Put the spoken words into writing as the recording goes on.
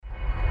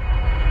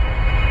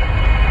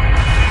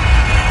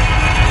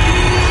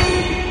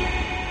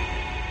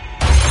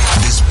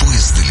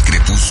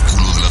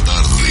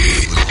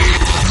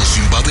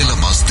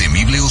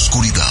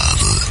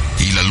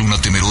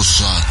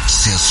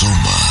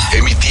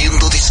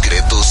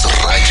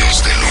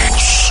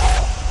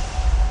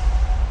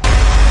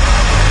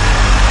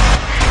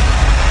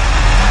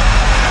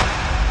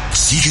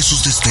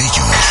pequeños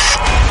destellos,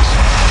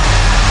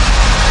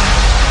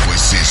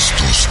 pues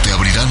estos te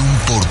abrirán un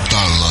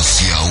portal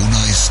hacia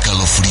una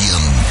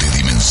escalofriante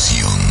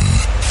dimensión.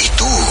 Y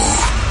tú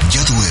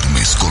ya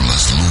duermes con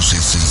las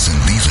luces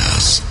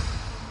encendidas.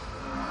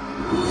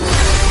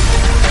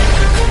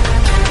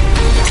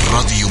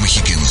 Radio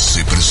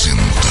Mexiquense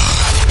presenta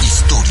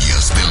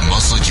Historias del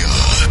Más Allá.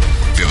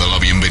 Te da la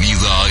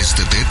bienvenida a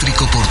este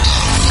tétrico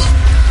portal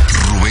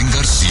Rubén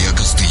García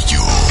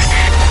Castillo.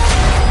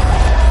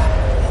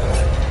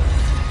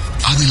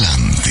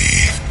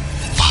 Adelante,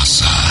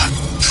 pasa.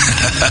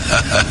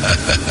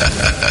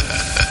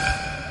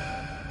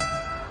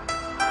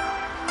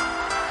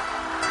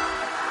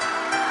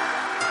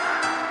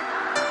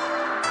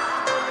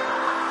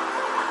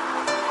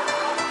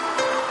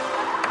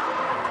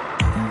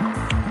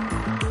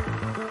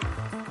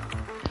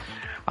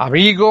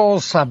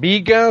 Amigos,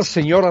 amigas,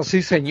 señoras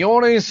y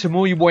señores,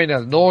 muy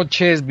buenas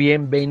noches,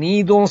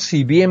 bienvenidos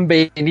y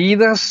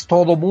bienvenidas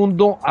todo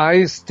mundo a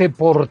este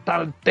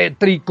portal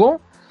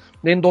tétrico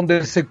en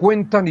donde se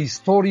cuentan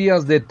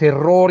historias de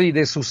terror y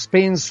de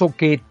suspenso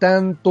que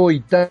tanto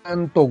y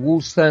tanto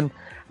gustan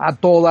a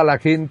toda la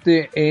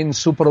gente en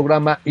su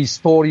programa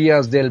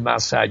Historias del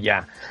Más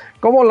Allá.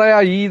 ¿Cómo le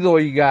ha ido,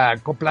 oiga?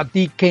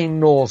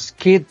 Platíquenos,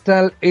 ¿qué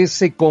tal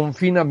ese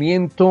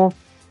confinamiento?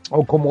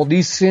 O como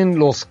dicen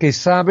los que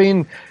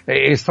saben,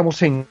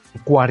 estamos en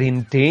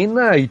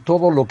cuarentena y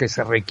todo lo que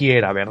se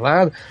requiera,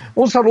 ¿verdad?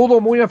 Un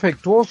saludo muy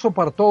afectuoso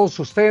para todos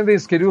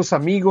ustedes, queridos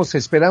amigos,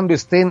 esperando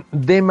estén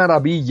de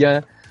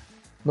maravilla.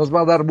 Nos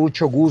va a dar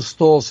mucho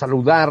gusto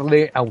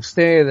saludarle a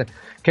usted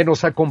que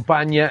nos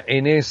acompaña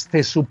en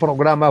este su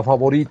programa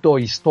favorito,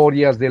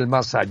 Historias del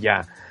Más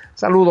Allá.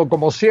 Saludo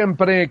como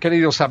siempre,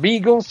 queridos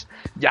amigos,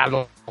 ya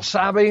lo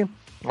sabe,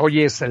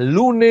 hoy es el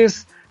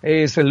lunes.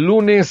 Es el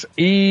lunes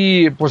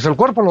y pues el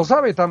cuerpo lo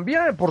sabe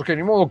también, porque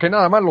ni modo que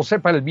nada más lo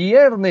sepa el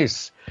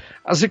viernes.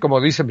 Así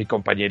como dice mi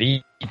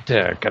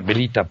compañerita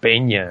Carmelita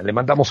Peña, le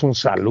mandamos un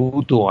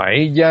saludo a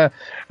ella,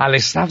 al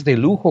staff de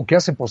lujo que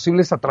hace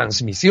posible esta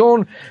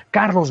transmisión,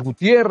 Carlos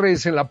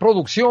Gutiérrez en la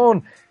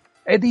producción,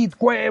 Edith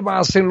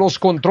Cuevas en los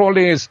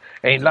controles,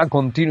 en la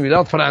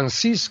continuidad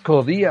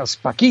Francisco Díaz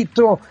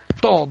Paquito,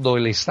 todo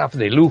el staff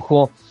de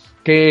lujo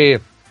que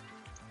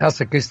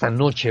hace que esta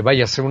noche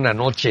vaya a ser una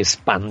noche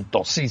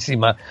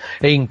espantosísima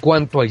en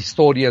cuanto a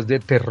historias de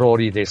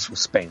terror y de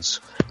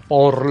suspenso.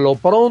 Por lo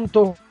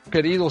pronto,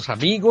 queridos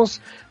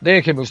amigos,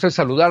 déjenme usted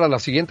saludar a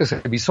las siguientes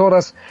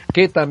emisoras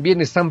que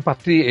también están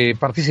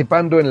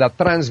participando en la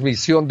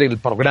transmisión del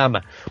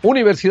programa.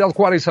 Universidad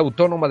Juárez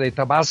Autónoma de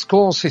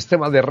Tabasco,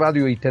 Sistema de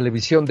Radio y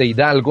Televisión de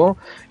Hidalgo,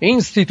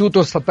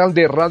 Instituto Estatal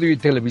de Radio y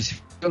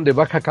Televisión de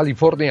Baja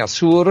California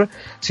Sur,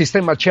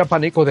 Sistema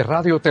Chiapaneco de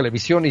Radio,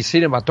 Televisión y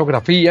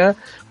Cinematografía,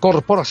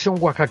 Corporación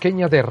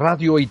Oaxaqueña de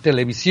Radio y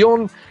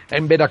Televisión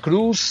en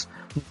Veracruz.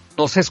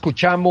 Nos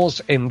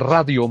escuchamos en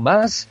Radio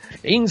Más,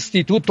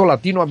 Instituto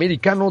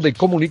Latinoamericano de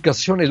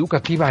Comunicación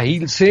Educativa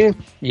ILCE,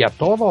 y a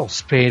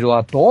todos, pero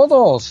a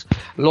todos,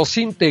 los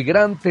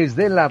integrantes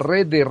de la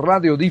red de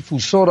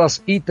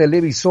radiodifusoras y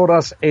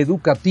televisoras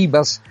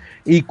educativas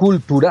y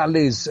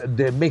culturales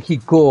de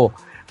México,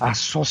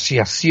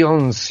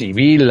 Asociación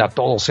Civil, a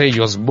todos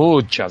ellos,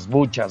 muchas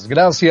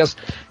gracias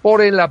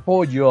por el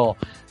apoyo.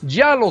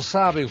 Ya lo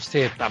sabe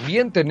usted,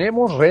 también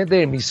tenemos red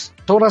de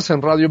emisoras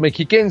en Radio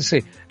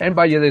Mexiquense, en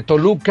Valle de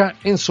Toluca,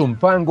 en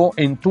Zumpango,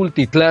 en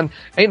Tultitlán,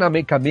 en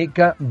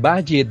Amecameca,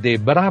 Valle de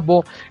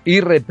Bravo y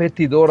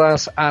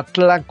repetidoras a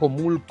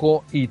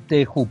Tlacomulco y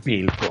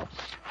Tejupilco.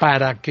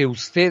 Para que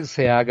usted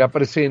se haga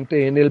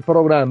presente en el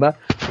programa,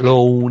 lo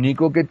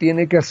único que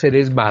tiene que hacer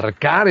es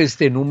marcar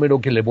este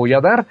número que le voy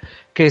a dar,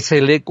 que se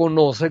le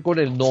conoce con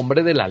el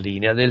nombre de la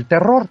línea del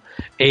terror.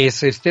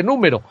 Es este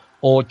número,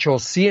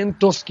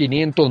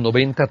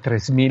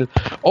 800-593-000,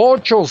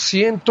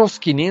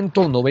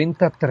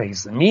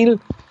 800-593-000,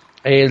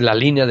 es la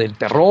línea del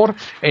terror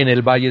en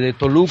el Valle de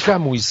Toluca,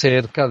 muy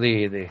cerca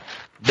de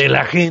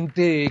la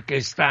gente que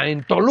está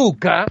en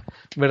Toluca,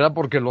 ¿verdad?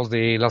 Porque los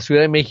de la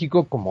Ciudad de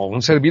México, como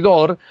un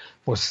servidor,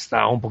 pues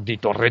está un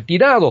poquito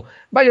retirado.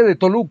 Valle de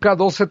Toluca,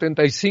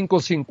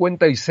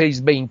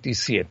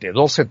 275-5627,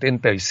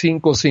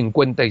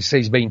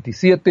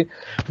 275-5627,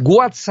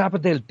 WhatsApp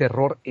del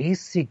terror,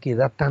 ese que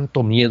da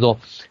tanto miedo,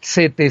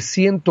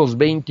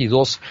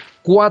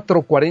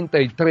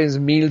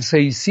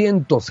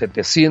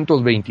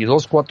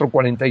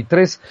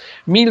 722-443-1600,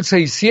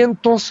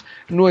 722-443-1600,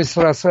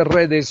 nuestras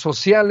redes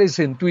sociales,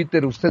 en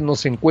Twitter usted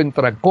nos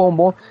encuentra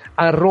como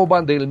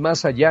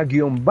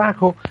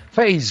 @delmasallá_,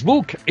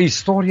 Facebook,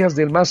 Historias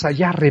del Más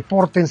Allá,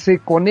 repórtense,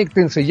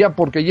 conéctense ya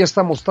porque ya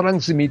estamos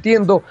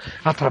transmitiendo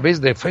a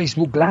través de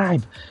Facebook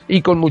Live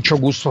y con mucho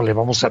gusto le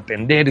vamos a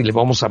atender y le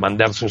vamos a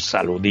mandar su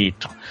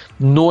saludito.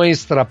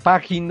 Nuestra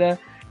página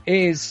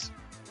es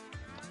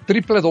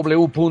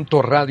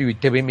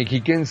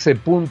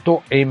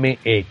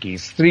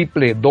www.radioytvmexiquense.mx,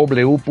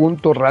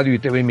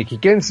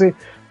 www.radioytvmexiquense.mx.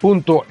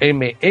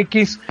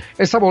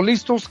 Estamos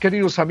listos,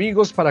 queridos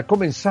amigos, para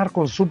comenzar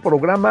con su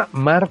programa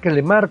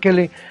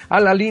Márquele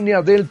a la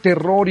línea del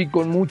terror, y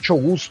con mucho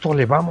gusto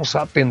le vamos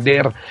a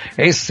atender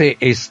ese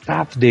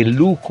staff de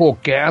lujo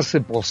que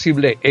hace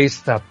posible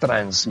esta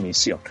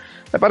transmisión.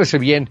 ¿Me parece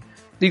bien?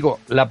 Digo,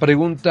 la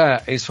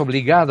pregunta es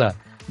obligada,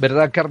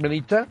 ¿verdad,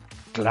 Carmelita?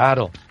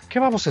 Claro. ¿Qué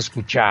vamos a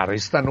escuchar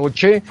esta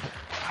noche?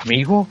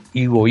 Amigo,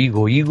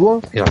 Higo,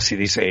 así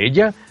dice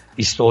ella,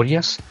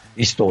 historias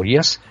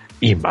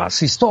y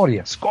más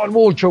historias. Con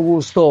mucho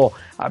gusto,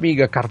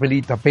 amiga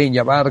Carmelita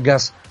Peña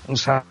Vargas, un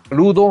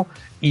saludo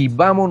y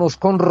vámonos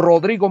con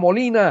Rodrigo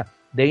Molina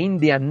de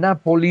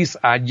Indianápolis,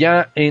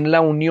 allá en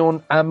la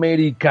Unión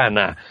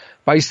Americana.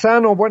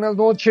 Paisano, buenas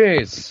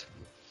noches.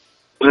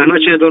 Buenas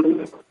noches, don.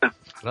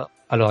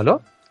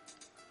 ¿Aló?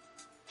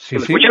 Sí,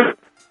 ¿Me escucha?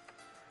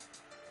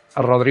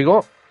 ¿A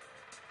Rodrigo?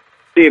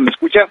 Sí, ¿me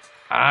escucha?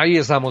 Ahí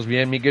estamos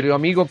bien, mi querido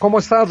amigo. ¿Cómo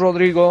estás,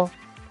 Rodrigo?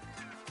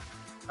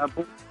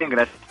 Bien,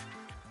 gracias.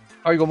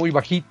 Oigo muy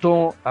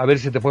bajito, a ver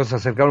si te puedes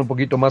acercar un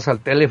poquito más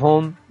al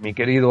teléfono, mi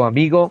querido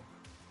amigo,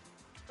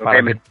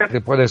 para que te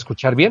pueda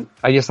escuchar bien.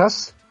 ¿Ahí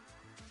estás?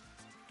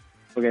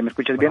 ¿Me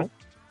escuchas bien?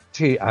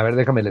 Sí, a ver,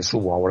 déjame le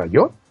subo ahora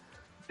yo.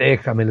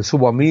 Déjame le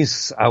subo a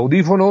mis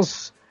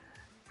audífonos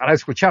para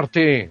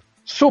escucharte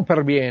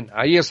súper bien.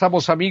 Ahí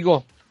estamos,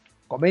 amigo.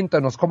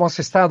 Coméntanos, ¿cómo has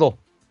estado?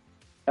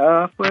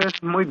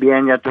 Pues muy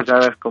bien, ya tú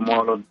sabes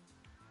cómo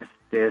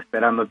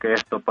esperando que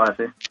esto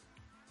pase.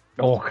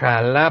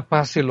 Ojalá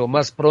pase lo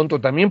más pronto.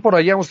 También por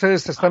allá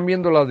ustedes están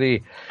viendo la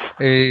de...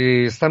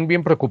 están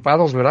bien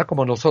preocupados, ¿verdad?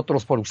 Como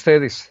nosotros por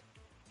ustedes.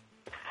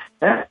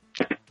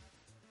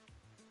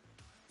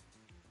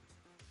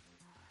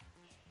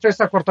 Se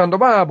está cortando.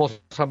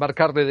 Vamos a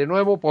marcarle de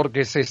nuevo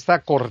porque se está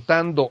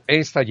cortando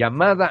esta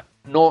llamada.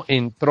 No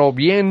entró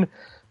bien,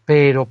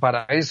 pero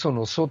para eso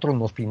nosotros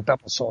nos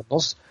pintamos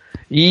solos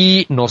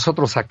y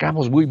nosotros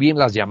sacamos muy bien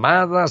las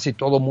llamadas y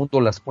todo el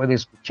mundo las puede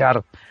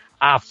escuchar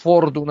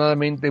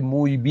afortunadamente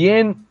muy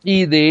bien,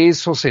 y de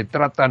eso se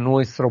trata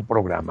nuestro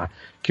programa,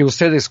 que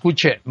usted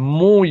escuche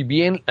muy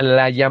bien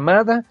la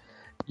llamada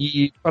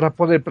y para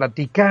poder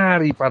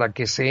platicar y para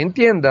que se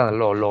entienda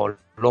lo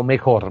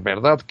mejor,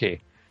 ¿verdad?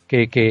 Que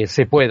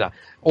se pueda.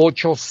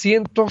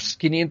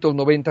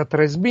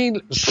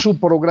 800-593-1000, su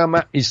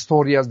programa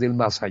Historias del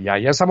Más Allá.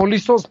 ¿Ya estamos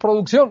listos,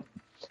 producción?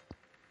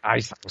 Ahí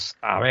estamos.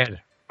 A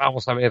ver,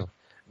 vamos a ver.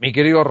 Mi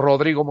querido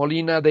Rodrigo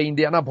Molina de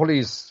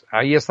Indianápolis,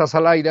 ahí estás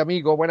al aire,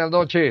 amigo. Buenas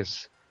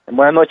noches.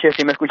 Buenas noches,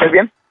 ¿sí me escuchas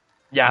bien?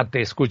 Ya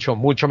te escucho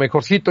mucho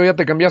mejorcito, ya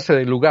te cambiaste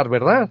de lugar,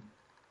 ¿verdad?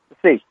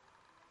 Sí.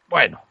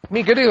 Bueno,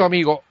 mi querido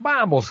amigo,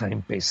 vamos a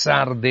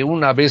empezar de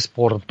una vez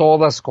por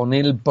todas con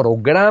el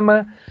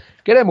programa.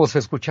 Queremos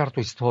escuchar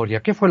tu historia.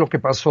 ¿Qué fue lo que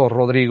pasó,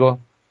 Rodrigo?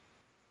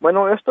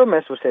 Bueno, esto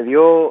me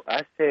sucedió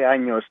hace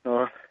años,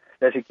 no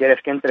sé si quieres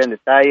que entre en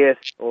detalles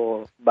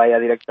o vaya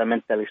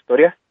directamente a la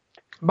historia.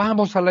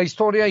 Vamos a la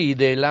historia y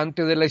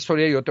delante de la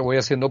historia yo te voy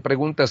haciendo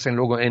preguntas.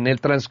 En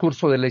el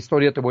transcurso de la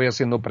historia te voy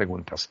haciendo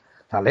preguntas.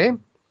 ¿Sale?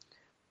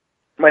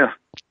 Bueno.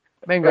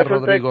 Venga,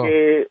 Rodrigo.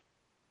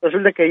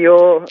 Resulta que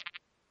yo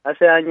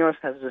hace años,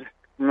 hace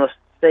unos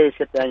 6,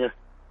 7 años,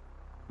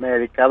 me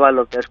dedicaba a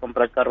lo que es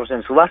comprar carros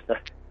en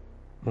subastas.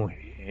 Muy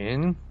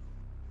bien.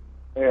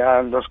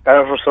 Los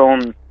carros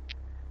son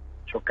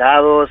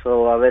chocados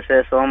o a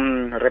veces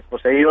son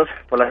reposeídos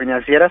por las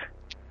financieras.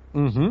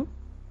 Uh-huh.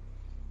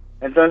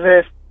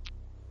 Entonces,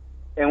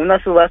 en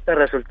una subasta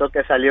resultó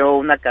que salió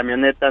una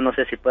camioneta, no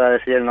sé si pueda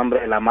decir el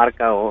nombre de la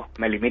marca o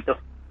me limito.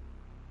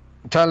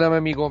 Chale,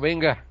 amigo,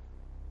 venga.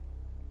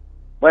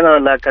 Bueno,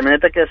 la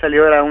camioneta que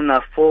salió era una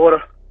Ford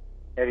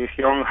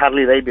edición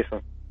Harley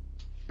Davidson.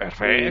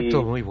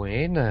 Perfecto, muy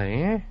buena,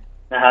 ¿eh?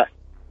 Ajá.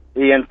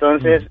 Y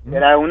entonces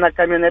era una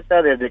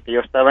camioneta desde que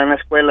yo estaba en la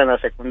escuela, en la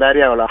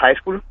secundaria o la high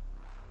school,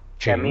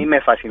 que a mí me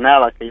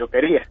fascinaba, que yo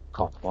quería.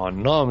 ¿Cómo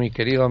no, mi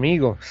querido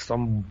amigo?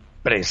 Son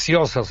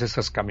preciosas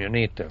esas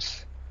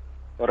camionetas.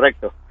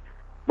 Correcto.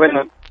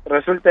 Bueno,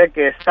 resulta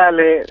que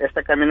sale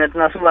esta camioneta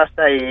en la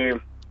subasta y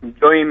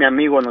yo y mi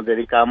amigo nos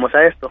dedicábamos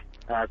a esto,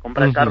 a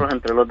comprar carros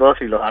entre los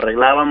dos y los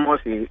arreglábamos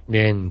y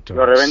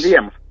los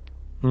revendíamos.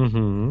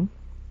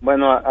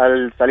 Bueno,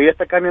 al salir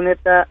esta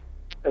camioneta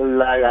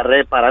la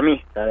agarré para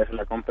mí, ¿sabes?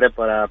 La compré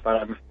para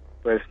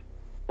pues,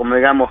 como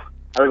digamos,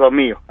 algo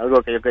mío,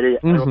 algo que yo quería,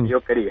 algo que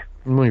yo quería.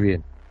 Muy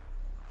bien.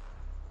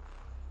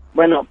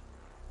 Bueno,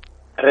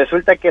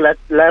 resulta que la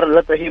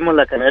trajimos,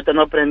 la camioneta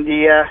no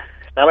prendía,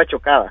 estaba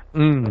chocada.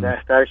 O sea,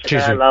 estaba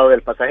chocada al lado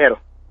del pasajero.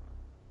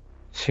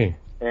 Sí.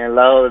 En el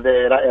lado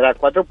era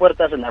 4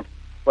 puertas, en la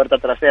puerta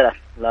trasera,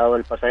 al lado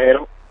del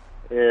pasajero.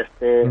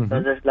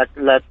 Entonces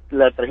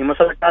la trajimos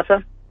a la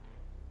casa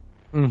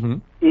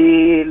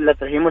y la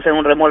trajimos en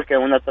un remolque,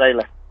 en una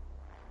trailer.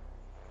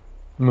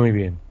 Muy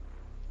bien.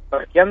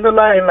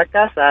 Parqueándola en la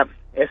casa,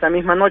 esa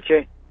misma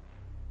noche,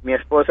 mi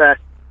esposa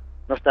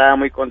no estaba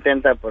muy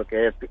contenta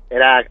porque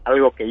era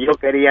algo que yo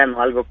quería,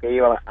 no algo que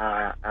iba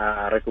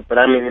a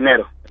recuperar mi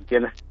dinero,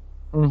 ¿entiendes?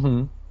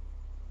 Bueno,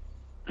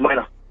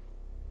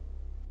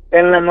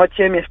 en la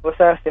noche mi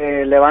esposa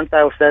se levanta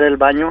a usar el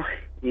baño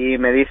y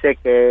me dice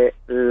que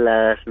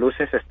las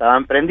luces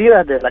estaban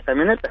prendidas de la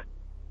camioneta.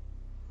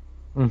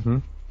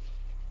 Uh-huh.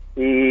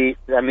 Y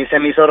a mí se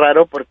me hizo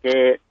raro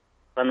porque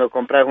cuando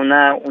compras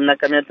una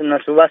camioneta en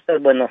una subasta,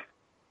 bueno,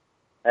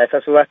 a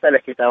esa subasta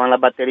les quitaban las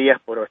baterías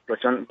por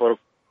explosión, por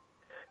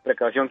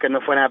precaución que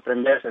no fueran a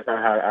prenderse,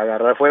 a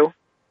agarrar fuego.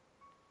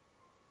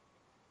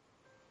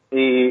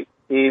 Y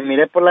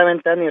miré por la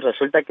ventana y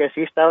resulta que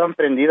sí estaban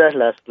prendidas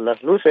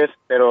las luces,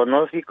 pero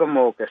no así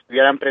como que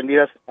estuvieran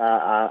prendidas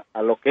a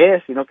lo que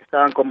es, sino que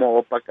estaban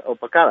como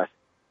opacadas.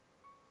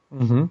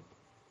 Uh-huh.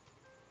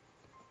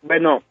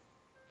 Bueno,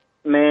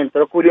 me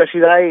entró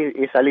curiosidad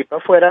y salí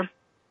para afuera,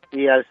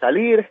 y al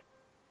salir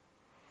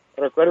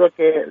recuerdo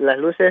que las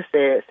luces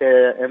se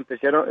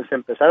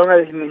empezaron a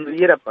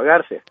disminuir, a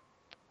apagarse.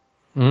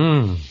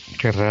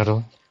 Qué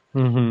raro.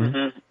 Uh-huh.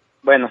 Uh-huh.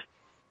 Bueno,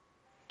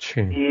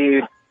 sí.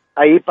 Y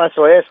ahí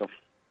pasó eso.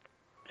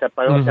 Se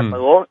apagó, Uh-huh. se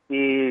apagó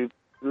y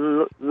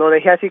lo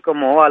dejé así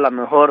como, a lo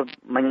mejor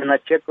mañana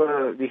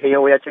checo. Dije,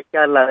 yo voy a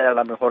chequearla, a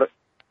lo mejor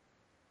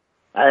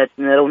ha de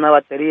tener una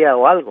batería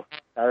o algo,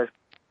 ¿sabes?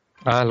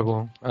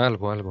 Algo.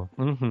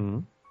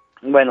 Uh-huh.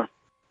 Bueno,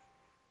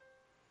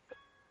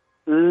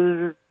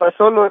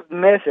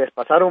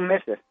 pasaron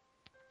meses.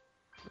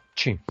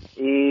 Sí.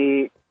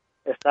 Y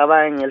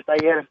estaba en el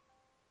taller,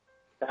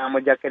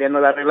 estábamos ya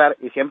queriéndola arreglar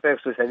y siempre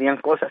sucedían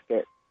cosas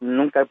que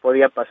nunca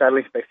podía pasar la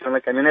inspección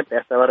de camioneta,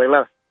 ya estaba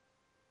arreglada.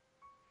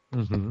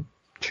 Uh-huh.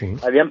 Sí.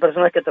 Habían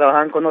personas que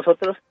trabajaban con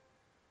nosotros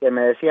que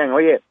me decían,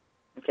 oye,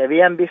 que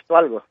habían visto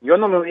algo. Yo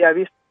no lo había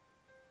visto.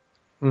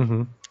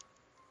 Uh-huh.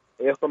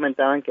 Ellos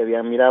comentaban que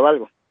habían mirado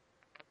algo.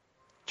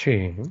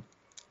 Sí.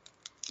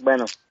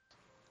 Bueno,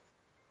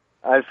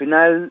 al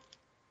final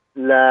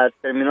la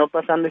terminó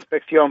pasando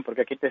inspección,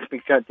 porque aquí te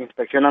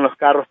inspeccionan los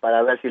carros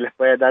para ver si les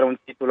puedes dar un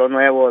título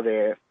nuevo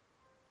de,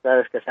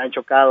 sabes, que sean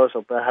chocados,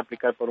 o puedes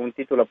aplicar por un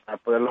título para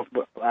poderlos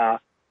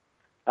a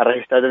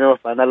registrar de nuevo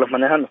para andarlos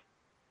manejando.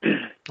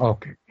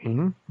 Okay.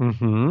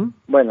 Uh-huh.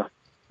 Bueno,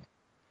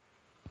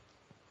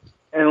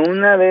 en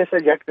una de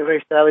esas ya que he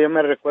registrado, yo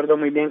me recuerdo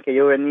muy bien que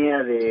yo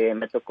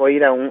me tocó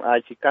ir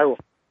a Chicago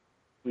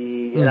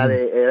y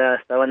Uh-huh.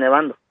 estaba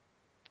nevando.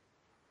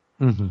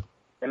 Uh-huh.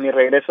 En mi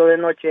regreso de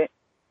noche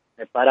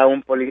me para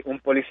un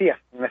policía,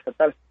 un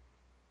estatal.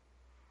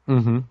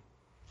 Uh-huh.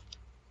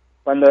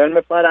 Cuando él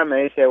me para,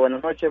 me dice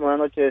buenas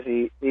noches,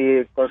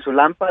 y con sus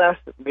lámparas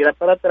mira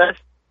para atrás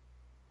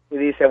y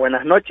dice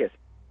buenas noches.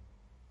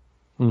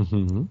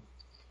 Uh-huh.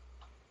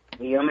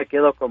 Y yo me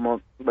quedo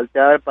como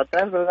volteado a ver para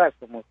atrás, ¿verdad?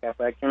 Como que a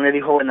quién le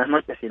dijo buenas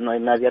noches si no hay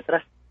nadie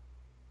atrás.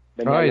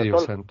 Ay,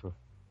 Dios santo.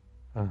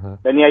 Ajá.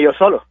 Venía yo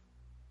solo.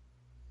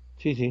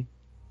 Sí.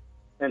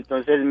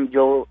 Entonces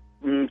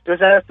tú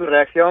sabes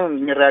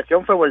mi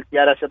reacción fue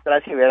voltear hacia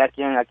atrás y ver a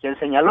quién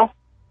señaló.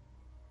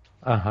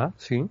 Ajá,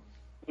 sí.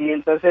 Y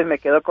entonces me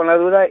quedo con la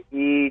duda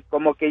y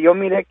como que yo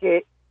miré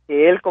que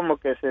él como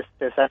que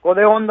se sacó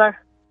de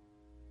onda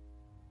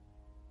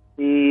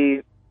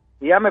y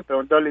ya me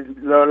preguntó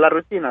la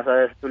rutina,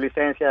 ¿sabes? Tu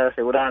licencia,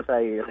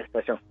 aseguranza y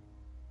registración.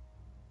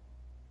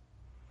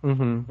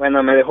 Uh-huh.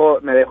 Bueno, me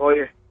dejó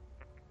ir.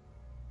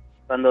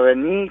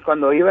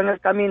 Cuando iba en el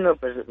camino,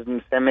 pues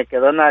se me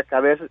quedó en la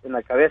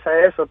cabeza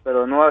eso,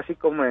 pero no así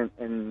como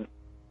en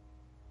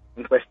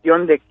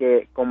cuestión de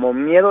que como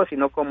miedo,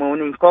 sino como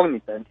una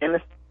incógnita,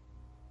 ¿entiendes?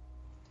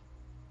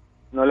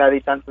 No le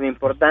di tanto de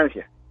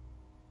importancia.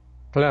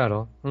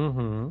 Claro.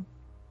 Uh-huh.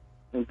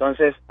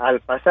 Entonces, al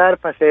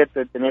pasé,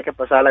 tenía que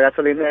pasar a la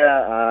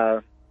gasolinera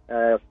a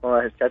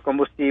echar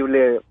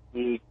combustible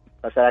y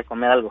pasar a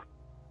comer algo.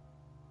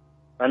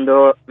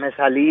 Cuando me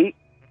salí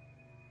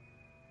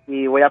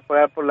y voy a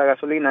pagar por la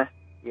gasolina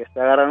y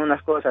estoy agarrando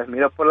unas cosas,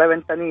 miro por la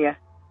ventanilla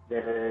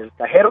del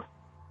cajero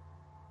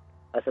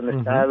hacia donde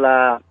está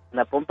la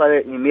pompa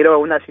y miro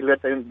una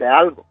silueta de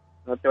algo.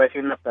 No te voy a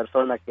decir una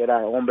persona que era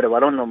hombre,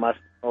 varón nomás.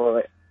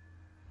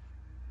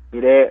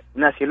 Miré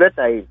una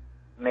silueta y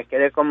me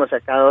quedé como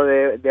sacado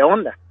de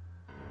onda.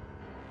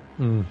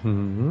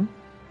 Uh-huh.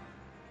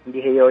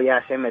 Dije yo,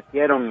 ya se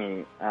metieron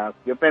y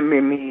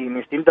mi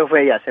instinto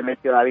fue, ya se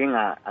metió alguien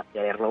a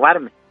querer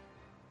robarme.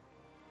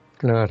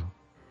 Claro.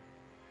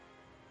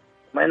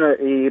 Bueno,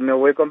 y me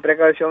voy con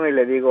precaución y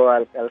le digo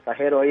al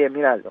cajero, oye,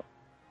 mira,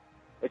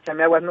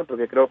 échame aguas, no,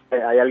 porque creo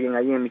que hay alguien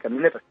allí en mi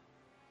camioneta.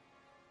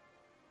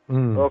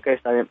 Ok,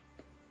 está bien.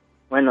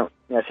 Bueno,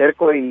 me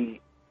acerco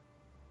y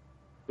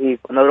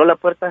cuando abro la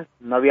puerta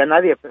no había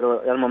nadie,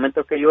 pero al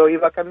momento que yo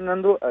iba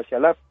caminando hacia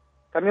la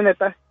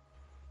camioneta,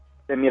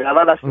 se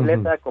miraba la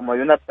silueta como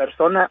de una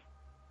persona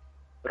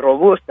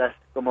robusta,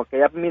 como que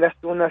ya miras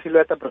tú una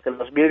silueta porque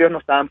los vidrios no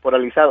estaban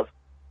polarizados,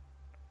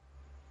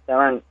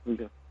 estaban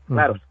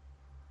claros.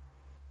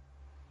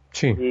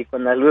 Sí. Y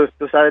con la luz,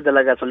 tú sabes de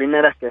las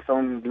gasolineras que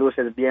son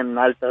luces bien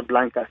altas,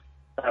 blancas,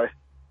 ¿sabes?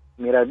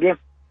 Miras bien.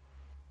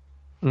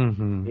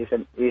 Uh-huh.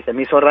 Y se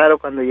me hizo raro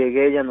cuando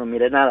llegué, ya no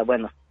miré nada.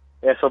 Bueno,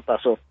 eso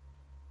pasó.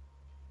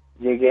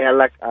 Llegué a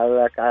la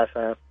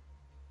casa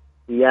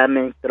y ya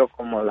me entró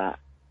como la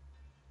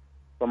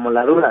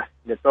duda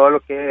de todo lo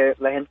que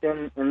la gente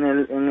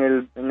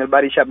en el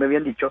body shop me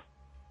habían dicho.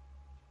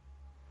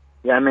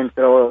 ya me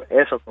entró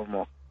eso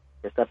como,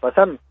 ¿qué está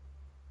pasando?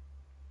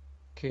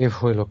 ¿Qué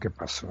fue lo que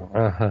pasó?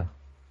 Ajá.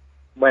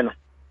 Bueno,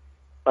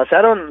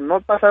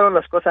 no pasaron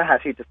las cosas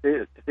así, te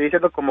estoy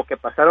diciendo como que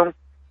pasaron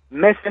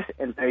meses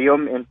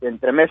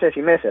entre meses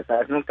y meses,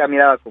 ¿sabes? Nunca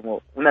miraba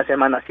como una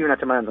semana sí, una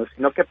semana no,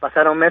 sino que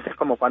pasaron meses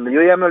como cuando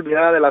yo ya me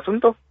olvidaba del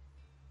asunto.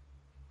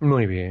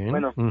 Muy bien.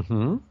 Bueno,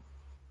 Uh-huh.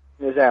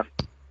 o sea,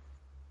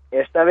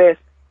 esta vez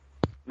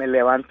me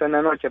levanto en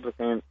la noche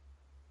porque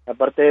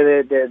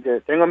aparte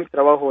tenía mi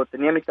trabajo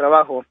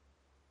de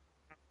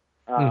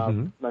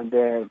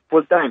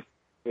full time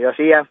que yo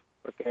hacía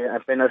porque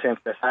apenas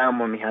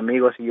empezábamos mis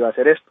amigos y yo a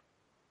hacer esto.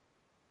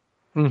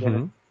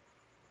 Uh-huh.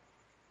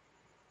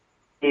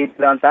 Y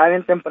levantaba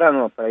bien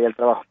temprano para ir al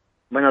trabajo.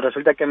 Bueno,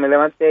 resulta que me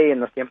levanté y en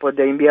los tiempos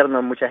de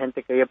invierno mucha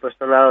gente que vive por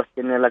estos lados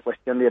tiene la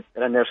cuestión de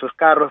prender sus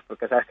carros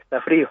porque sabes que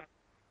está frío.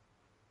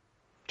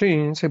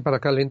 Sí, sí, para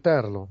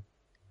calentarlo.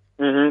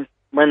 Uh-huh.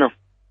 Bueno,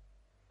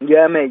 yo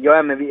ya me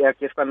vi,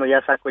 aquí es cuando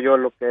ya saco yo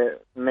lo que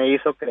me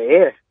hizo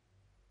creer.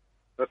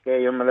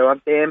 Porque yo me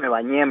levanté, me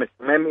bañé, me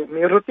tomé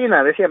mi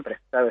rutina de siempre,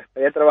 ¿sabes?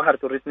 Voy a trabajar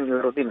tu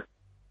rutina.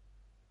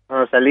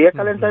 Cuando salí a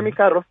calentar mi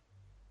carro,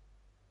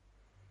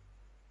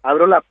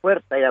 abro la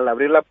puerta y al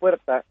abrir la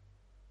puerta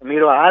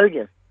miro a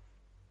alguien,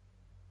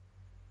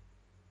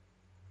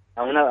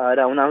 a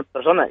una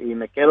persona y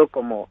me quedo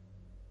como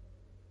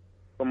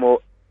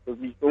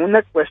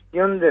una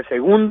cuestión de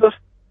segundos,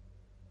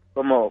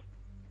 como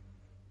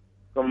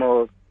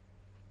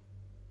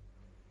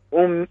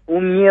un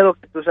miedo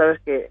que tú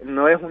sabes que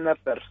no es una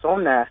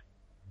persona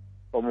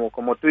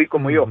como tú y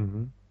como yo,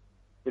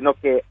 sino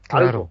que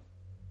claro. Algo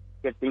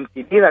que te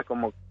intimida,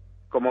 como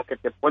que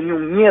te pone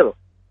un miedo.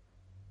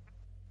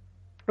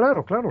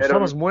 Claro, Pero,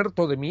 estabas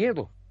muerto de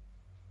miedo.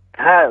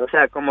 o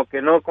sea,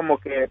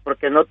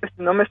 porque no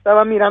me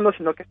estaba mirando,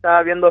 sino que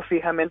estaba viendo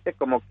fijamente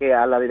como que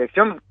a la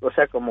dirección, o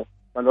sea, como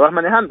cuando vas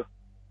manejando.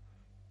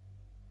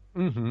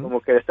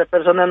 Como que esta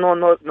persona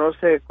no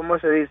sé, ¿cómo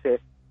se dice?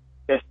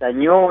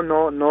 Pestañeó,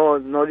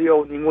 no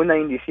dio ninguna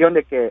indición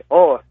de que,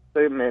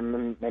 me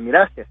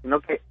miraste, sino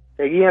que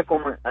seguía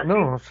como así.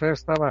 No, o sea,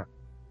 estaba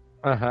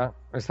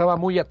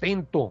muy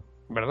atento,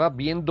 ¿verdad?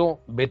 Viendo,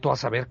 veto a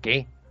saber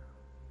qué.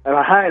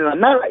 Ajá, en la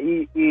nada,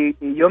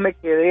 y yo me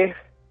quedé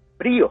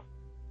frío.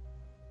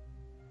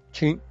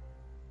 Sí.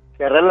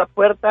 Cerré la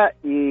puerta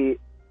y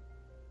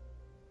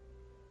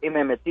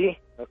me metí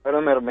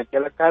a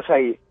la casa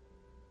y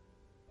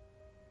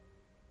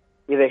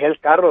dejé el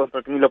carro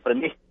porque ni lo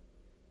prendí.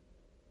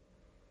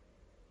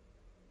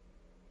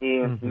 Y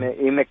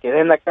me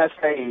quedé en la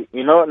casa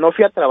y no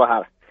fui a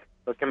trabajar,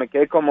 porque me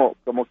quedé como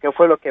 ¿qué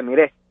fue lo que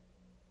miré?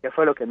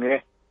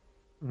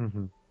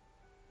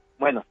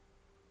 Bueno,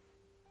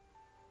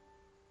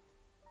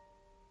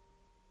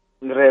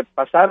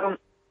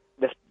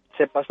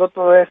 se pasó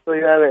todo esto,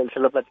 se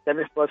lo platicé a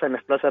mi esposa, y mi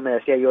esposa me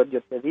decía, yo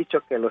te he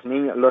dicho que los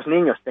niños,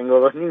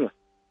 tengo 2 niños,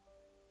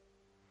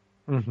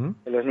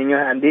 que los niños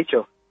han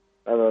dicho,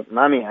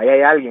 mami, ahí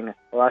hay alguien,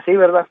 o así,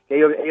 ¿verdad? Que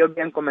ellos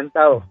habían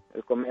comentado,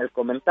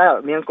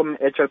 habían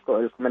hecho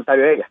el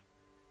comentario a ella.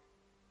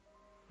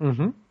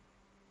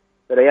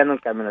 Pero ella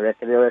nunca me lo había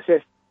querido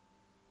decir.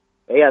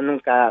 Ella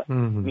nunca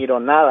miró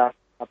nada,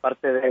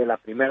 aparte de la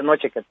primera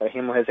noche que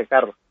trajimos ese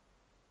carro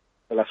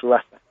de la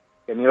subasta,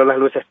 que miró las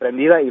luces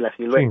prendidas y la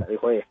silueta,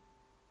 dijo ella.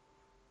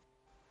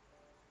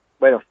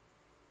 Bueno,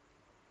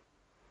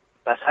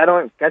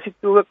 casi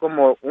tuve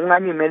como 1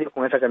 año y medio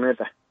con esa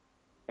camioneta.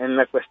 En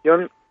la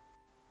cuestión,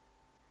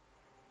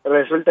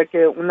 resulta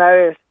que una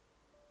vez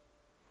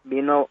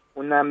vino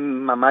una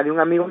mamá de un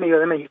amigo mío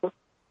de México.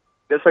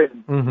 Yo soy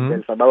de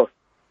El Salvador,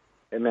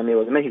 es mi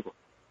amigo de México.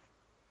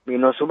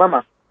 Vino su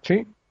mamá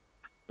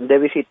de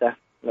visita.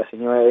 La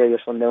señora y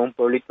ellos son de un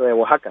pueblito de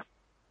Oaxaca.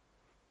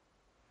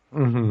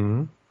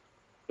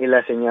 Y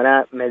la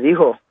señora me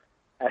dijo,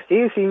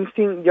 así,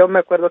 sin, yo me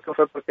acuerdo que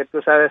fue porque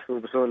tú sabes,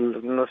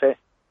 no sé,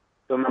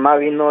 su mamá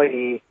vino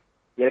y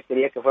él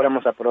quería que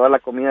fuéramos a probar la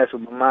comida de su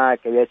mamá,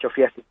 que había hecho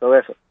fiesta y todo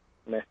eso.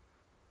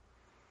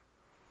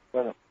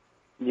 Bueno,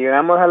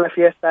 llegamos a la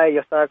fiesta y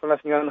yo estaba con la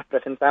señora, nos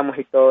presentamos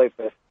y todo, y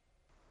pues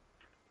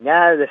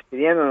ya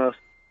despidiéndonos,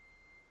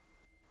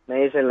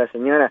 me dice la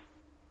señora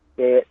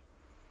que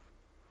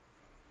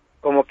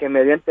como que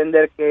me dio a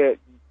entender que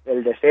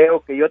el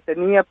deseo que yo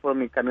tenía por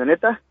mi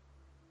camioneta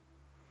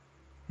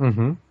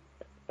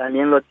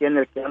también lo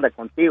tiene el que anda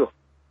contigo,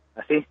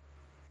 así.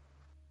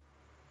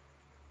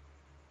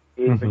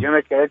 Y pues yo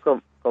me quedé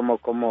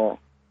como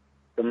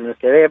me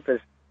quedé,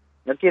 pues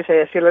no quise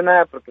decirle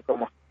nada porque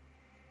como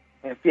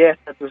en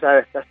fiesta, tú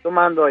sabes, estás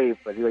tomando, y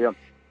pues digo yo,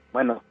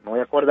 bueno, me voy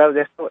a acordar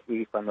de esto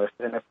y cuando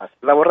me pase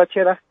la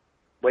borrachera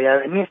voy a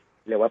venir,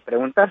 le voy a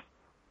preguntar.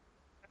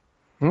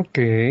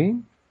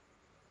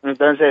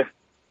 Entonces,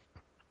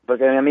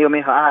 porque mi amigo me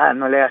dijo,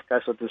 no le hagas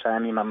caso, tú sabes, a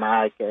mi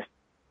mamá, y que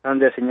son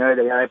de señores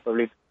de allá del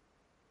pueblito.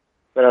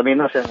 Pero a mí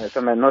no se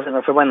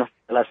me fue. Bueno,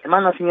 la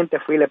semana siguiente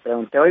fui y le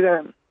pregunté,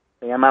 oiga,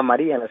 se llama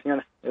María la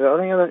señora,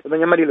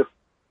 doña Marilu,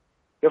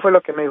 ¿qué fue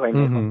lo que me dijo?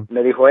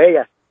 Me dijo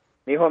ella,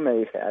 me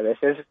dije, a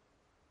veces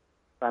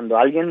cuando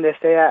alguien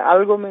desea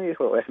algo, me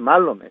dijo, es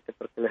malo, me dice,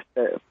 porque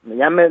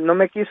no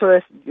me quiso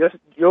decir,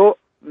 yo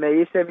me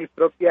hice mi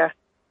propia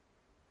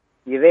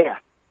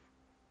idea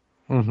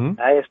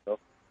a esto.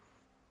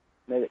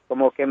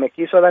 Como que me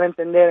quiso dar a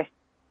entender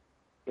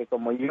que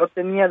como yo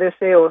tenía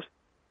deseos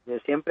de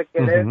siempre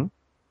querer,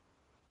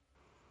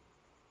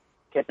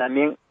 que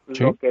también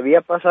lo que había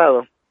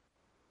pasado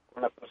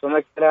con la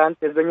persona que era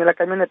antes dueña de la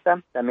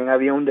camioneta, también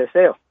había un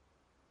deseo.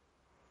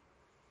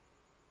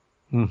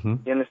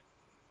 ¿Entiendes?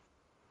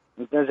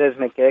 Entonces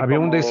me quedé había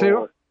como... un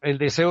deseo, el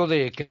deseo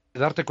de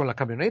quedarte con la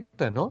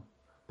camioneta, ¿no?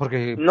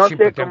 Porque no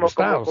siempre sé, te ha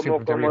gustado,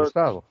 siempre te había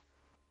gustado.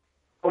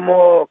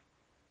 Como,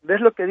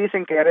 ¿ves lo que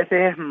dicen que a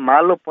veces es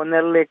malo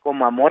ponerle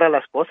como amor a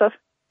las cosas?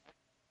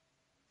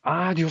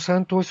 Ah, Dios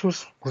santo, eso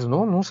es, pues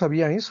no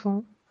sabía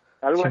eso.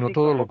 Algo sino así,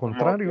 todo como, lo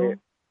contrario.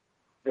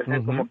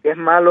 Como que es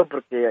malo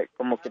porque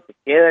como que te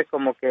queda,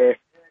 como que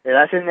le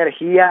das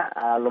energía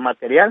a lo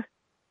material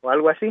o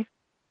algo así.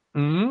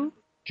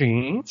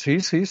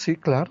 Sí,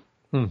 claro.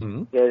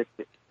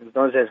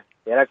 Entonces,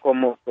 era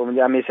como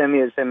a mí se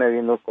me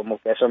vino como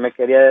que eso me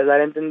quería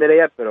dar a entender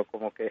ella, pero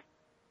como que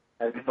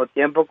al mismo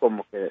tiempo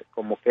como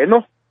que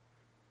no,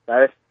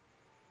 ¿sabes?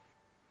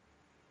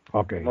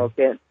 Okay. Como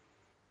que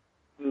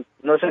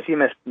no sé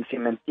si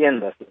me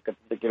entiendas lo que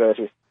te quiero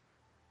decir.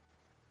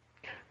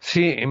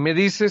 Sí, me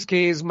dices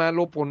que es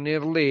malo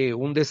ponerle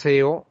un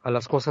deseo a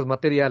las cosas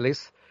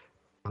materiales,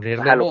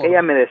 ponerle A amor, lo que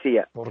ella me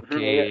decía.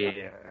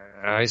 porque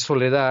a eso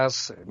le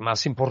das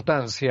más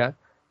importancia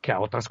que a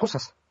otras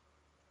cosas.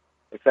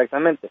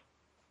 Exactamente.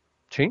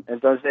 ¿Sí?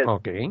 Entonces,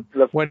 okay.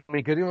 Bueno,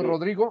 mi querido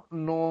Rodrigo,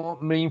 no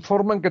me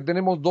informan que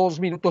tenemos 2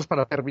 minutos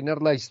para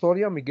terminar la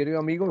historia, mi querido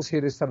amigo, si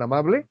eres tan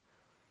amable.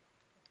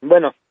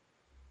 Bueno,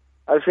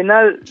 al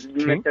final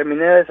me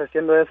terminé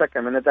deshaciendo de esa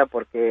camioneta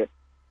porque...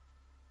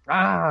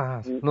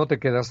 no te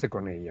quedaste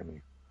con ella,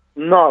 amigo.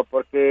 No,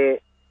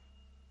 porque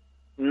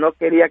no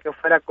quería que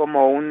fuera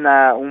como un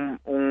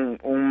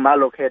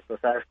mal objeto,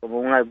 ¿sabes? Como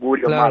un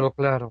augurio malo.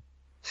 Claro.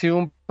 Sí,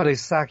 un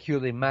presagio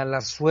de mala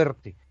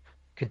suerte,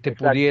 que te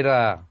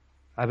pudiera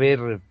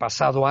haber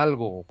pasado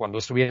algo cuando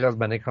estuvieras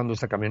manejando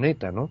esa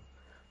camioneta, ¿no?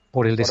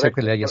 Por el deseo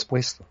que le hayas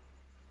puesto.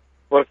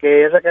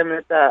 Porque esa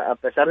camioneta, a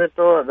pesar de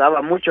todo,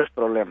 daba muchos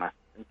problemas,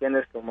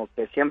 ¿entiendes? Como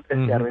que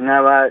siempre se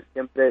arruinaba,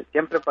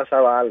 siempre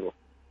pasaba algo.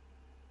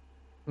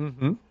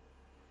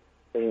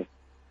 Sí.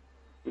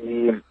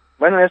 Y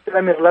bueno, este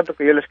era mi relato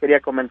que yo les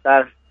quería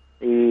comentar.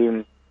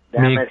 Y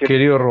mi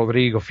querido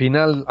Rodrigo,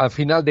 a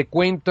final de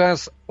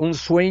cuentas, un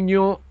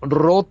sueño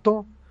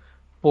roto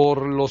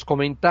por los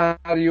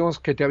comentarios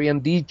que te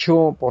habían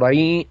dicho por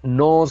ahí.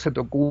 No se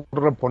te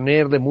ocurra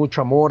poner de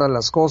mucho amor a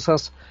las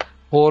cosas,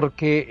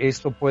 porque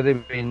esto puede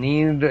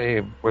venir,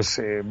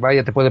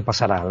 te puede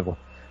pasar algo,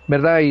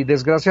 ¿verdad? Y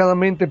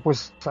desgraciadamente,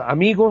 pues,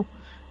 amigo,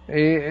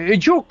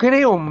 yo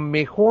creo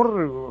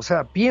mejor,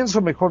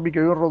 pienso mejor, mi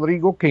querido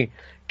Rodrigo, que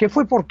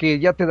fue porque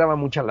ya te daba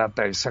mucha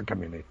lata esa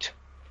camioneta.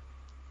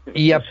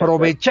 Y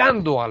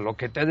aprovechando a lo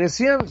que te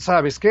decían,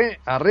 ¿sabes qué?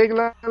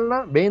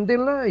 Arréglala,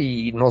 véndela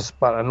y nos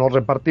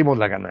repartimos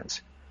la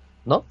ganancia,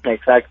 ¿no?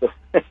 Exacto.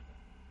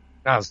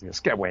 Así es,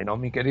 qué bueno,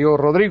 mi querido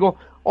Rodrigo.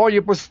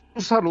 Oye, pues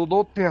un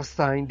saludote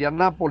hasta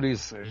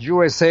Indianápolis,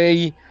 USA.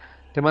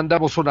 Te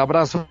mandamos un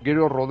abrazo, mi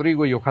querido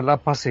Rodrigo, y ojalá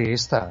pase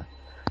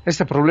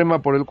este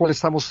problema por el cual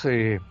estamos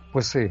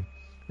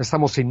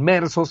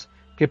inmersos,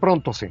 que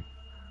pronto se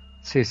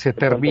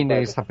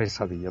termine esta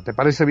pesadilla. ¿Te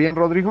parece bien,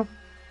 Rodrigo?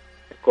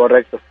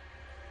 Correcto.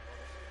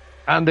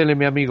 Ándele,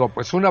 mi amigo,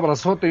 pues un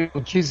abrazote y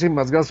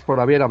muchísimas gracias por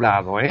haber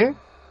hablado, ¿eh?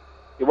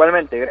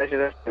 Igualmente, gracias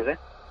a ustedes,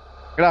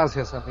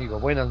 Gracias, amigo,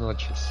 buenas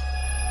noches.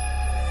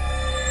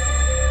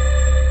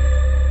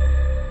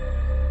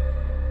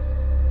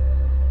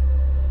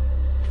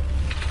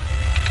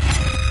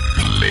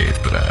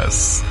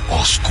 Letras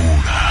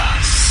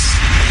oscuras.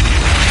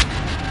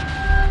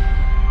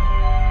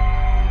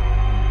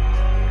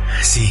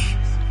 Sí,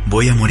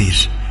 voy a morir,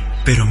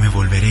 pero me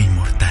volveré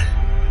inmortal.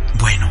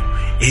 Bueno,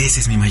 ese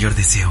es mi mayor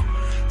deseo,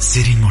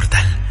 ser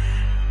inmortal.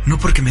 No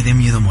porque me dé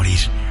miedo morir,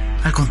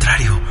 al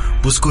contrario,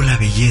 busco la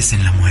belleza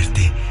en la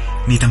muerte.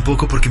 Ni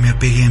tampoco porque me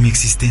apegue a mi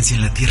existencia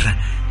en la tierra,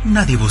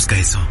 nadie busca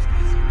eso.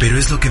 Pero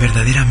es lo que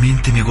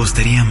verdaderamente me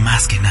gustaría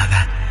más que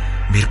nada,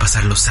 ver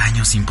pasar los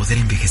años sin poder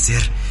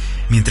envejecer,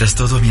 mientras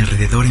todo a mi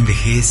alrededor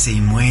envejece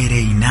y muere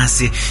y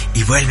nace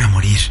y vuelve a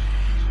morir.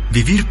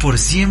 Vivir por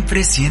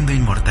siempre siendo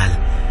inmortal,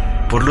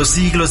 por los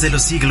siglos de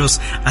los siglos,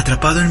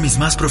 atrapado en mis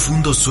más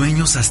profundos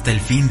sueños hasta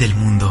el fin del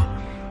mundo.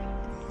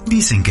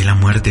 Dicen que la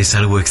muerte es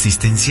algo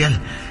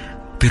existencial,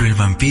 pero el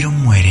vampiro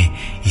muere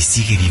y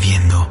sigue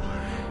viviendo.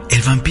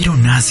 El vampiro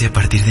nace a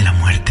partir de la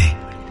muerte.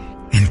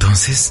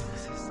 Entonces,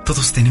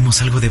 todos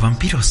tenemos algo de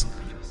vampiros,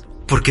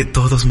 porque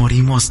todos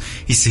morimos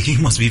y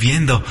seguimos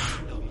viviendo.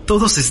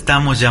 Todos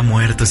estamos ya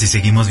muertos y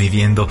seguimos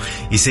viviendo,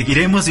 y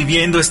seguiremos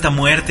viviendo esta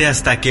muerte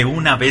hasta que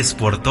una vez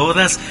por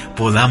todas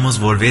podamos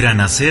volver a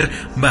nacer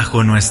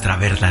bajo nuestra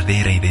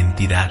verdadera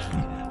identidad.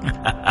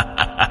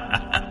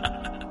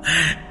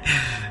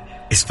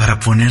 Es para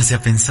ponerse a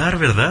pensar,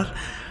 ¿verdad?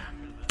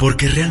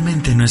 Porque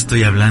realmente no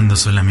estoy hablando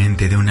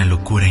solamente de una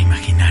locura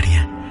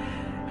imaginaria.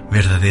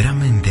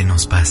 Verdaderamente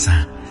nos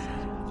pasa,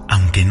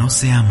 aunque no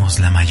seamos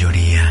la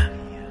mayoría.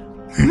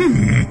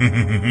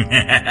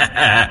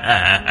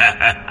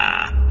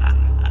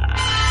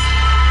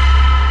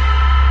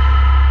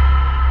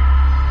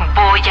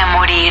 Voy a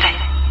morir,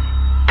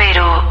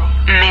 pero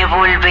me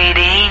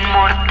volveré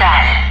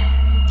inmortal.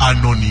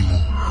 Anónimo.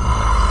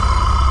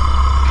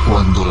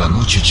 Cuando la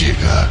noche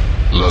llega,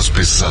 las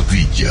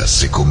pesadillas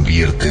se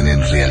convierten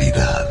en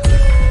realidad.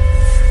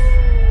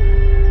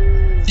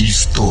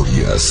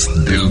 Historias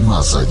del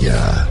más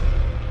allá.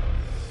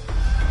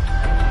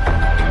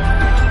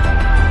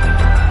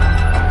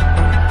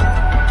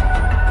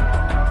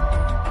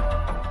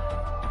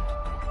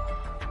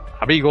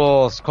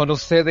 Amigos, con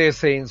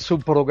ustedes en su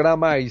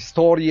programa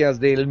Historias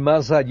del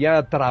Más Allá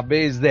a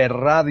través de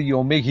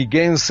Radio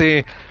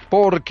Mexiquense,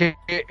 porque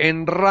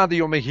en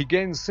Radio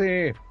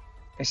Mexiquense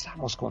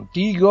estamos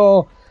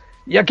contigo.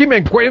 Y aquí me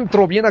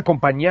encuentro bien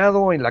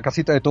acompañado en la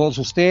casita de todos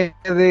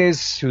ustedes,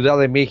 Ciudad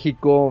de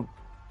México,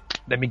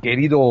 de mi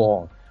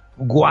querido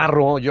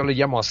Guarro, yo le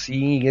llamo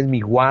así, es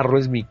mi Guarro,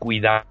 es mi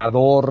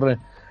cuidador,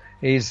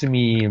 es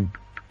mi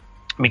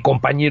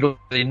compañero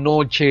de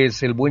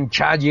noches, el buen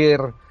Chayer.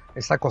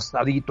 Está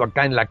acostadito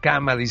acá en la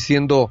cama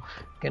diciendo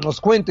que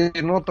nos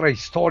cuenten otra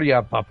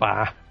historia,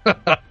 papá.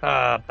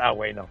 Está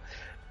bueno.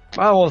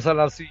 Vamos a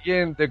la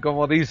siguiente,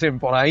 como dicen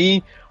por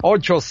ahí,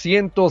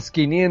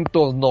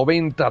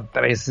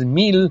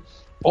 800-593-1000,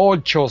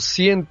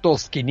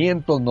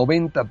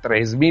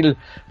 800-593-1000,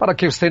 para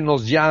que usted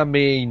nos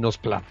llame y nos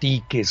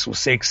platique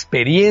sus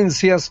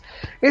experiencias,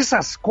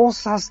 esas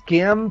cosas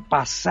que han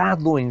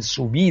pasado en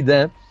su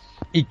vida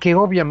y que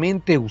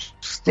obviamente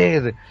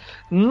usted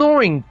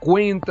no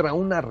encuentra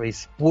una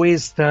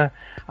respuesta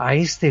a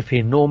este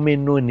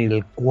fenómeno en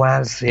el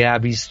cual se ha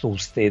visto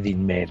usted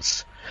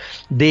inmerso.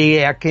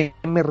 ¿De a qué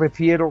me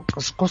refiero?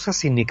 Pues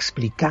cosas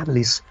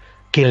inexplicables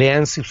que le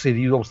han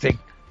sucedido a usted.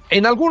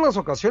 En algunas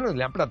ocasiones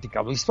le han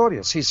platicado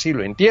historias, sí,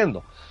 lo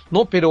entiendo,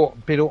 ¿no? Pero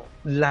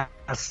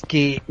las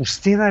que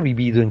usted ha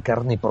vivido en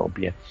carne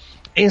propia,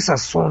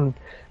 esas son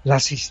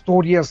las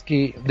historias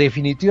que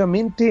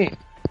definitivamente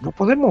no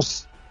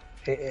podemos,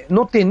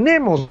 no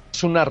tenemos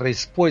una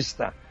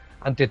respuesta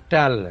ante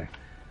tal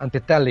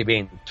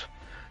evento.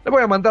 Le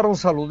voy a mandar un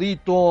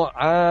saludito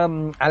a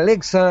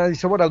Alexa,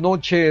 dice buenas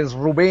noches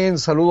Rubén,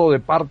 saludo de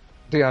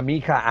parte a mi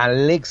hija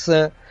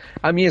Alexa,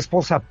 a mi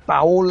esposa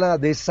Paola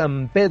de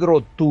San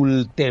Pedro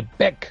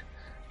Tultepec.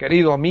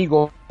 Querido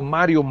amigo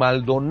Mario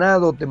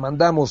Maldonado, te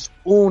mandamos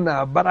un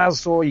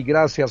abrazo y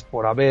gracias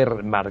por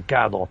haber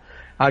marcado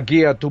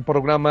aquí a tu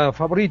programa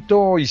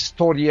favorito,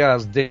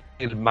 Historias del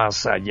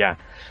Más Allá.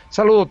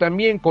 Saludo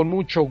también con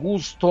mucho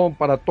gusto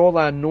para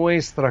toda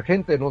nuestra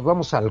gente. Nos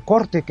vamos al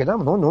corte,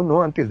 quedamos,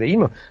 no, antes de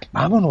irnos,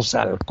 vámonos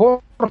al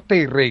corte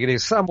y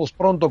regresamos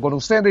pronto con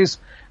ustedes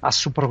a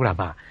su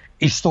programa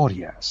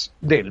Historias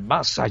del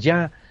Más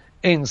Allá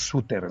en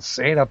su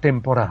tercera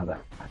temporada.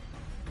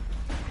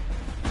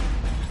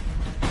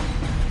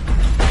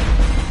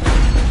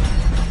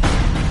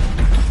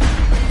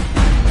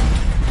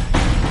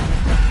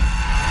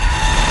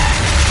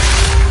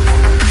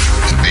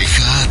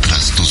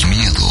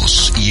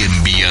 Y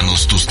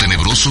envíanos tus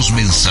tenebrosos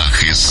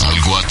mensajes al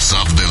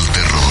WhatsApp del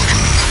terror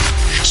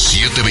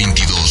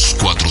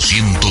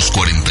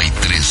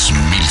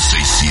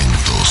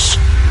 722-443-1600.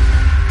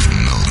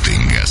 No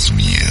tengas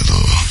miedo.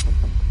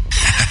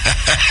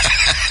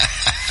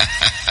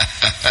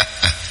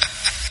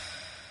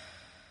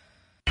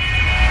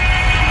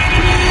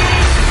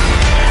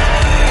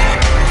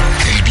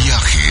 El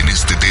viaje en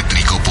este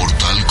tétrico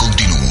portal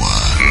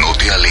continúa. No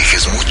te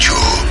alejes mucho,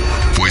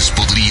 pues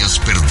podrías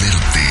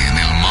perderte en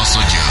el más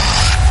allá.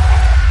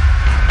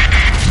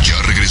 Ya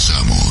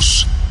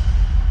regresamos.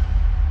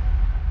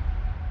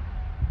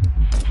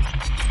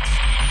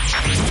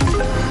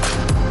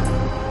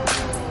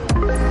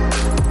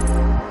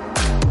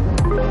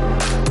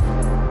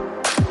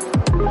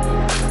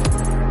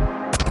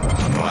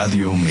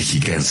 Radio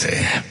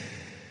Mexiquense.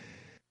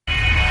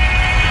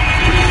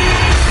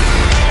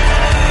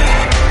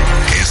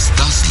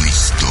 ¿Estás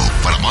listo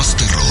para más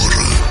terror?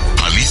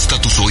 Alista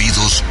tus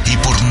oídos y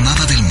por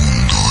nada del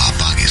mundo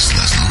apagues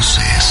las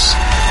luces.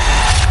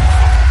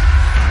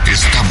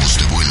 Estamos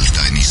de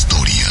vuelta en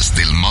Historias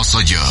del Más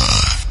Allá.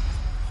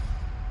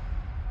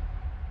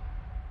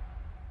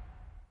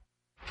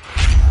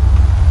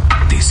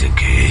 Dice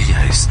que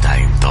ella está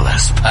en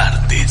todas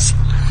partes,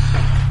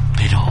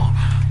 pero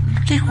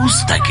 ¿no te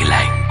gusta que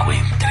la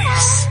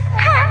encuentres?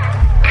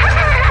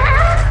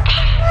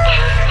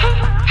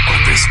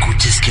 Cuando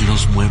escuches que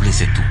los muebles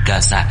de tu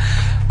casa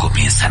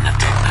comienzan a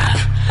tronar,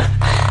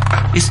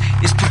 es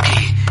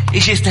porque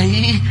ella está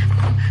ahí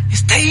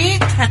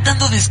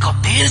tratando de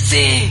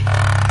esconderse.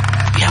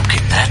 Y aunque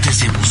trates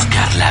de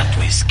buscarla a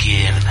tu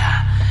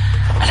izquierda,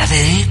 a la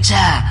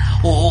derecha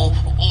o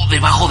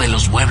debajo de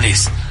los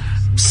muebles,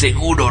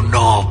 seguro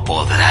no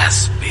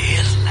podrás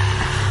verla.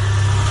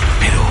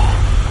 Pero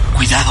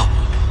cuidado,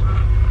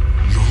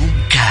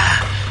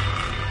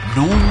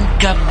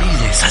 nunca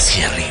mires mires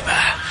hacia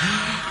arriba,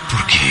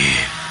 porque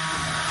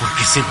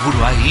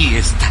seguro ahí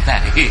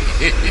estará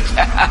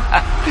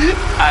ella.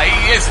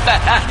 Ahí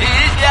estará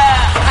ella.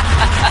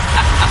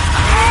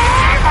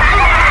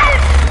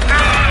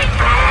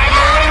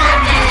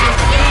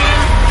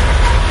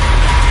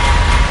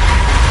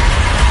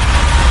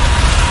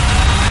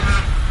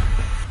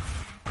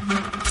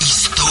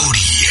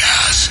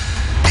 Historias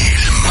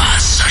del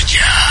más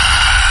allá.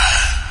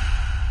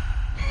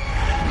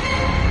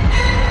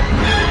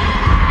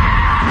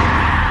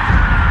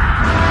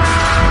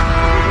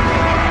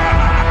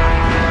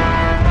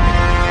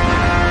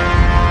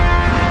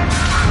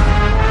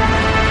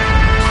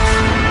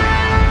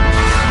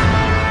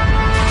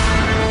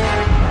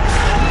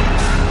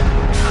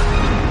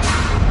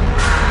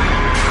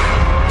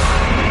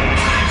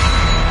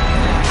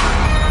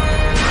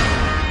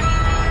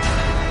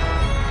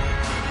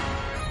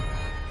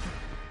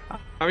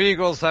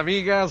 Amigos,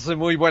 amigas,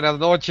 muy buenas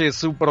noches.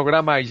 Su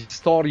programa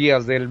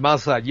Historias del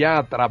Más Allá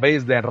a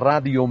través de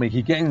Radio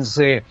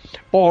Mexiquense,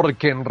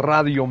 porque en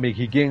Radio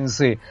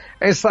Mexiquense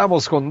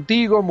estamos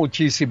contigo.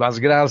 Muchísimas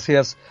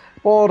gracias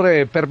por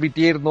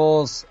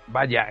permitirnos,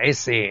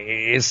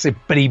 ese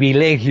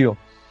privilegio,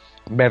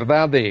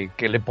 ¿verdad?, de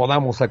que le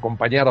podamos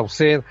acompañar a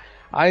usted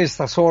a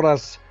estas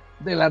horas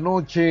de la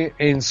noche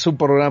en su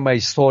programa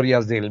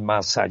Historias del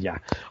Más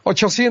Allá.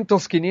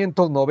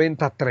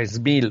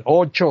 800-590-3000,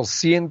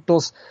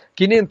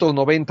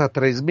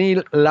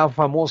 800-590-3000, la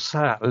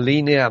famosa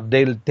línea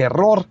del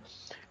terror.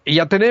 Y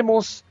ya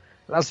tenemos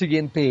la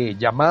siguiente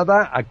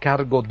llamada a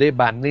cargo de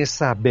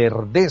Vanessa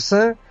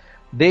Verdeza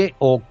de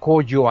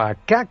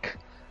Ocoyoacac.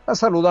 La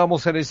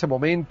saludamos en este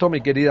momento, mi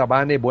querida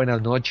Vane,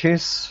 buenas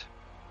noches.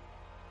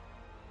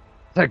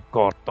 Se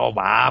cortó,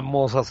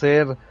 vamos a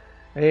hacer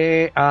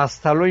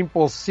hasta lo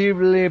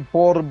imposible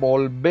por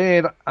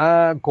volver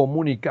a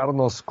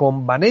comunicarnos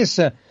con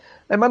Vanessa.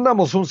 Le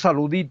mandamos un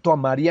saludito a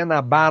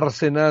Mariana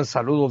Bárcenas,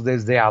 saludos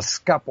desde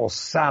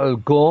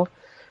Azcapotzalco.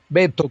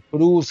 Beto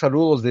Cruz,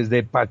 saludos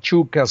desde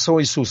Pachuca,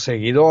 soy su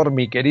seguidor,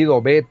 mi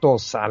querido Beto,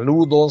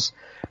 saludos.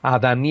 A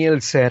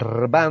Daniel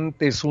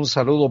Cervantes, un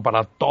saludo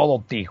para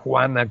todo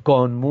Tijuana,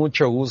 con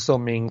mucho gusto,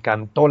 me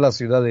encantó la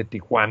ciudad de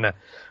Tijuana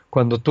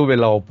cuando tuve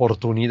la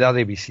oportunidad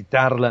de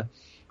visitarla.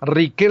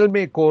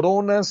 Riquelme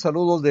Corona,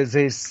 saludos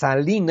desde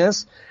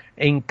Salinas,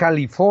 en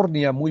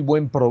California, muy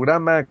buen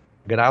programa,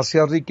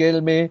 gracias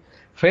Riquelme.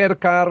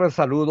 Fercar,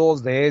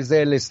 saludos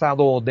desde el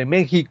Estado de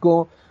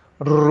México.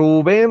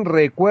 Rubén,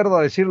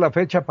 recuerda decir la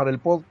fecha para el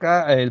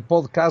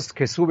podcast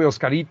que sube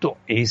Oscarito.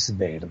 Es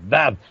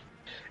verdad,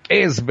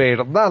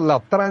 la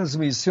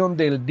transmisión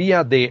del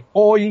día de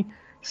hoy,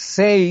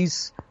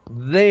 6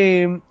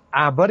 de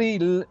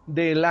abril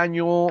del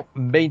año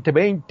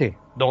 2020.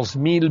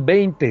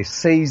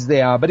 6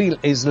 de abril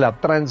es la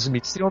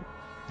transmisión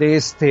de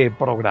este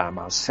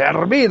programa.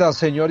 Servida,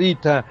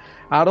 señorita.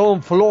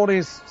 Aarón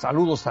Flores,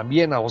 saludos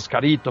también a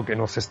Oscarito que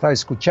nos está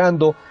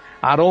escuchando.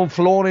 Aarón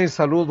Flores,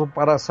 saludo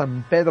para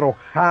San Pedro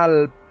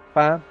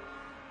Jalapa.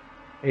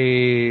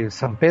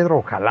 San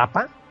Pedro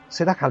Jalapa,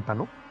 será Jalpa,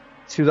 ¿no?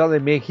 Ciudad de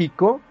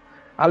México.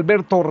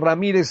 Alberto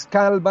Ramírez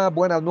Calva,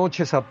 buenas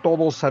noches a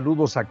todos.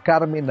 Saludos a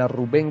Carmen, a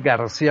Rubén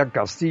García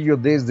Castillo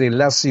desde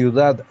la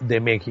Ciudad de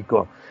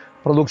México.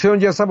 Producción,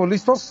 ¿ya estamos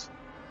listos?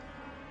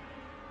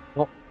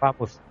 No,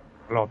 vamos.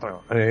 La otra.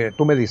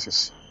 Tú me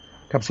dices.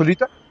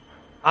 ¿Capsulita?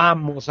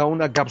 Vamos a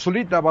una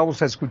capsulita, vamos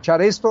a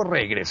escuchar esto,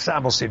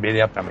 regresamos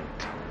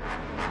inmediatamente.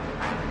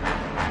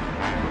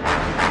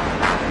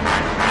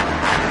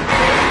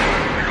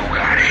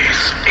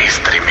 Lugares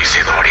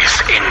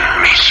estremecedores en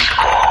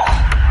México.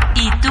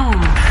 ¿Y tú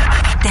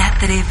te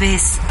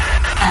atreves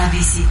a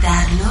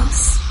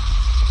visitarlos?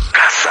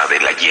 Casa de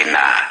la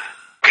Hiena,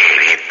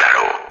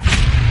 Querétaro.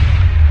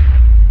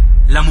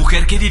 La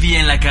mujer que vivía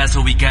en la casa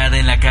ubicada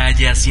en la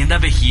calle Hacienda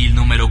Vejil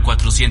número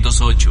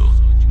 408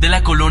 de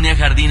la colonia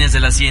Jardines de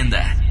la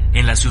Hacienda,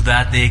 en la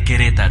ciudad de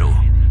Querétaro,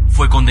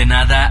 fue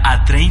condenada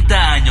a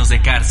 30 años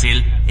de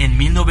cárcel en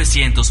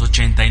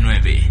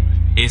 1989.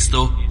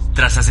 Esto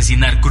tras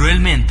asesinar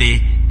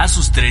cruelmente a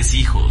sus 3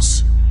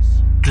 hijos.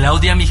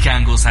 Claudia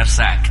Mijangos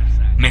Arzac,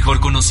 mejor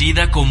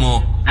conocida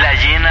como La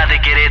Hiena de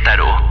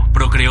Querétaro,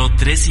 procreó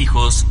 3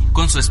 hijos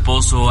con su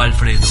esposo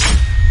Alfredo.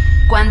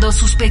 Cuando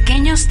sus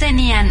pequeños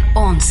tenían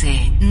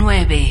 11,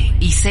 9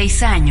 y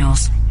 6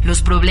 años,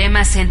 los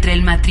problemas entre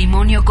el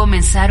matrimonio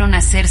comenzaron a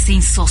hacerse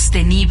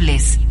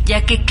insostenibles,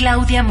 ya que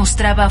Claudia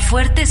mostraba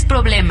fuertes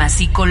problemas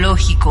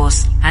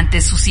psicológicos.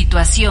 Ante su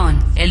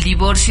situación, el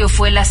divorcio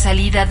fue la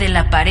salida de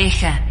la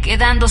pareja,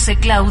 quedándose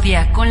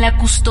Claudia con la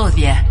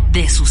custodia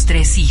de sus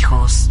 3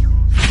 hijos.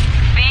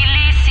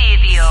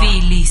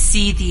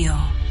 Filicidio.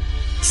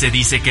 Se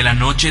dice que la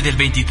noche del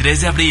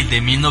 23 de abril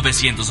de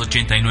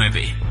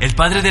 1989, el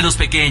padre de los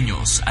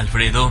pequeños,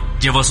 Alfredo,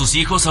 llevó a sus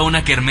hijos a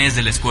una kermés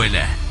de la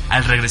escuela.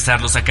 Al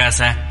regresarlos a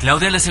casa,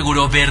 Claudia le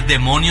aseguró ver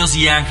demonios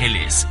y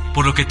ángeles,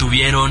 por lo que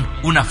tuvieron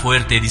una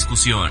fuerte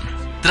discusión.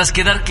 Tras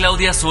quedar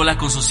Claudia sola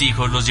con sus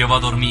hijos, los llevó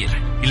a dormir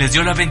y les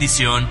dio la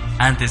bendición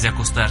antes de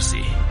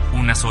acostarse.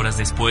 Unas horas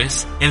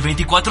después, el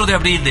 24 de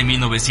abril de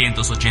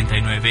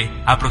 1989,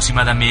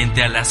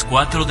 aproximadamente a las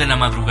 4 de la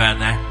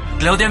madrugada,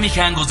 Claudia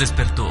Mijangos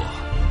despertó.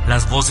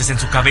 Las voces en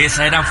su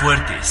cabeza eran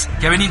fuertes,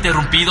 que habían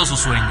interrumpido su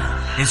sueño.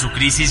 En su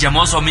crisis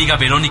llamó a su amiga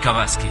Verónica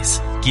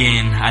Vázquez,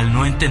 quien, al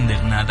no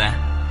entender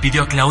nada,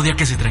 pidió a Claudia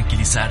que se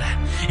tranquilizara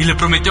y le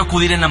prometió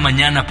acudir en la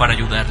mañana para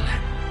ayudarla.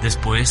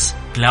 Después,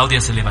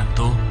 Claudia se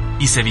levantó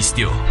y se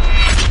vistió.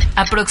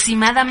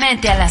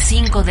 Aproximadamente a las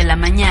 5 de la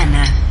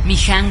mañana,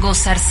 Mijangos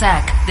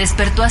Sarsac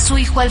despertó a su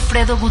hijo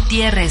Alfredo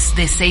Gutiérrez,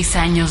 de 6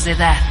 años de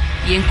edad,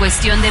 y en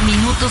cuestión de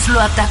minutos lo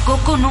atacó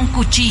con un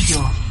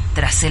cuchillo.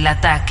 Tras el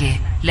ataque,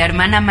 la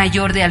hermana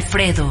mayor de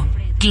Alfredo,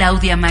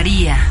 Claudia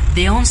María,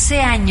 de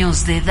 11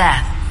 años de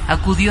edad,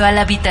 acudió a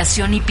la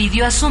habitación y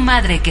pidió a su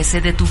madre que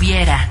se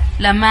detuviera.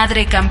 La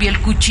madre cambió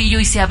el cuchillo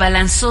y se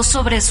abalanzó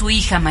sobre su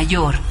hija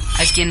mayor,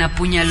 a quien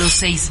apuñaló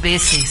 6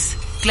 veces.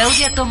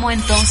 Claudia tomó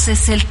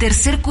entonces el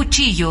tercer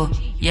cuchillo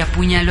y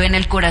apuñaló en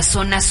el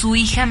corazón a su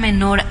hija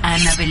menor,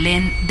 Ana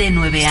Belén, de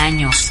 9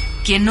 años,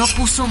 quien no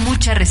puso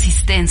mucha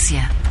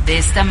resistencia. De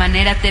esta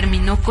manera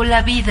terminó con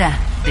la vida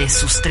de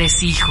sus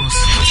 3 hijos.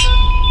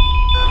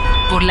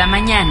 Por la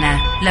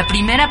mañana, la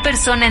primera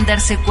persona en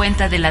darse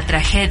cuenta de la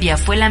tragedia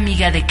fue la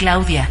amiga de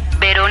Claudia,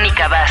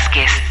 Verónica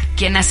Vázquez,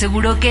 quien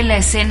aseguró que la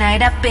escena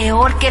era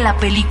peor que la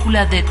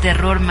película de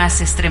terror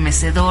más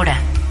estremecedora,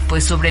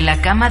 pues sobre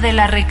la cama de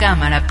la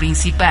recámara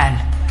principal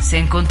se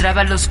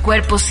encontraban los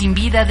cuerpos sin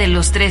vida de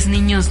los 3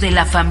 niños de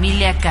la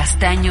familia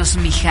Castaños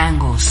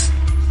Mijangos.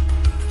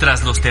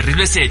 Tras los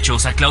terribles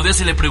hechos, a Claudia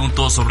se le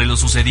preguntó sobre lo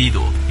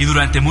sucedido y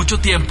durante mucho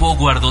tiempo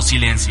guardó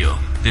silencio.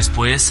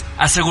 Después,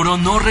 aseguró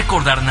no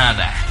recordar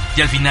nada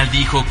y al final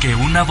dijo que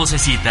una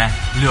vocecita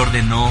le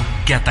ordenó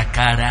que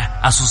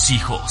atacara a sus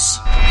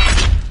hijos.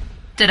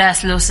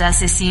 Tras los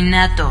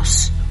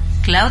asesinatos,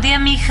 Claudia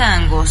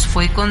Mijangos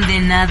fue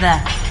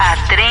condenada a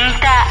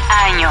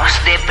 30 años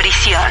de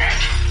prisión.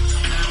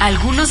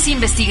 Algunos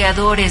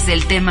investigadores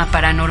del tema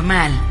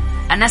paranormal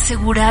han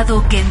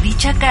asegurado que en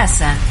dicha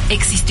casa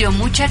existió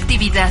mucha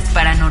actividad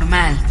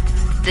paranormal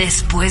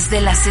después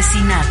del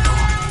asesinato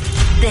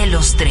de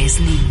los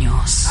 3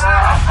 niños.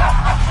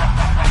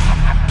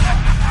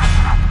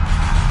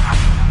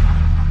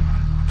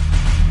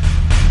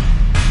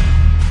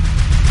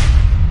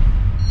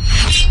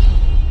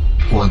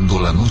 Cuando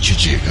la noche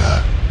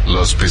llega,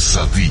 las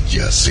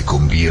pesadillas se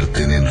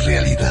convierten en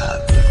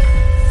realidad.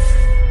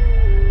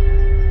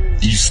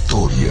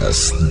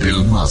 Historias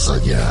del más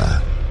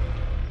allá.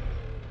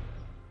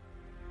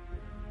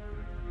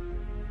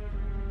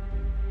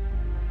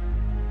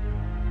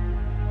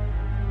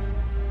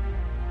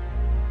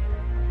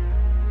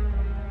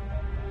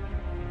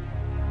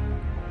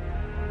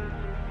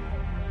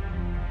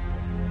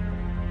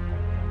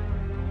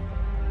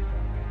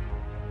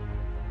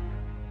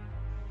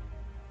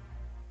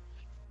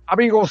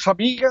 Amigos,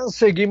 amigas,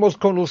 seguimos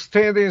con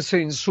ustedes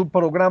en su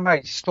programa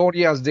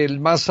Historias del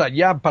Más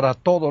Allá. Para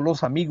todos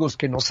los amigos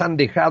que nos han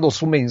dejado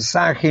su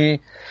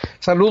mensaje,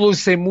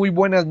 saludos y muy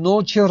buenas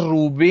noches,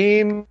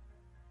 Rubén.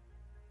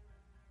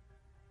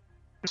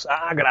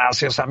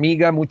 Gracias,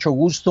 amiga, mucho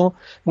gusto,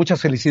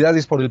 muchas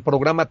felicidades por el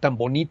programa tan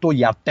bonito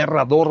y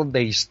aterrador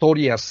de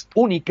historias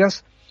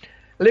únicas.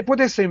 Le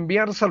puedes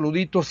enviar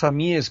saluditos a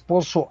mi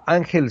esposo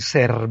Ángel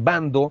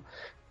Servando,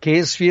 que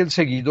es fiel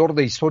seguidor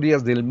de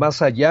Historias del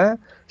Más Allá.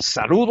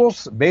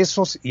 Saludos,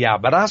 besos y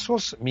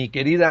abrazos, mi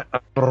querida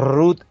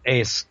Ruth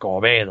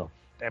Escobedo.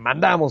 Te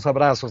mandamos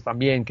abrazos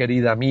también,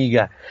 querida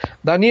amiga.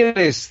 Daniel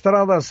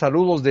Estrada,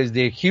 saludos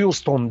desde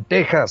Houston,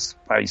 Texas,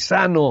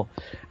 paisano.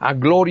 A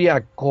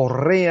Gloria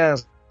Correa,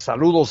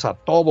 saludos a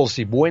todos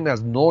y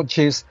buenas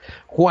noches.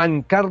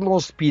 Juan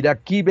Carlos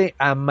Piraquive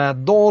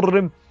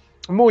Amador,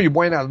 muy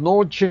buenas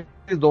noches.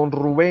 Don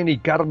Rubén y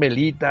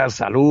Carmelita,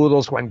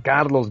 saludos. Juan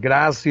Carlos,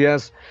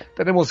 gracias.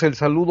 Tenemos el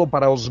saludo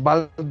para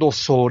Osvaldo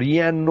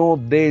Soriano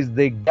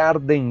desde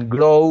Garden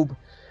Grove,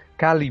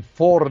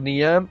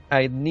 California.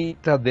 A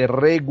Enita de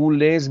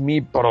Regules,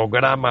 mi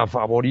programa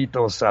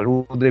favorito.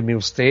 Salúdeme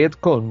usted,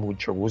 con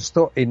mucho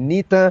gusto,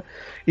 Enita.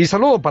 Y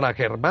saludo para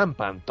Germán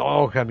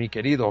Pantoja, mi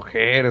querido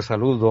Ger.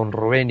 Saludos, don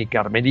Rubén y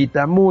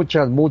Carmelita.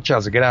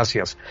 Muchas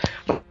gracias.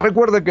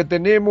 Recuerda que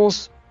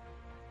tenemos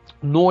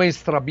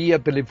nuestra vía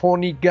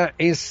telefónica,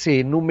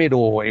 ese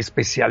número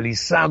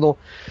especializado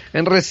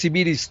en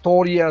recibir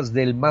historias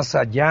del más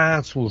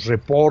allá, sus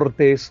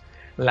reportes.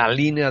 La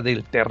línea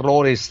del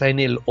terror está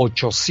en el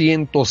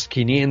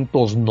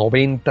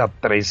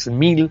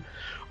 800-590-3000,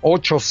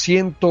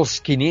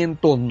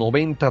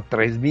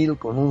 800-590-3000,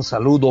 con un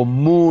saludo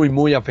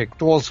muy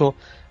afectuoso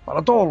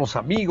para todos los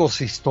amigos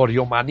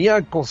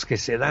historiomaníacos que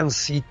se dan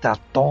cita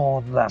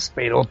todas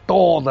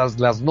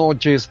las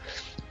noches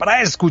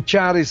para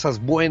escuchar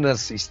esas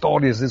buenas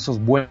historias,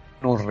 esos buenos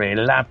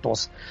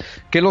relatos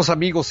que los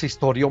amigos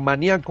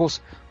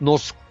historiomaníacos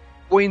nos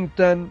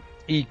cuentan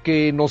y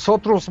que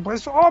nosotros,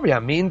 pues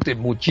obviamente,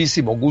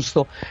 muchísimo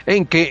gusto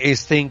en que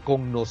estén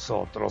con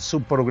nosotros.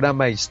 Su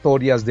programa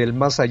Historias del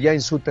Más Allá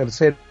en su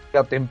tercer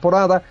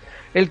temporada.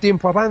 El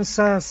tiempo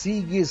avanza,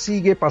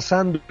 sigue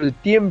pasando el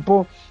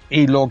tiempo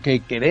y lo que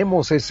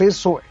queremos es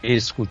eso,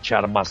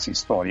 escuchar más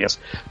historias.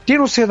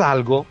 ¿Tiene usted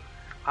algo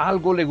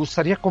le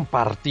gustaría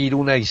compartir,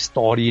 una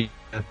historia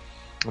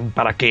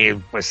para que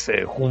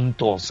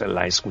juntos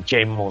la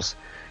escuchemos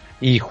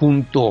y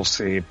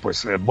juntos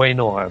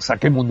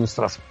saquemos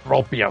nuestras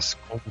propias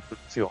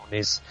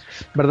conclusiones,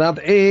 ¿verdad?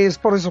 Es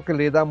por eso que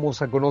le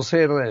damos a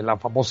conocer la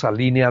famosa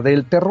línea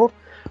del terror,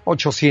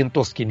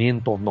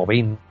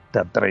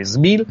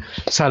 800-590-3000.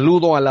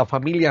 Saludo a la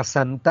familia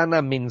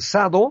Santana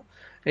Mensado,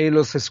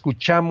 los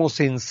escuchamos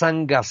en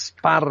San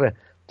Gaspar,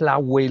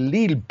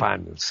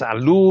 Tlahuelilpan.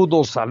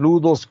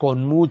 Saludos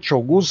con mucho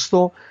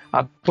gusto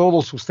a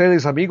todos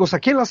ustedes, amigos.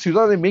 Aquí en la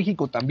Ciudad de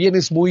México también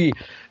es muy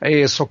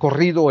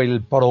socorrido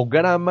el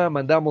programa.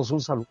 Mandamos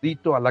un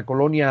saludito a la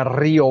colonia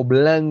Río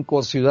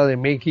Blanco, Ciudad de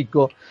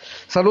México.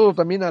 Saludo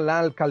también a la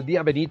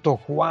alcaldía Benito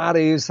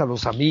Juárez, a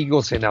los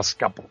amigos en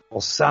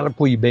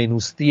Azcapotzalco y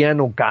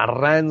Venustiano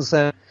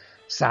Carranza.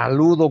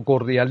 Saludo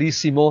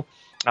cordialísimo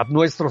a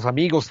nuestros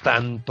amigos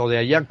tanto de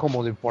allá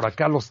como de por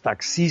acá, los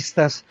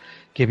taxistas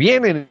que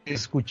vienen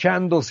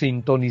escuchando,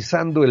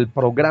 sintonizando el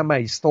programa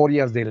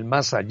Historias del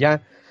Más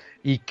Allá,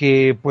 y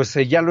que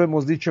ya lo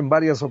hemos dicho en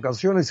varias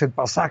ocasiones, el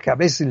pasaje a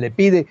veces le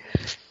pide: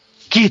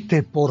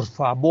 quite por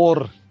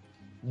favor,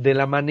 de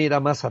la manera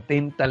más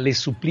atenta, le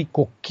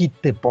suplico,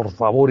 quite por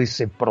favor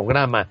ese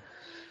programa,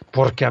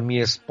 porque a mi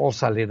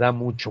esposa le da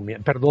mucho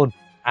miedo,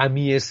 a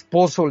mi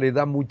esposo le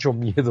da mucho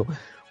miedo.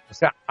 O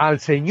sea, al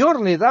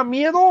señor le da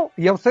miedo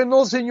y a usted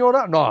no,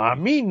 señora. No, a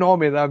mí no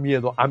me da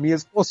miedo, a mi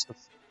esposa.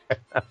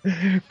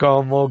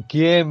 Como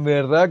quién,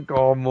 ¿verdad?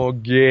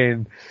 Como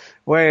quién.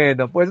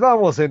 Bueno, pues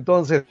vamos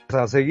entonces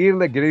a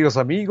seguirle, queridos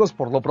amigos.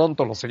 Por lo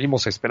pronto los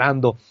seguimos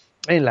esperando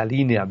en la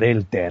línea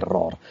del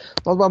terror.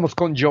 Nos vamos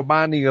con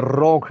Giovanni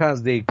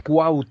Rojas de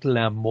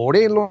Cuautla,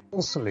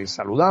 Morelos. Les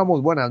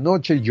saludamos. Buenas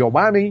noches,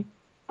 Giovanni.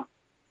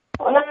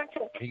 Buenas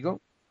noches. Amigo.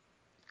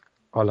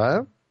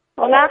 Hola.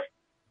 Hola.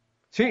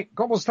 Sí,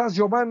 ¿cómo estás,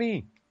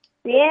 Giovanni?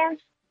 Bien.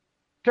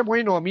 Qué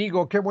bueno,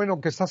 amigo, qué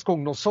bueno que estás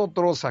con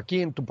nosotros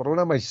aquí en tu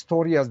programa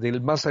Historias del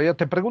Más Allá.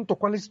 Te pregunto,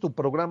 ¿cuál es tu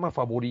programa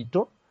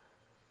favorito?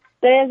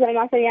 Historias del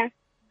Más Allá.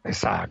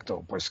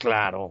 Exacto, pues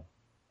claro.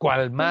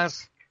 ¿Cuál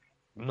más?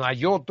 No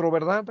hay otro,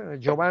 ¿verdad,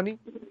 Giovanni?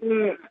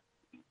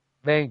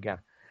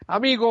 Venga.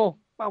 Amigo,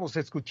 vamos a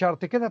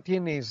escucharte. ¿Qué edad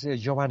tienes,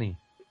 Giovanni?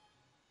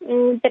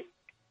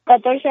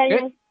 14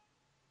 años.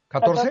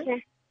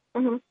 ¿14?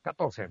 Uh-huh.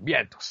 14,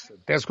 bien, entonces,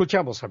 te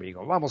escuchamos,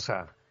 amigo. Vamos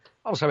a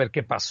ver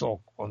qué pasó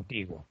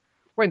contigo.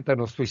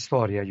 Cuéntanos tu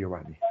historia,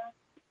 Giovanni.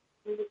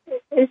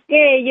 Es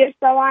que yo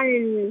estaba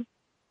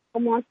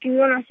como aquí en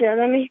la Ciudad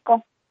de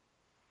México.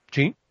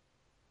 ¿Sí?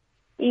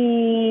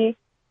 Y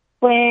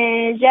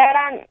pues ya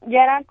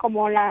eran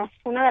como las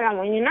 1 de la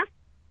mañana.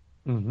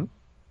 Uh-huh.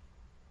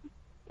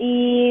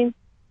 Y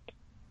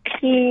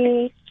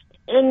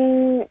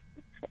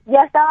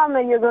ya estaba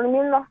medio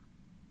durmiendo.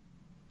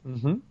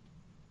 Uh-huh.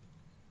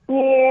 Y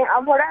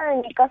afuera de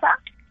mi casa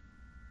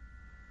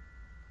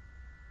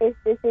se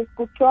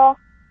escuchó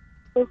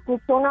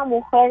una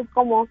mujer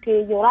como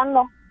que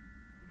llorando.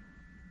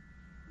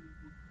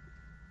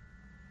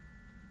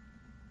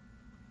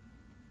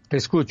 Te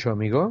escucho,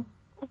 amigo.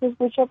 Se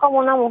escuchó como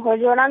una mujer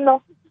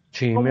llorando.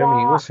 Sí, mi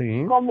amigo,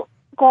 sí.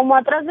 Como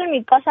atrás de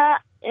mi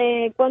casa,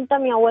 cuenta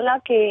mi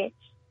abuela que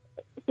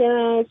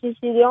se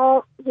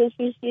suicidó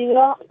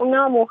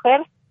una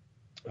mujer.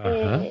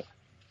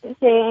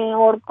 Se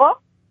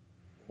ahorcó.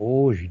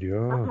 Uy,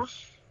 Dios. Ajá.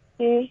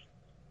 Sí.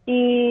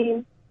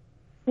 Y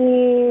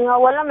mi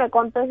abuela me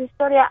contó esa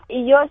historia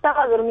y yo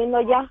estaba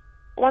durmiendo ya.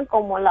 Eran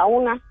como la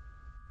 1.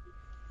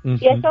 Uh-huh.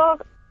 Y eso,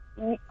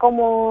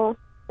 como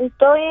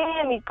estoy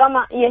en mi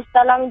cama y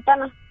está la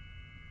ventana.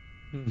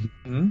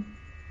 Uh-huh.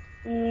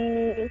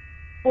 Y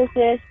pues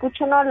se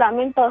escuchan unos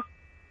lamentos.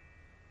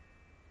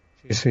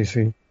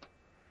 Sí.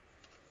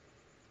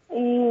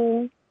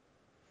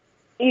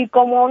 Y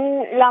como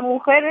la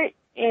mujer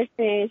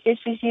se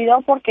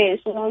suicidó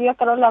porque su novio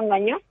creo la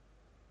engañó.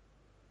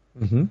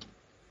 Uh-huh.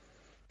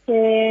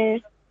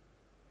 Es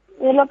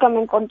lo que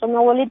me contó mi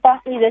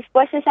abuelita. Y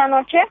después esa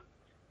noche,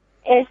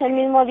 ese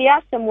mismo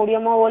día, se murió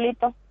mi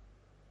abuelito.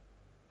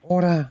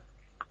 Ahora,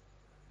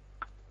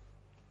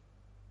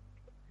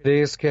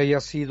 ¿crees que haya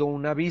sido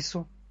un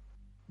aviso,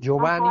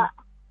 Giovanni? Ajá.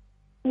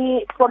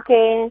 Sí,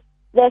 porque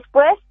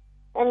después,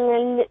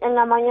 en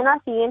la mañana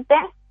siguiente,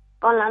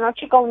 con la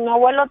noche, con mi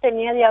abuelo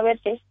tenía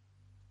diabetes.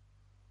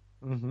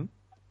 Uh-huh.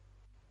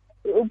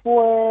 Y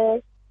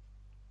pues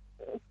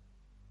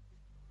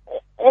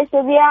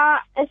ese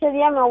día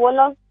mi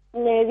abuelo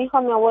le dijo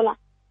a mi abuela: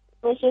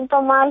 me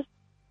siento mal.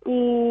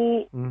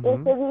 Y uh-huh.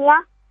 ese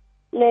día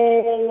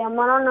le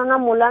llamaron a una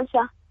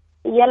ambulancia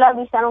y ya le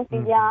avisaron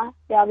que ya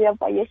había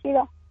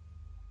fallecido.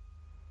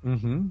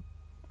 Uh-huh.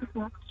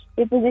 Uh-huh.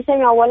 Y pues dice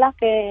mi abuela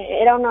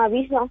que era un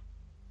aviso.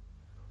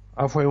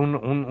 Fue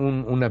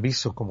un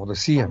aviso, como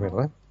decía,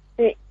 ¿verdad?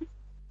 Sí.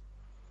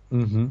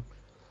 Uh-huh.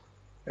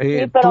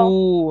 Sí, pero...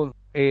 ¿Tú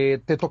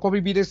te tocó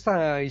vivir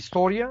esta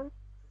historia,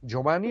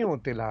 Giovanni, o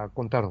te la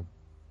contaron?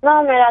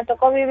 No, me la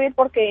tocó vivir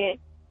porque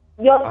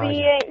yo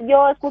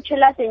yo escuché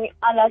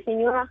a la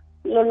señora,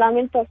 los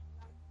lamentos.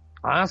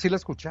 Ah, sí la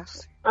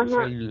escuchaste. Ajá. O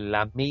sea, el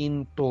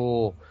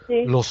lamento,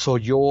 Sí. los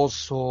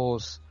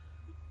sollozos,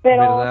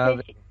 Pero, ¿verdad?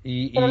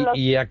 sí,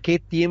 ¿Y a qué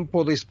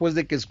tiempo después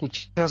de que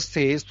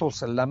escuchaste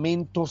estos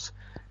lamentos,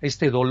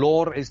 este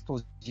dolor,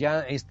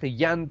 este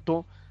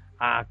llanto,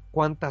 a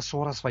cuántas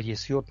horas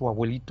falleció tu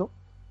abuelito?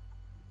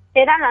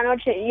 era en la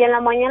noche y en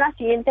la mañana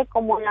siguiente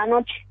como en la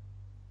noche,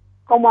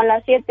 como a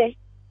las 7.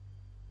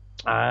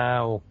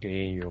 Ah, ok.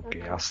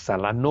 Hasta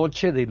la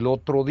noche del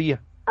otro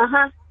día,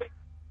 Ajá.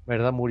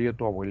 ¿verdad? Murió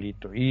tu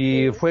abuelito.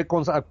 ¿Y fue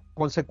a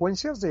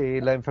consecuencias de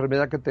la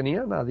enfermedad que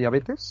tenía, la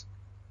diabetes?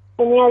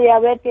 Tenía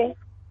diabetes.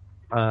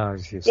 Ah,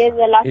 sí.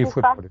 Desde la Y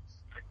fue azúcar. por eso.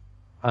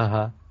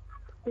 Ajá.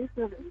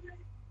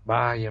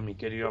 Vaya, mi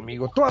querido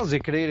amigo, tú has de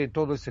creer en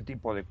todo este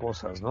tipo de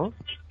cosas, ¿no?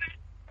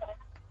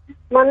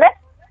 ¿Mande?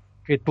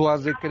 Que tú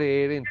has de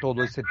creer en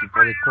todo este tipo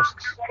de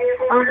cosas.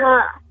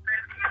 Ajá.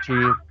 Sí,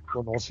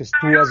 conoces,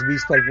 ¿tú has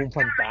visto algún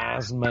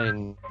fantasma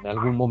en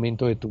algún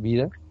momento de tu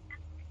vida?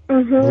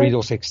 Ujú.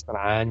 Ruidos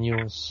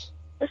extraños.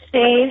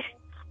 Sí.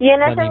 Y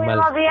en ese Animal,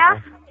 mismo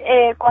día,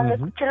 cuando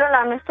Ujú. escuché los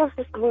lamentos,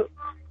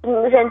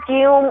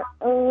 sentí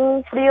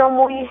un frío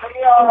muy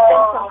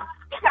intenso.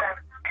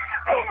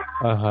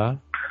 Ajá.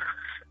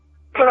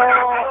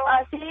 Pero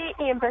así,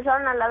 y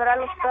empezaron a ladrar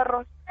los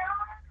perros.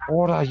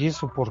 Ahora, ¿y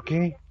eso por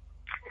qué?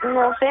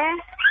 No sé,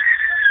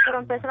 pero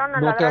empezaron a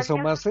 ¿No te ladrar.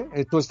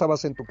 asomaste? ¿Tú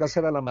estabas en tu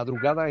casa, era la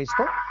madrugada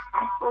esto?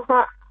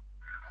 Ajá.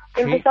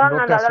 Sí, Empezaron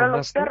 ¿no a te ladrar los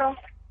asomaste? perros.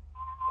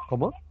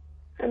 ¿Cómo?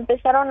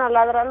 Empezaron a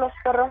ladrar los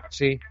perros.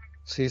 Sí.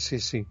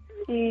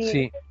 Y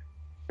Sí,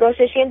 pero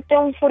se siente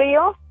un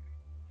frío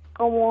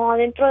como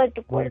adentro de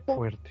tu muy cuerpo.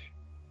 fuerte.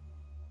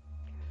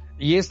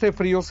 ¿Y este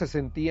frío se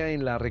sentía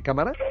en la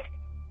recámara?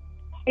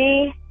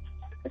 Sí,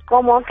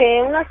 como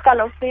que un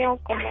escalofrío,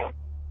 como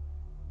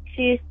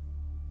si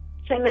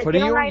se metiera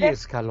Frío un y aire.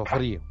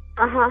 escalofrío,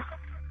 Ajá,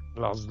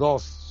 los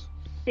dos.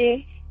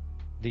 sí.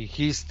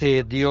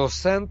 Dijiste, Dios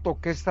santo,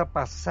 ¿qué está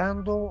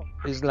pasando?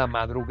 Es la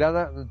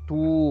madrugada.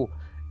 ¿Tú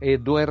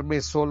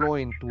duermes solo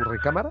en tu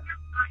recámara?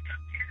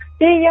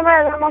 Sí, yo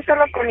me duermo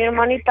solo con mi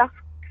hermanita.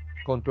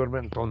 Con tu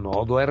hermano. Tú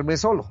no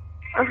duermes solo.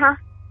 Ajá.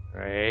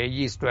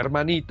 Ella es tu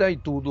hermanita y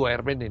tú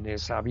duermen en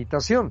esa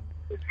habitación.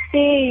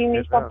 Sí, y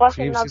mis papás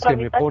Sí, en la sí, es otra que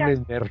me habitación.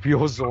 pones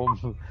nervioso,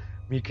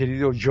 mi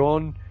querido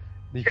John.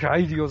 Dije,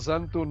 ay, Dios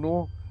santo,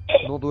 no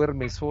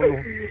duerme solo.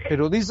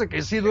 Pero dice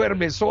que sí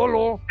duerme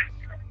solo.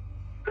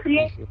 Sí.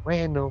 Dije,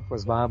 bueno,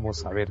 pues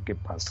vamos a ver qué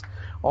pasa.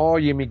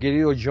 Oye, mi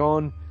querido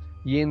John,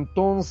 y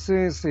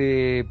entonces,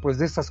 pues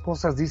de estas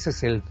cosas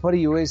dices el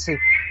frío ese,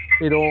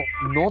 pero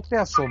 ¿no te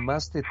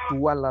asomaste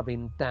tú a la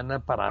ventana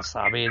para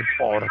saber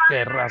por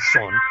qué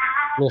razón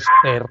los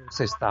perros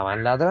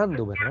estaban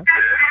ladrando, verdad?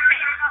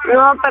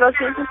 No, pero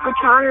sí se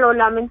escuchaban los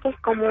lamentos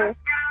como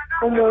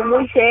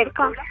muy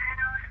cerca.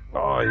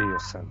 Ay,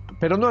 Dios santo.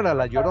 Pero no era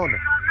la Llorona.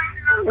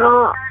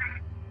 No,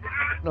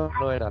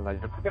 No era la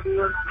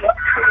Llorona.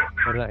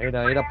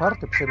 Era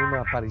parte, pues era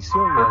una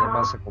aparición y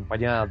además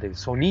acompañada del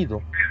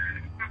sonido.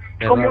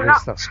 Como ¿Verdad? una-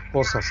 Estas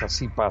cosas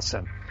así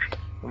pasan.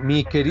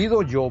 Mi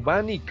querido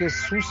Giovanni, qué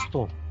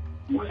susto.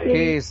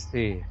 Qué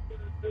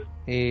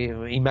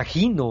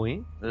imagino,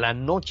 la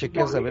noche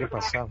que has de haber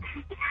pasado.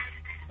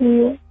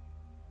 sí.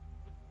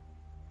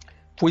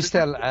 Fuiste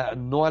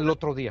no al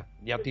otro día,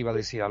 ya te iba a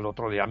decir al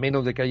otro día, a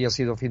menos de que haya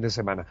sido fin de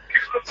semana.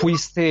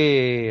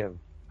 ¿Fuiste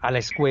a la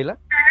escuela?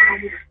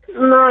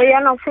 No, ya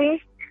no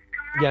fui.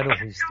 Ya no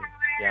fuiste.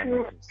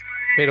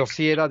 Pero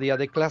sí era día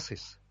de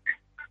clases.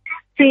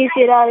 Sí,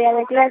 era día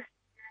de clase.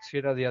 Sí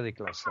era día de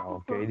clase,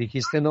 ok.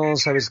 Dijiste, no,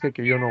 ¿sabes qué?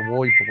 Que yo no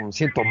voy porque me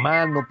siento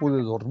mal, no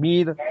pude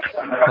dormir,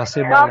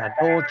 pasé mal la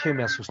noche,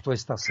 me asustó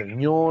esta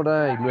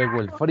señora y luego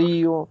el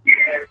frío.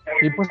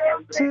 Y pues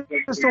sí,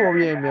 estuvo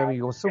bien, mi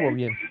amigo, estuvo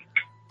bien.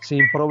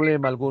 Sin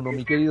problema alguno.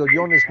 Mi querido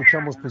John,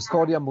 escuchamos tu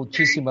historia.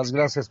 Muchísimas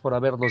gracias por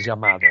habernos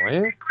llamado,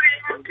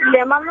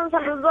 Le mando un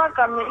saludo a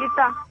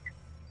Carmelita.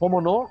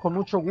 ¿Cómo no? Con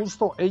mucho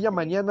gusto. Ella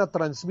mañana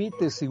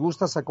transmite, si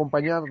gustas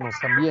acompañarnos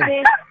también.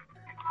 Sí,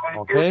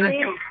 ¿Ok? sí.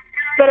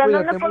 Pero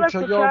Cuídate ¿dónde puedo mucho,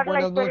 escuchar John. la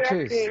Buenas historia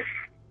noches.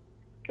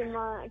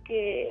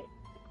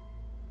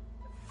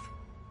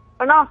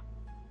 ¿O no?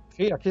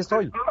 Sí, aquí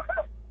estoy.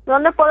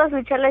 ¿Dónde puedo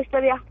escuchar la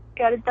historia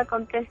que ahorita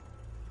conté?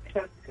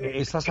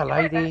 Estás al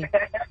aire.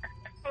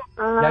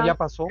 Ah, Ya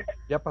pasó.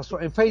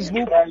 En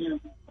Facebook.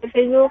 en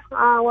Facebook.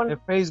 Ah, bueno. En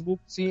Facebook,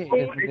 sí.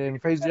 En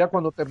Facebook, ya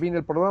cuando termine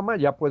el programa,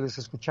 ya puedes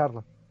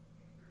escucharla.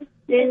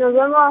 Sí, nos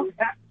vemos.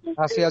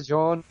 Gracias,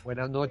 John.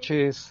 Buenas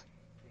noches.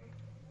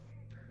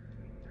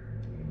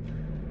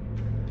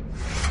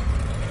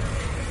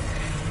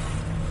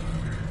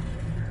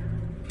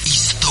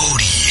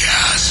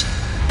 Historias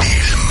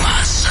del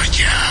más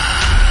allá.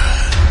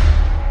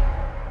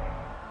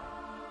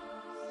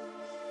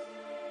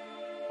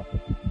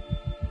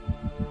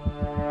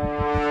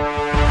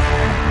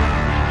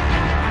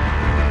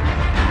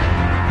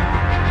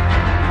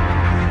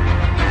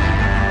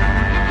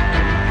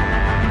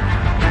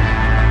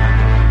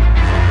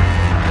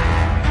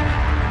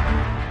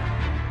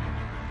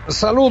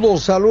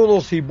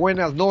 Saludos y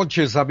buenas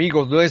noches,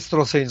 amigos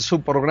nuestros, en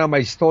su programa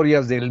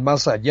Historias del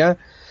Más Allá.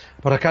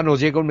 Por acá nos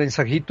llega un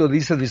mensajito,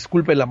 dice: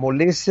 disculpe la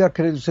molestia,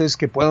 ¿creen ustedes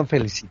que puedan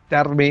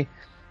felicitarme,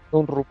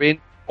 don Rubén?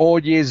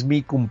 Hoy es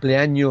mi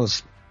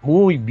cumpleaños.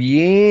 Muy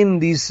bien,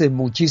 dice,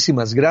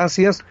 muchísimas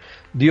gracias.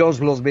 Dios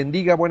los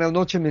bendiga. Buenas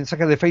noches.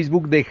 Mensaje de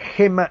Facebook de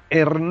Gema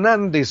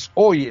Hernández.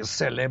 Hoy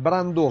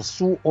celebrando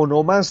su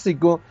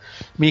onomástico.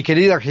 Mi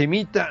querida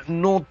Gemita,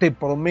 no te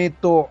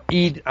prometo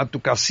ir a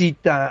tu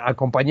casita a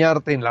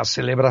acompañarte en la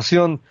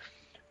celebración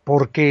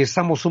porque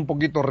estamos un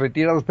poquito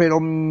retirados, pero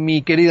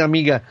mi querida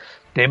amiga,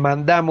 te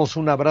mandamos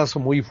un abrazo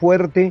muy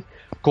fuerte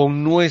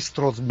con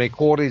nuestros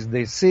mejores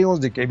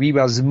deseos de que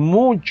vivas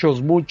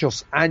muchos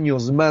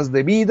años más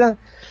de vida.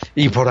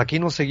 Y por aquí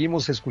nos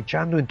seguimos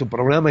escuchando en tu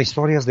programa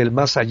Historias del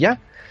Más Allá.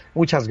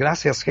 Muchas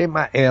gracias,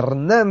 Gema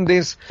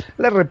Hernández.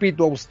 Le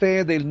repito a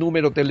usted el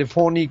número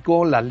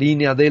telefónico, la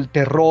línea del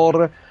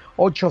terror,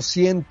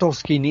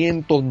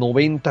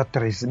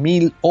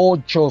 800-590-3000,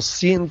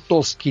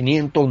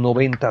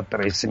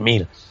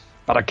 800-590-3000,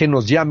 para que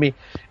nos llame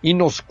y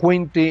nos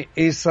cuente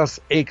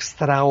esas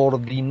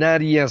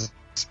extraordinarias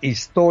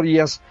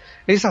historias,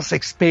 esas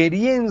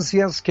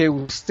experiencias que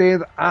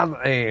usted ha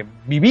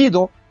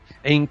vivido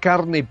en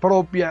carne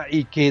propia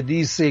y que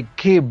dice: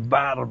 qué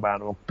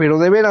bárbaro, pero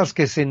de veras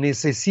que se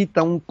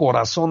necesita un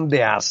corazón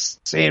de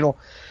acero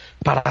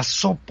para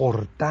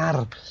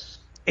soportar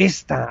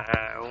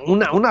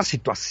una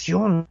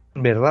situación,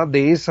 ¿verdad?,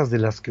 de esas de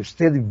las que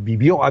usted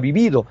ha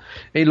vivido.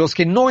 Los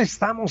que no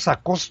estamos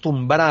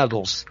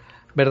acostumbrados,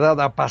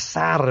 ¿verdad?, a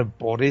pasar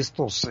por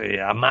estos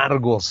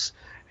amargos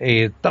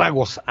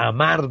tragos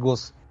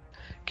amargos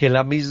que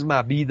la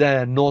misma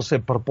vida no se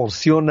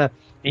proporciona,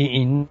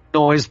 y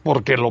no es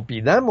porque lo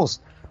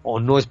pidamos o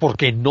no es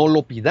porque no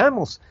lo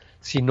pidamos,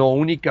 sino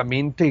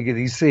únicamente que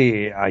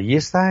dice: ahí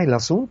está el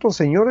asunto,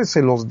 señores,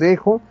 se los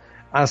dejo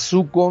a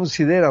su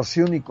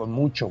consideración y con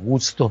mucho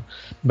gusto,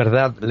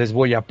 ¿verdad?, les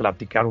voy a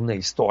platicar una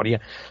historia.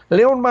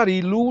 León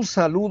Marilú,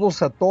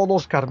 saludos a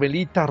todos.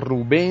 Carmelita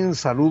Rubén,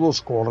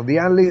 saludos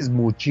cordiales,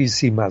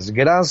 muchísimas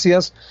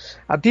gracias.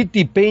 A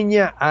Titi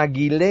Peña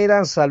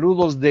Aguilera,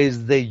 saludos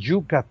desde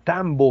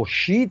Yucatán.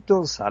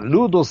 Bochito,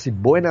 saludos y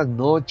buenas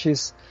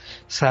noches.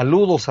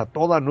 Saludos a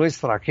toda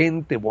nuestra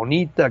gente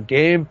bonita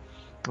que,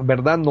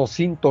 ¿verdad?, nos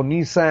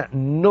sintoniza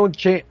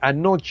noche a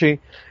noche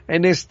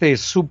en este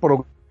su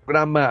programa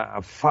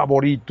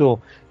favorito,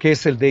 que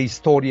es el de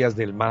Historias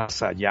del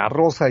Más Allá.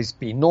 Rosa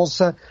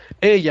Espinosa,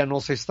 ella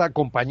nos está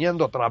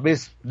acompañando a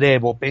través,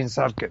 debo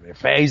pensar que de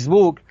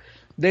Facebook,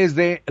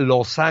 desde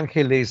Los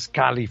Ángeles,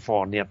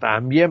 California.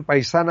 También,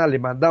 paisana, le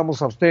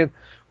mandamos a usted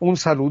un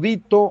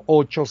saludito,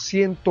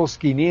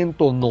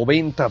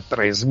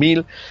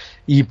 800-590-3000.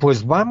 Y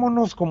pues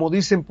vámonos, como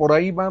dicen por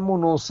ahí,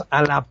 vámonos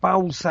a la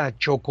pausa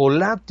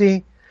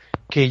chocolate,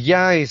 que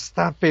ya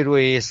está pero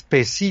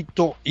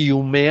espesito y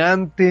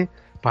humeante,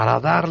 para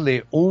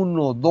darle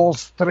 1,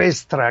 2,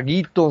 3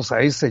 traguitos a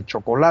ese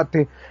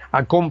chocolate,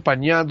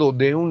 acompañado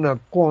de una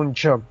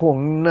concha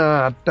con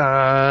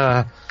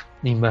nata.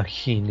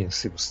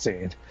 Imagínese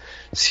usted,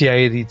 si a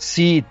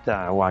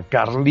Edithcita o a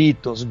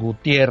Carlitos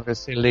Gutiérrez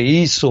se le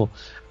hizo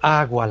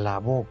agua a la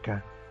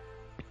boca.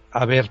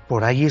 A ver,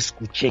 por ahí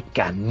escuché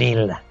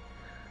canela.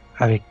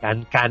 A ver,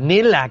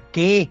 ¿canela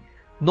qué?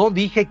 No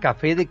dije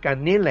café de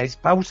canela, es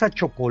pausa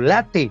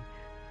chocolate.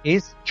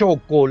 Es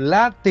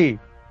chocolate.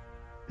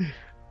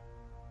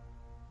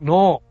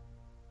 No.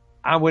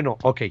 Ah, bueno,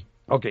 ok,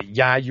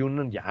 ya hay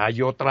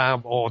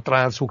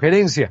otra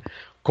sugerencia.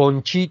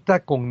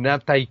 Conchita con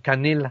nata y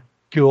canela.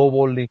 ¿Qué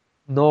óvole?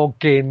 No,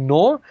 que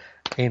no.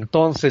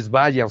 Entonces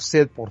vaya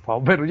usted, por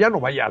favor, pero ya no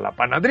vaya a la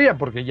panadería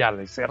porque ya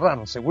le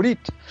cerraron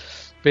segurito.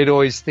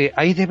 Pero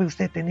ahí debe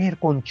usted tener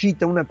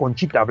conchita, una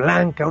conchita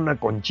blanca, una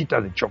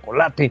conchita de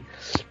chocolate,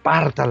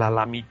 pártala a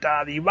la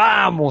mitad y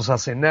vamos a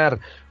cenar.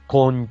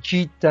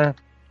 Conchita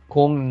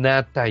con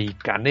nata y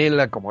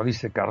canela, como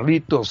dice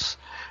Carlitos,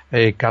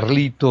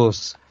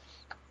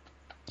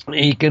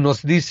 y que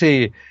nos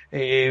dice,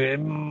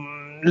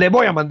 le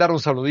voy a mandar un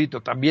saludito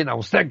también a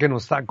usted que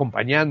nos está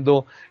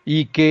acompañando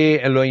y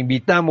que lo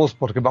invitamos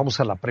porque vamos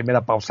a la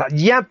primera pausa.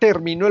 Ya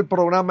terminó el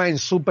programa en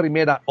su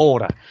primera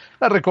hora.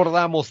 Le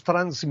recordamos,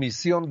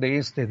 transmisión de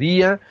este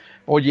día.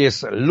 Hoy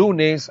es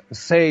lunes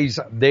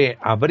 6 de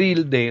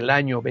abril del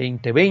año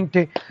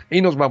 2020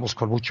 y nos vamos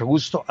con mucho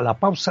gusto a la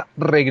pausa.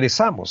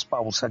 Regresamos,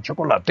 pausa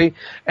chocolate,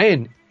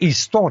 en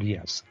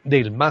Historias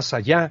del Más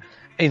Allá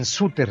en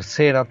su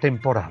tercera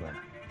temporada.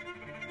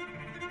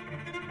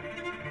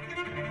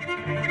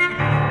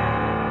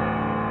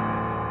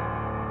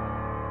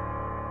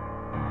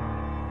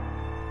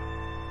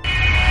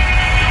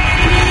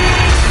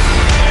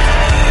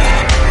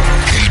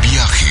 El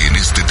viaje en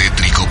este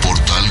tétrico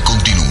portal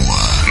continúa.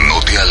 No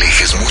te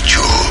alejes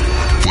mucho,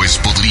 pues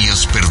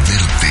podrías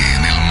perderte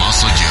en el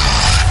más allá.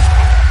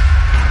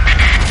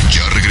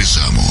 Ya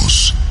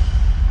regresamos.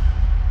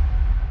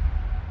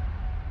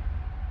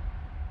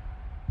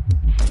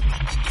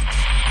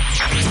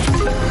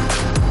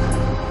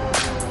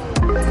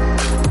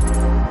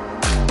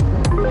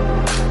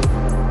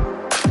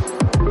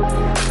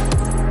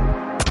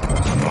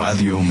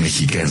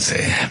 mexiquense.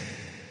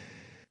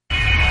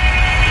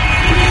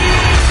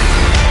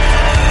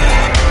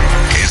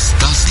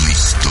 ¿Estás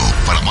listo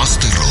para más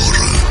terror?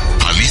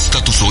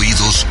 Alista tus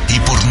oídos y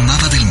por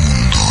nada del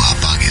mundo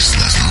apagues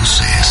las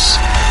luces.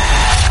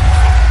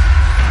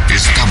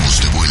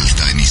 Estamos de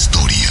vuelta en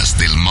Historias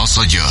del Más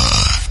Allá.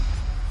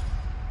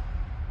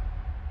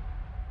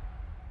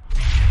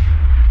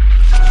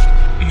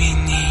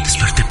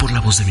 Desperté por la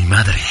voz de mi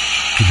madre,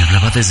 que me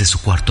hablaba desde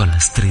su cuarto a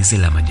las 3 de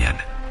la mañana.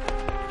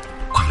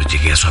 Cuando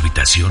llegué a su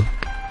habitación,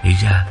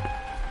 ella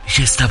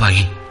estaba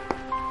ahí,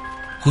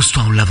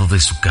 justo a un lado de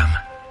su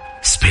cama,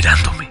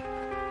 esperándome.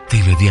 De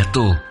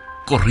inmediato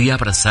corrí a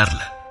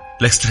abrazarla.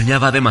 La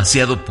extrañaba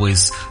demasiado,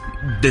 pues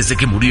desde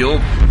que murió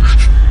no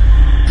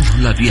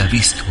la había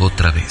visto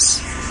otra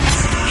vez.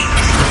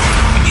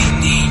 Mi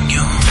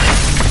niño,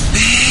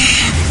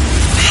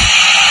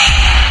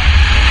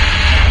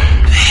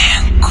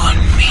 ven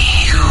conmigo.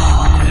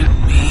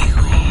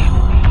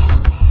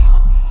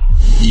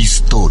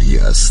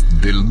 Historias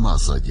del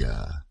Más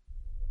Allá.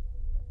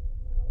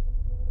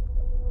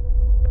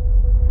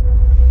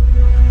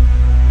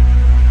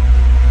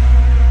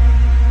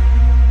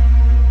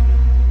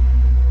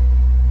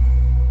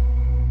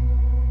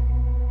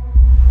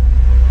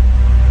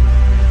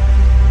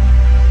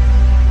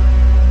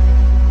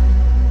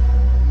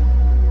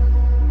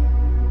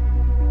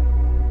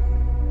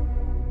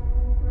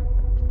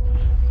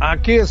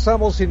 Aquí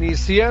estamos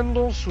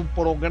iniciando su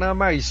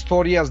programa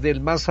Historias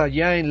del Más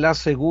Allá en la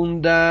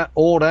segunda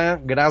hora.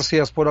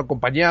 Gracias por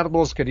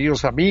acompañarnos,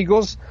 queridos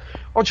amigos.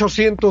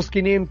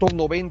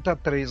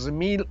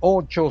 800-590-3000,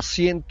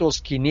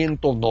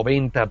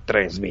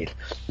 800-590-3000.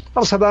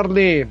 Vamos a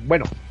darle,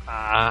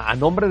 a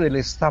nombre del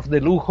staff de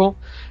lujo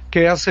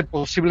que hace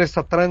posible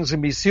esta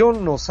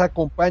transmisión, nos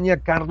acompaña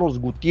Carlos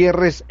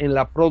Gutiérrez en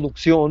la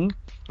producción,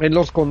 en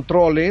los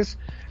controles,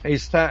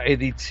 está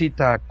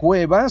Edithcita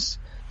Cuevas.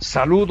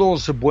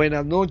 Saludos,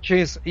 buenas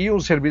noches, y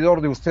un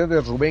servidor de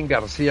ustedes, Rubén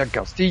García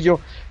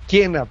Castillo,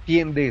 quien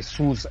atiende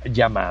sus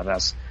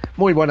llamadas.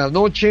 Muy buenas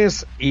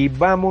noches y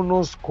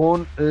vámonos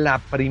con la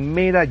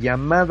primera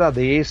llamada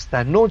de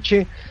esta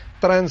noche,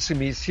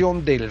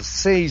 transmisión del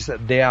 6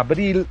 de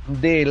abril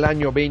del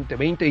año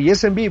 2020, y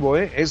es en vivo,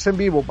 es en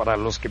vivo para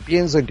los que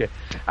piensen que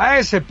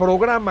ese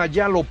programa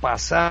ya lo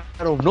pasaron.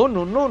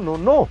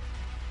 No,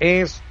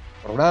 es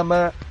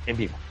programa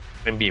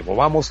en vivo.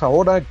 Vamos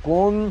ahora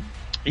con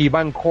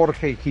Iván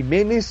Jorge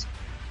Jiménez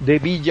de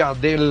Villa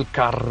del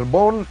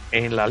Carbón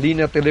en la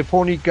línea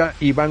telefónica.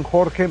 Iván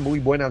Jorge, muy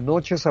buenas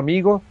noches,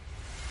 amigo.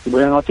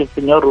 Buenas noches,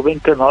 señor Rubén,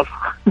 qué honor.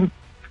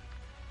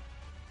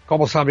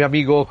 ¿Cómo está mi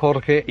amigo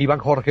Jorge, Iván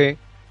Jorge?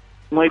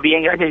 Muy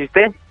bien, gracias. ¿Y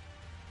usted?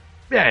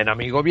 Bien,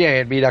 amigo,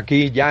 bien. Mira,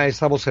 aquí ya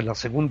estamos en la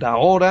segunda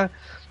hora.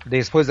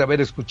 Después de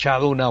haber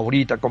escuchado una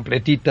horita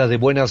completita de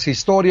buenas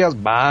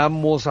historias,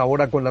 vamos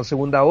ahora con la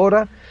segunda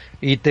hora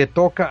y te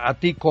toca a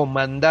ti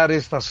comandar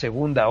esta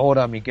segunda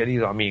hora, mi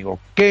querido amigo.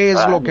 ¿Qué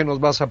es lo que nos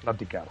vas a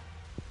platicar?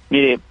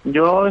 Mire,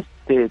 yo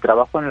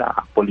trabajo en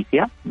la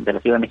policía de la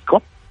Ciudad de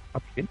México.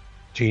 Okay.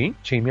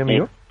 Sí, mi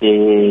amigo.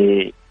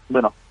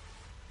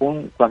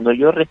 Cuando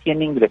yo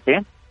recién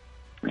ingresé,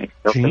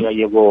 ya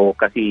llevo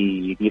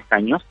casi 10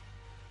 años.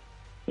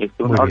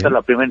 Ahorita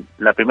la primera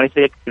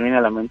historia que se viene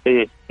a la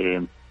mente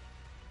es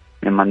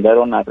me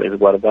mandaron a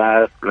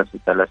resguardar las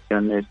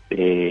instalaciones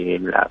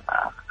en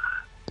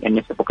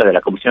esa época de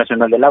la Comisión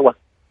Nacional del Agua.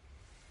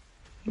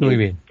 Muy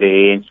bien.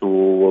 En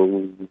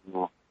su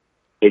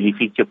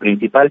edificio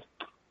principal.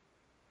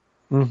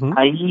 Uh-huh.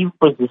 Ahí,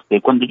 pues,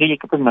 cuando yo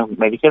llegué, pues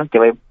me dijeron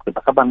que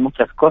pasaban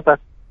muchas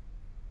cosas.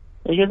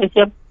 Y yo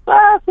decía, sí,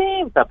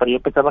 pero yo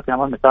pensaba que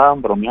nada más me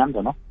estaban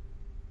bromeando, ¿no?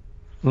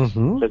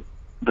 Uh-huh.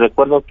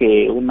 Recuerdo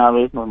que una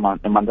vez me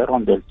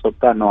mandaron del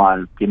sótano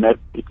al primer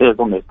piso, es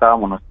donde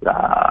estábamos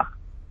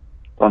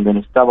donde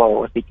nos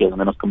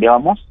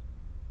cambiábamos.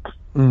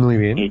 Muy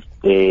bien.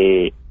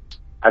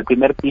 Al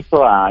primer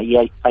piso, ahí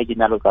hay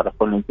llenar los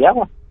garrafones de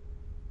agua.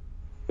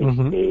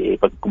 Uh-huh.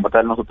 Porque como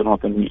tal nosotros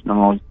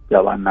no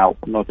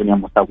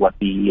teníamos agua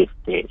así,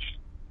 que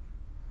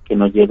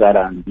nos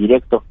llegaran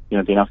directo,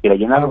 sino teníamos que ir a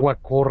llenar. Agua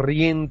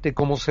corriente,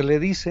 como se le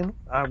dice, ¿no?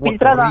 Agua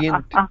filtrada,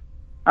 corriente.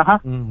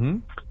 Ajá.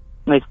 Uh-huh.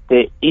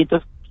 Y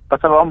entonces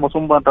pasábamos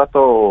un buen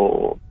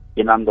rato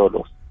llenando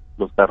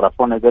los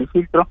garrafones del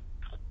filtro,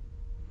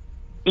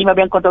 y me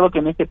habían contado que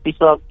en ese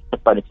piso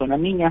apareció una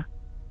niña,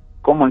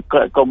 como en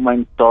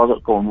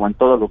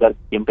todo lugar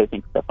siempre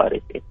se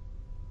aparece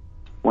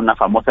una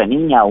famosa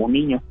niña o un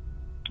niño.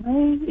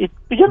 Y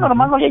yo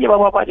normal ya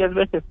llevaba varias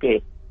veces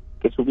que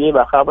subía y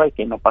bajaba y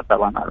que no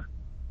pasaba nada.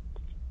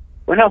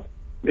 Bueno,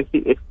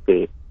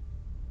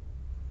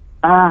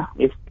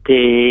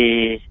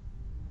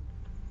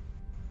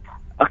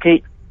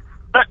 okay.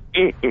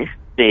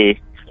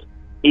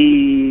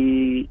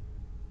 Y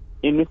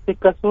en este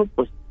caso,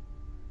 pues,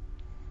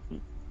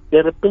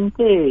 de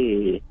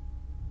repente,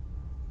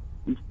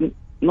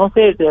 no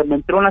sé, me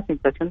entró una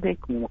sensación de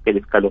como que de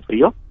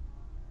escalofrío.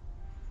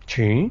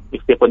 Sí.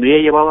 Cuando yo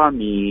llevaba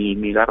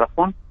mi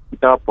garrafón,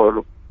 estaba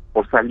por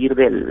salir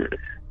del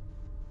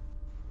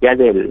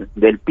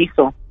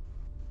piso,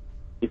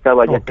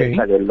 estaba ya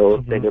cerca de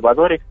los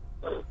elevadores.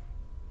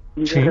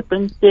 Y de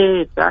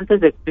repente,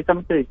 antes de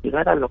precisamente de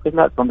llegar a lo que es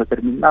donde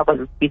terminaba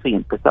el piso y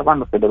empezaban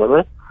los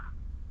elevadores,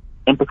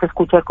 empecé a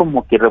escuchar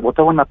como que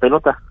rebotaba una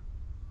pelota.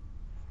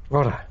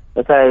 Ahora.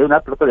 O sea,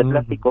 una pelota de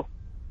plástico.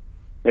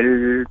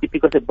 El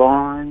típico ese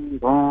boing,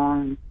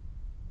 boing.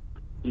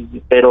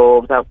 Pero,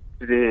 o sea,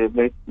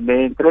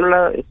 me entró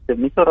me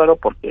hizo raro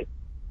porque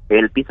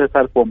el piso está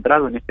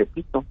alfombrado en este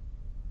piso.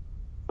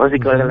 Así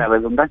que era la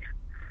redundancia.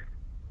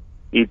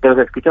 Pero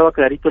se escuchaba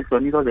clarito el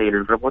sonido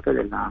del rebote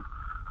de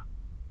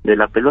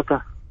la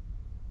pelota.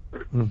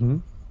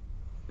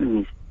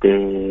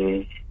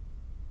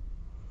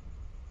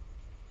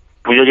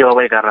 Pues yo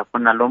llevaba el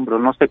garrafón al hombro,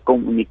 no sé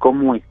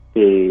cómo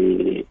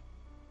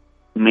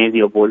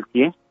medio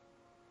volteé,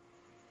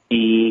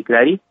 y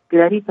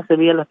clarita se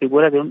veía la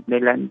figura de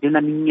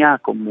una niña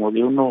como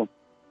de unos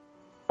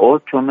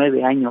 8 o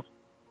 9 años,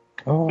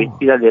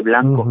 vestida de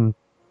blanco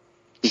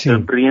y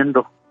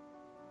sonriendo.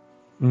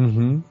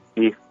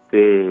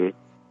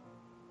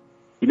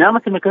 Y nada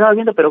más se me quedaba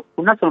viendo, pero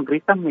con una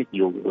sonrisa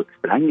medio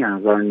extraña.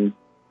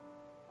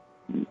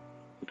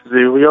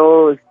 Entonces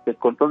yo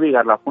con todo y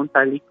garrafón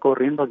salí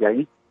corriendo de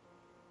ahí.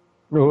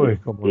 Uy,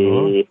 ¿cómo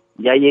no?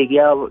 Ya llegué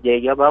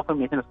abajo y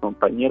me dicen los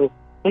compañeros,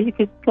 oye,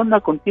 ¿qué onda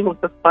contigo?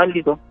 Estás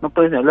pálido, no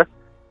puedes hablar.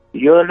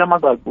 Y yo nada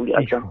más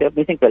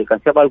dicen que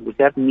alcancé a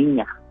balbucear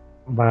niña.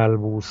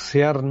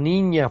 Balbucear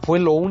niña, fue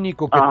lo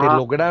único que te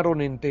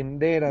lograron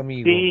entender,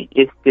 amigo. Sí,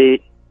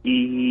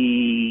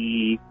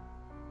 y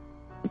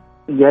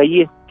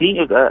ahí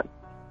dice,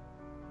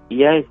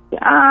 ya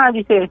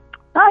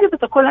te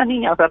tocó la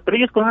niña, o sea, pero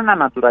ellos con una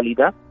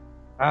naturalidad.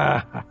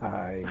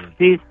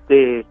 Sí,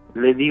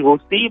 le digo,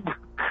 sí,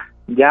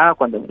 ya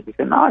cuando me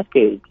dicen, no, es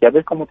que ya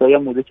ves cómo te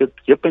habíamos dicho,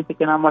 yo pensé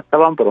que nada más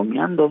estaban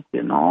bromeando,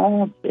 que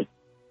no,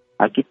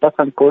 aquí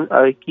pasan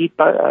cosas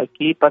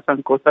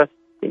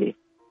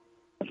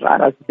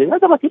raras, ya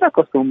te vas a ir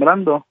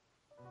acostumbrando.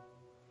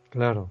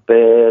 Claro.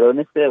 Pero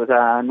o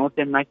sea, no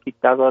se me ha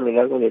quitado a lo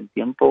largo del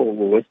tiempo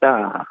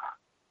esa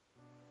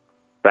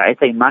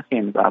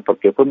imagen, ¿verdad?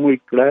 Porque fue muy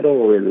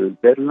claro el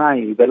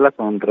verla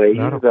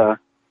sonreír. Claro.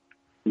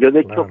 Yo de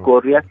hecho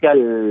corrí hacia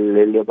el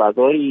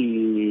elevador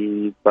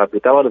y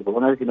apretaba los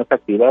botones y no se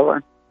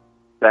activaban.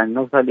 O sea,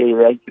 no salía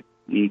de ahí,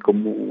 y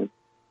como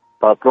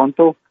para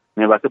pronto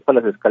me bajé por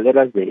las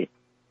escaleras de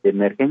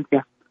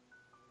emergencia.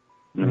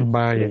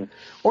 Vaya.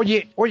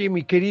 Oye,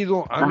 mi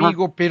querido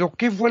amigo, pero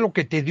 ¿qué fue lo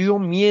que te dio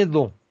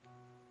miedo?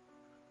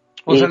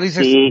 O sea,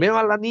 dices, veo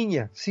a la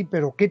niña, sí,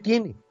 pero ¿qué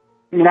tiene?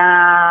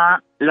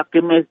 Lo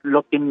que me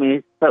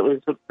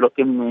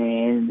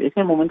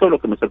ese momento lo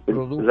que me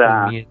sorprendió, o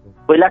sea,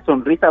 fue la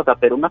sonrisa, o sea,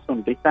 pero una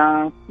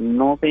sonrisa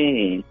no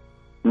de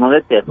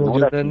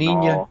ternura, de una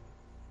niña. O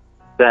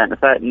sea,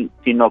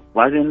 sino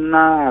más bien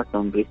una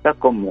sonrisa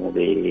como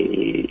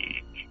de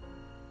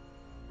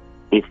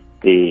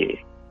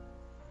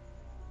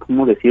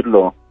 ¿cómo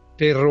decirlo?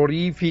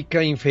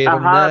 Terrorífica,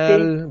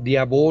 infernal,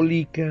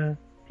 diabólica.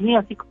 Sí,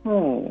 así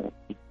como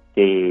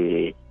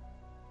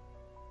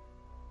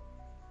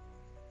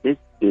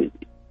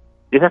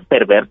esas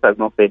perversas,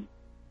 no sé.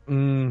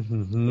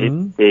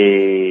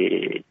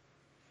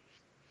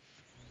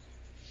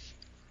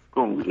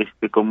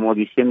 Como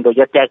diciendo,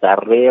 ya te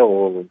agarré,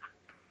 o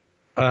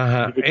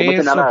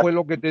eso fue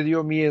lo que te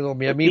dio miedo,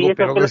 mi amigo,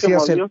 pero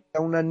decías era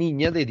una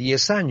niña de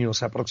 10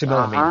 años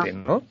aproximadamente,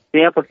 ¿no?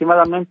 Sí,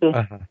 aproximadamente.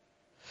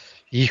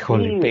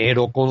 Híjole,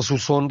 pero con su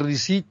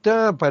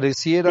sonrisita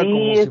pareciera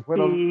como si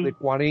fuera de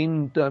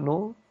 40,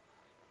 ¿no?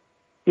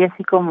 Sí,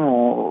 así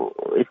como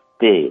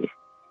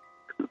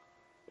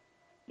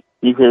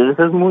dice,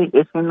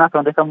 es una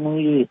sonrisa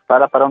muy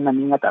para una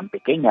niña tan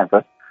pequeña,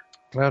 ¿sabes?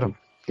 Claro.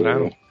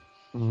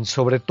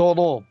 Sobre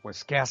todo,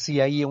 pues, ¿qué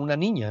hacía ahí una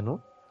niña,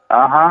 no?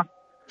 O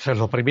sea,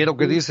 lo primero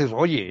que dices,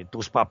 oye,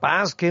 tus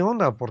papás, ¿qué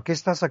onda? ¿Por qué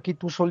estás aquí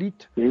tú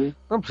solita?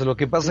 No, pues lo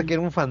que pasa es que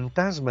era un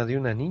fantasma de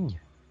una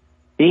niña.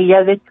 Sí,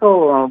 ya de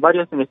hecho,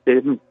 varios,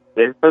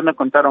 después me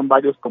contaron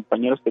varios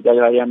compañeros que ya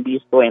lo habían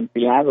visto,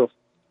 empleados,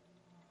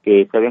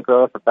 que se habían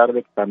quedado hasta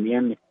tarde, que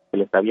también se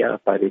les había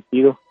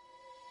aparecido.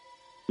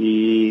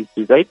 Y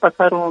pues de ahí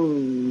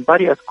pasaron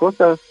varias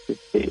cosas,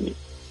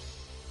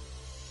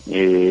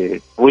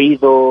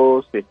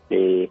 ruidos,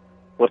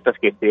 puertas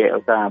que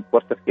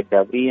se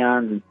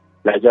abrían,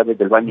 las llaves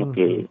del baño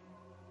que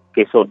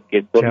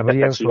se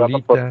abrían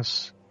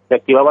solitas. Se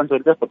activaban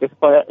solitas porque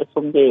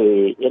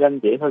eran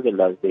de esas de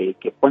las de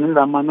que ponen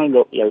la mano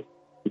y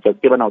se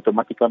activan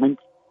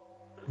automáticamente.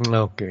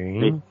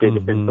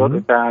 Defensor,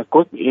 o sea,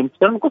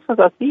 empezaron cosas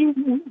así,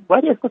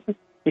 varias cosas.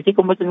 Y así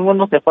como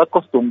uno se fue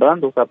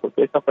acostumbrando, o sea,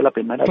 porque esta fue la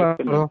primera vez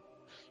que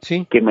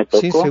me tocó.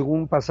 Sí,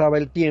 según pasaba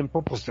el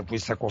tiempo, pues te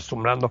fuiste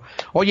acostumbrando.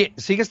 Oye,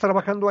 ¿sigues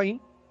trabajando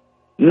ahí?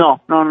 No,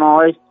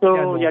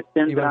 esto ya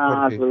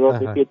tendrá alrededor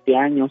de 7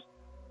 años.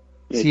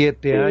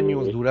 7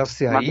 años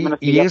duraste ahí,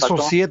 y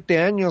esos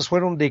 7 años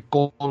fueron de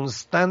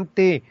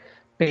constante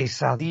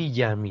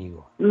pesadilla,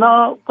 amigo.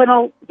 No,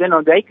 bueno,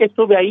 de ahí que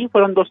estuve ahí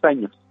fueron 2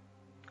 años.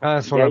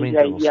 Solamente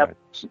de ahí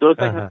 2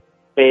 años.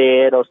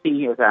 Pero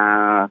sí, o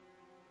sea,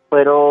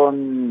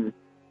 fueron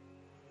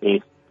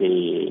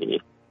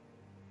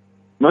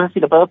no sé si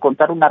le puedo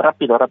contar una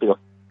rápido.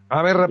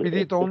 A ver,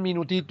 rapidito, un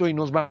minutito y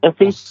nos vamos.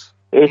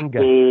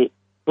 Sí,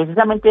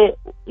 precisamente,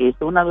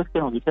 una vez que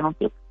nos dijeron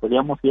que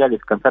podíamos ir a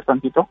descansar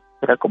tantito,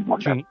 era como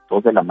las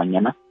 2 de la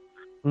mañana,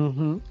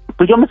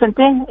 pues yo me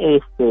senté,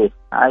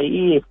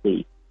 ahí,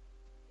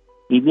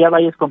 y vi a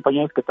varios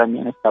compañeros que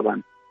también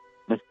estaban,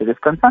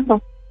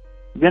 descansando.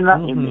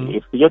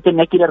 Yo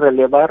tenía que ir a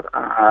relevar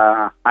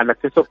al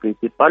acceso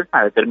principal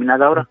a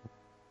determinada hora.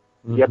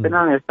 Y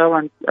apenas me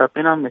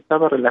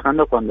estaba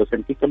relajando cuando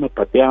sentí que me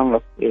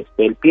patearon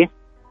el pie.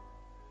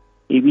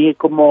 Y vi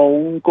como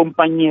un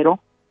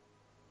compañero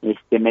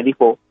me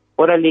dijo,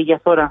 órale, ya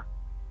es hora.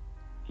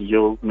 Y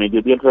yo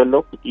medio vi el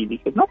reloj y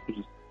dije, no, pues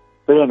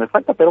todavía me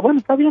falta, pero bueno,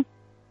 está bien.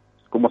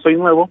 Como soy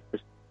nuevo,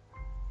 pues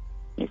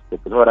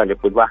órale,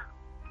 pues va.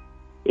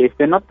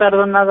 No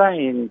tardó nada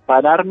en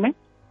pararme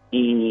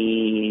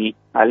y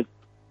al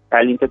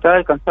intentar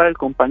alcanzar al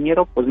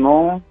compañero, pues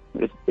no,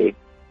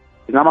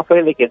 nada más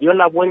fue de que dio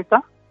la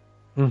vuelta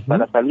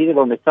para salir de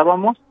donde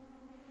estábamos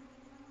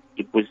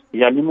y pues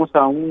salimos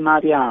a un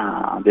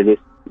área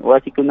o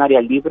así que un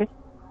área libre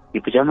y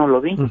pues ya no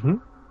lo vi.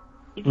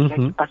 Y dije,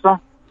 ¿qué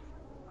pasó?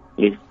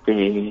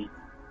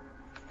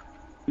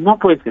 No,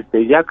 pues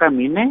ya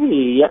caminé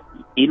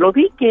y lo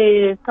vi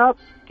que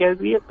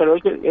había, pero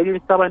él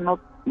estaba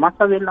más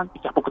adelante,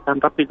 ya poco tan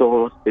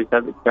rápido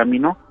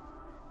caminó.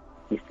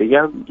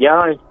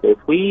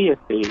 Fui,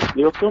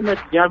 digo, ¿qué onda?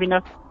 Ya vine,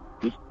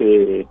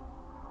 dice,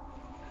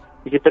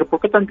 ¿pero por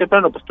qué tan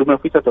temprano? Pues tú me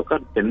fuiste a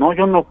tocar. Dice, no,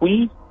 yo no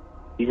fui.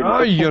 Dice,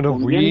 ay, yo no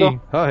fui.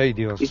 Ay,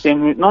 Dios. Dice,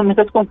 no, me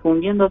estás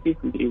confundiendo.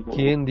 Dice,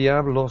 ¿quién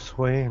diablos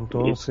fue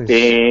entonces?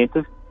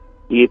 Entonces,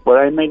 y por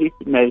ahí me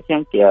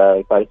decían que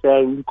al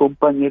parecer un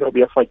compañero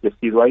había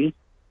fallecido ahí.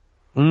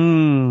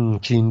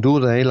 Sin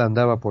duda él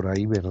andaba por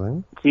ahí, ¿verdad?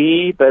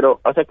 Sí,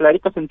 pero, o sea,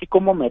 clarito sentí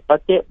como me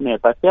pateé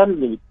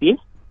el pie.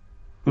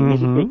 Y me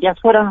dice, ya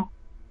fuera.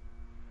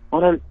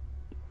 Ahora,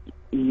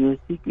 y yo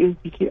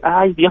dije,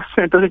 ay, Dios,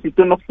 entonces si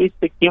tú no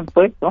fuiste, ¿quién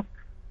fue? ¿No?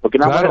 Porque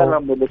nada más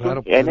éramos los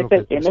únicos,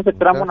 en ese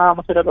tramo nada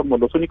más éramos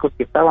los únicos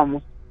que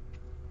estábamos.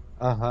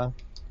 Ajá.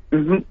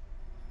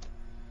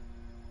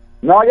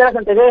 No, ya las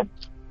entregué.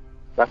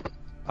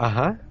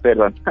 Ajá.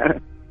 Perdón.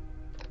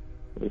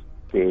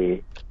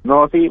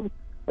 No, sí,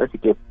 así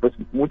que pues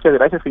muchas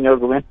gracias,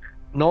 señor Rubén.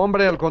 No,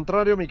 hombre, al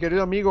contrario, mi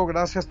querido amigo,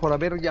 gracias por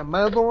haber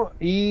llamado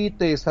y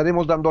te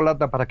estaremos dando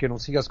lata para que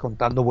nos sigas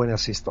contando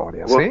buenas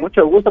historias. Con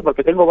mucho gusto,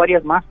 porque tengo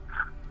varias más.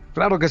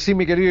 Claro que sí,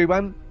 mi querido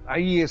Iván.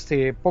 Ahí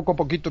poco a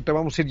poquito te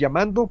vamos a ir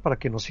llamando para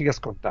que nos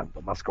sigas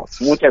contando más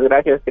cosas. Muchas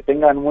gracias, que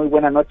tengan muy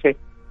buena noche.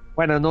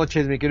 Buenas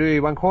noches, mi querido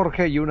Iván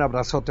Jorge, y un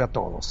abrazote a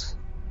todos.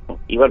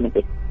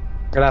 Igualmente.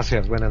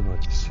 Gracias, buenas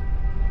noches.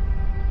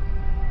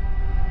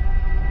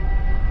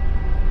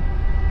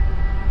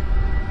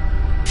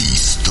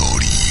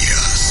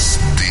 Historias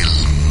del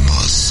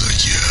más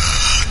allá.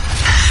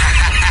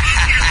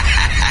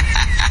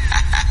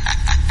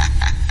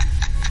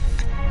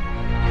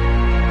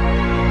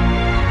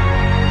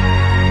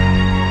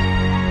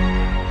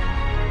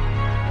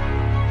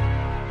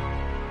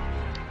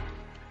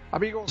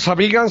 Amigos,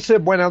 amigas,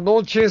 buenas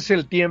noches,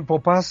 el tiempo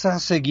pasa,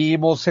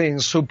 seguimos en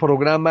su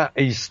programa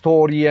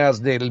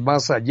Historias del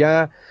Más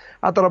Allá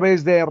a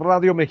través de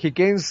Radio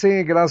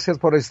Mexiquense. Gracias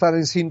por estar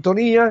en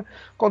sintonía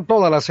con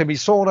todas las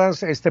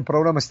emisoras. Este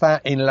programa está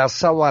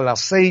enlazado a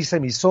las 6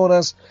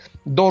 emisoras,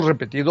 2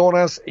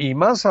 repetidoras y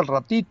más al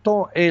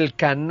ratito el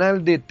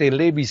canal de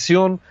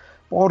televisión,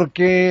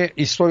 porque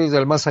Historias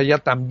del Más Allá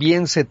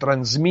también se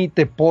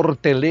transmite por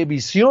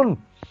televisión,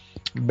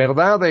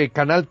 ¿verdad?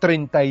 Canal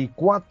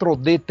 34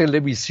 de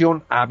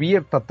televisión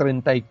abierta,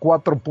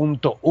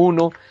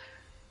 34.1.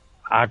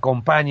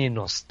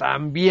 Acompáñenos,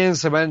 también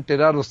se va a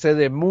enterar usted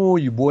de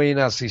muy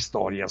buenas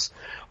historias.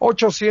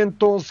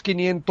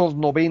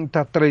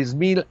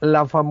 800-590-3000,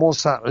 la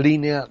famosa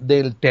línea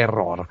del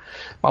terror.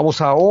 Vamos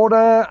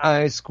ahora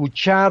a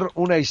escuchar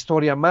una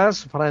historia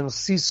más.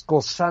 Francisco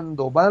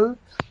Sandoval,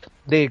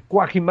 de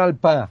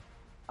Coajimalpa,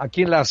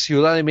 aquí en la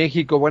Ciudad de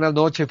México. Buenas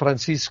noches,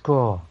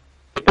 Francisco.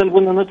 ¿Qué tal?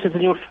 Buenas noches,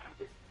 señor.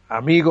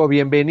 Amigo,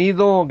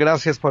 bienvenido,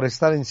 gracias por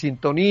estar en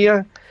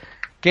sintonía.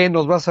 ¿Qué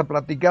nos vas a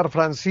platicar,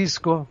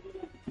 Francisco?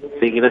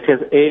 Sí,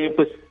 gracias.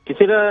 Pues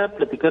quisiera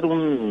platicar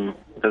un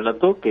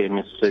relato que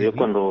me sucedió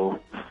cuando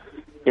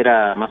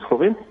era más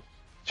joven.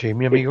 Sí,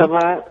 mi amigo.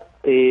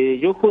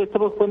 Yo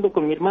estaba jugando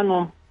con mi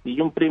hermano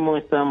y un primo,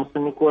 estábamos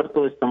en mi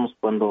cuarto, estamos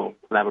jugando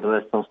la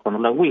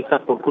Ouija,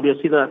 por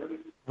curiosidad.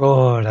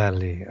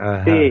 Órale,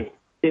 ajá.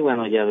 Sí,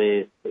 bueno, ya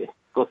ves,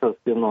 cosas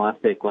que uno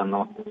hace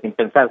sin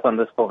pensar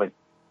cuando es joven.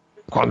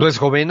 Cuando es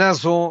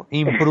jovenazo,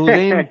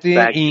 imprudente,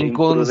 exacto,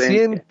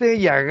 inconsciente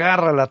y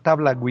agarra la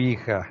tabla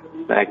Ouija.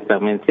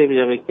 Exactamente, sí,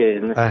 ya ve que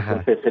en ese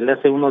entonces se le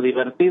hace uno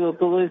divertido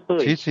todo esto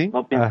y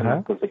no piensa en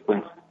las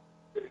consecuencias.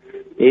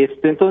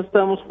 Entonces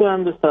estábamos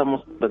jugando,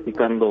 estábamos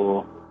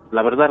platicando,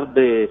 la verdad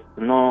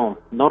no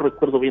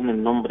recuerdo bien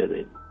el nombre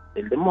del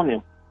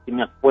demonio, sí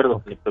me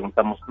acuerdo que le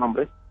preguntamos su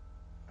nombre.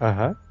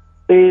 Ajá.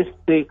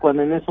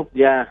 Cuando en eso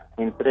ya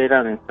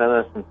eran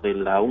entradas entre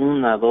la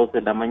 1 a 2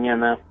 de la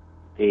mañana,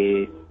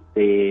 se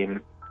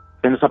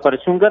nos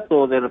apareció un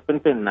gato de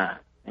repente en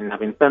la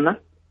ventana.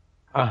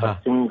 Ajá.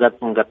 Apareció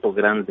un gato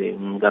grande,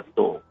 un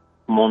gato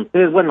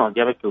montés. Bueno,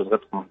 ya ve que los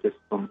gatos montés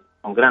son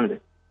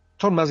grandes.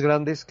 Son más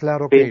grandes,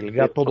 claro, que el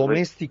gato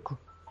doméstico.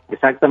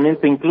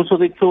 Exactamente, incluso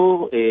de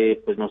hecho,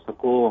 pues nos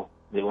sacó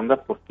de onda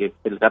porque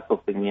el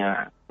gato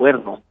tenía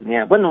cuernos,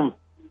 bueno,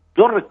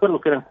 yo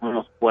recuerdo que eran como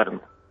unos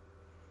cuernos.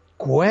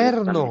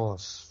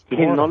 ¿Cuernos? Sí,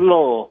 no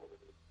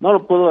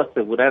lo puedo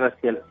asegurar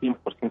así al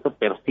 100%,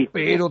 pero sí.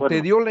 Pero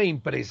te dio la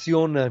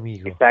impresión,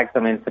 amigo.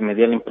 Exactamente, me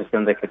dio la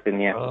impresión de que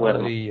tenía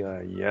cuernos.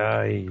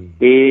 Ay.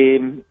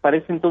 Para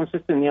ese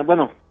entonces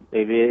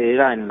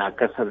era en la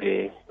casa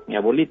de mi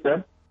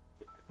abuelita.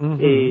 Uh-huh.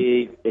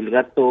 El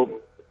gato,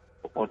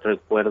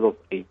 recuerdo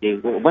que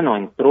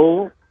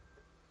entró,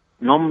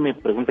 no me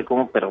pregunte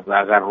cómo, pero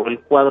agarró el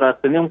cuadro.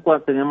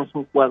 Teníamos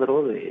un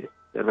cuadro de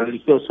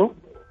religioso.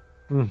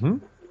 Uh-huh.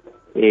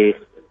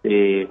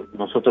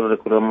 Nosotros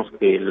recordamos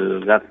que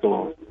el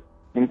gato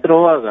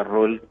entró,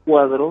 agarró el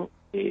cuadro,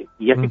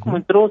 y así como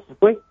entró, se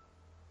fue.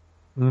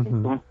 Uh-huh.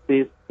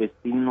 Entonces, pues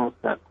sí nos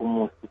sacó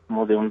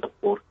muchísimo de onda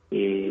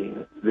porque,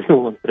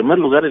 en primer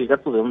lugar, el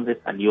gato de dónde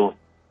salió.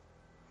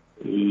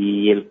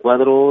 Y el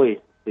cuadro,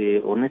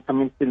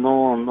 honestamente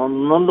no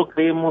lo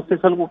creemos,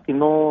 es algo que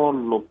no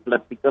lo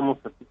platicamos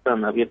así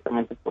tan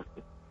abiertamente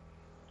porque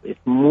es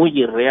muy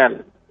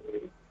irreal.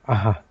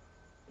 Ajá.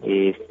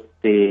 Y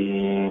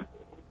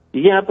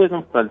ya pues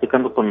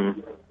platicando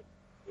con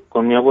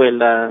mi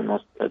abuela,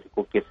 nos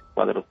platicó que ese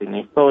cuadro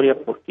tenía historia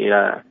porque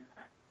ya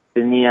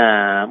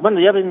venía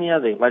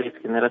de varias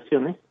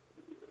generaciones.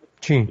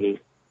 Sí.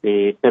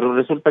 Pero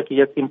resulta que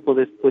ya tiempo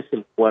después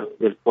el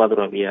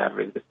cuadro había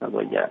regresado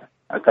allá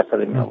a casa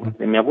de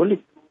mi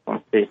abuelita.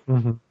 Entonces,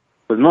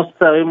 pues no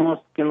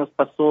sabemos qué nos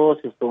pasó,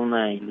 si fue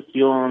una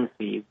ilusión,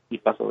 si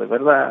pasó de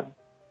verdad.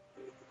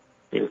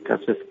 El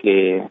caso es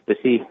que, pues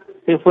sí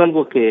fue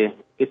algo que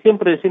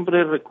siempre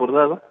he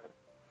recordado.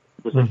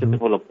 Pues hoy que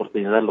tengo la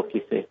oportunidad lo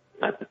quise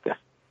platicar.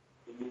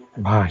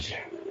 Vaya.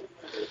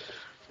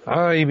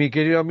 Ay, mi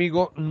querido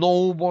amigo, ¿no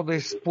hubo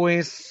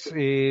después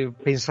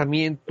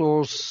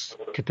pensamientos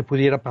que te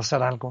pudiera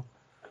pasar algo?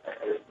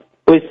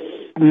 Pues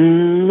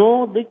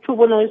no, de hecho,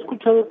 he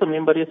escuchado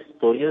también varias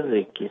historias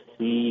de que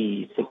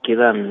sí se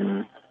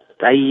quedan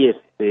ahí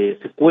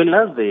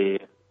secuelas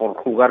por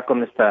jugar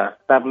con esta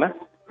tabla,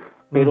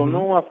 pero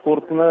no,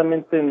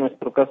 afortunadamente en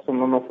nuestro caso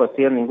no fue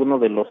así, a ninguno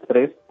de los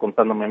tres,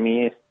 contándome a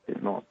mí,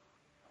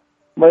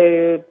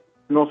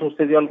 no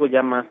sucedió algo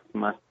ya más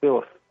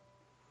peor.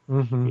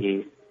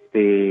 Uh-huh.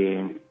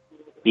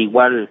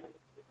 Igual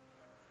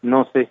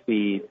no sé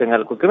si tenga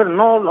algo que ver,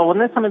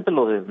 honestamente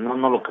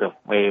no lo creo,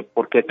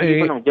 porque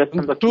aquí, ya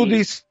estando aquí. Tú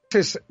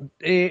dices,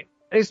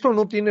 esto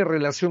no tiene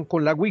relación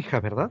con la Ouija,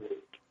 ¿verdad?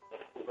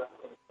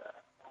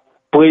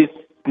 Pues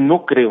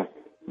no creo,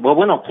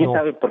 quién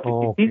sabe,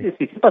 porque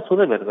si pasó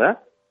de verdad,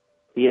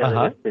 sí ha de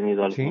haber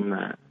tenido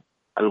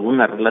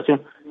alguna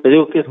relación. Te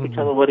digo que he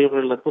escuchado varios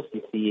relatos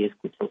y sí he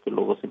escuchado que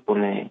luego se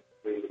pone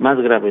más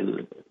grave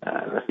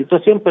la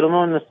situación, pero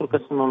no, en nuestro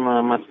caso no,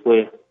 nada más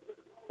fue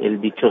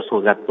el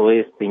dichoso gato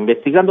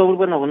investigando,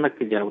 ahorita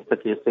que ya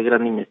estoy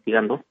grande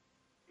investigando,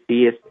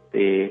 sí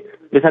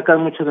me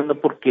sacan mucho de onda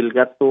porque el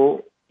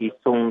gato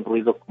hizo un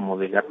ruido como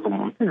de gato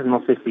montés,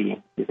 no sé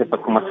si sepa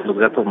cómo hacen los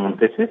gatos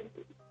monteses.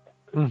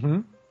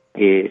 Uh-huh.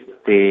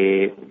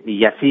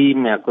 Y así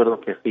me acuerdo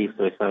que así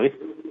hizo esa vez.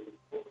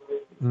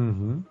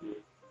 Uh-huh.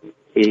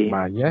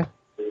 Vaya.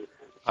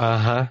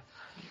 Ajá.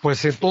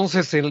 Pues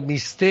entonces el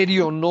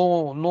misterio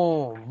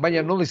no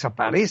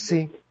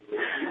desaparece.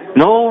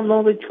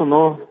 No, de hecho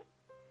no,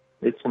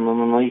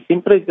 y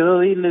siempre he quedado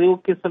ahí. Le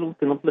digo que es algo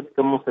que no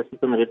platicamos así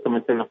tan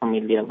abiertamente en la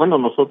familia.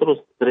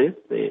 Nosotros tres,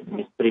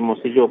 mis primos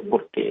y yo,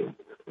 porque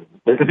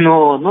pues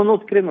no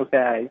nos creen, o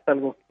sea, es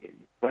algo que,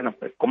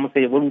 pues cómo se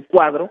llevó un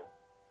cuadro,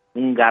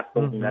 un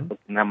gato que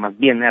nada más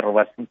viene a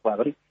robarse un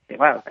cuadro y se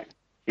va, o sea,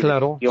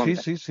 claro,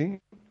 sí.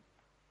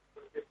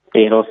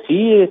 Pero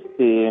sí,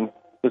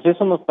 pues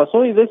eso nos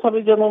pasó y de esa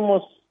vez ya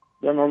no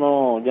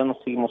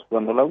seguimos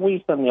jugando la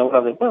Ouija, ni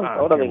ahora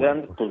de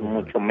grande, pues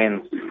mucho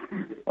menos.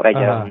 Ahora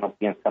ya uno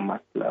piensa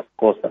más las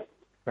cosas.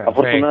 Perfecto,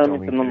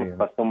 afortunadamente no nos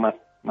pasó más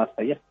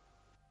allá.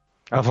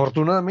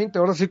 Afortunadamente,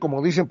 ahora sí,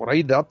 como dicen por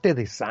ahí, date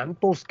de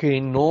santos, que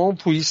no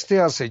fuiste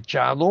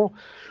acechado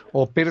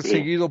o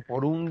perseguido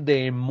por un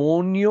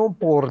demonio,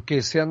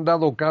 porque se han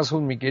dado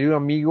casos, mi querido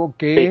amigo,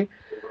 que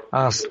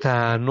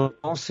hasta,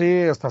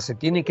 hasta se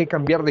tiene que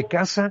cambiar de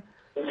casa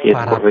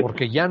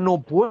porque ya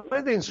no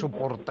pueden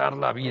soportar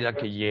la vida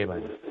que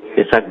llevan.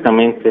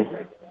 Exactamente.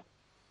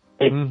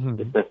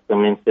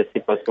 Exactamente, así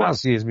pasó.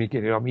 Así es, mi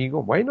querido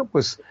amigo. Bueno,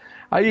 pues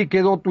ahí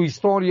quedó tu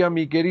historia,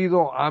 mi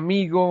querido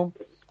amigo,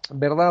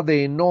 ¿verdad?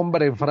 De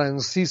nombre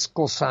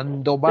Francisco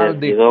Sandoval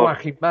de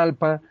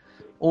Coajimalpa.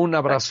 Un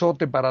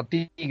abrazote para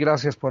ti y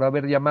gracias por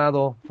haber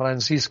llamado,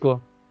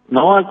 Francisco.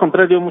 No, al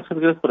contrario, muchas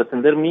gracias por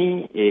atender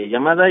mi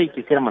llamada y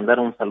quisiera mandar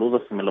un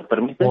saludo, si me lo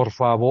permite. Por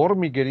favor,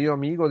 mi querido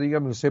amigo,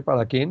 dígame usted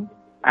para quién.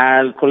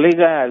 al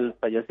colega, al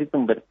payasito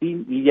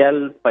Humbertín y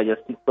al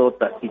payasito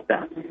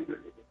Tacita.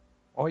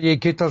 Oye,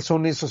 ¿qué tal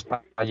son esos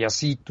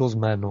payasitos,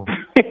 mano?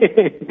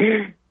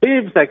 Sí,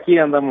 pues aquí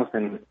andamos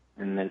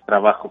en el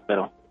trabajo,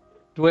 pero...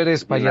 ¿Tú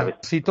eres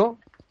payasito?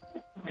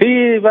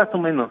 Sí, más o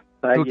menos.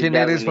 ¿Tú quién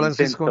eres,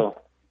 Francisco?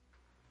 Intento.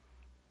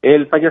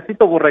 El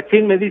payasito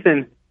borrachín, me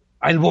dicen.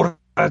 ¡Ah, el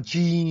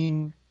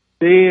borrachín!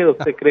 Sí,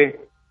 ¿usted cree?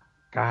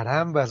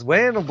 Carambas,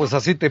 bueno, pues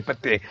así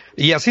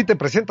y así te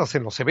presentas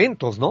en los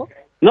eventos, ¿no?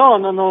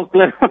 No,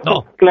 claro,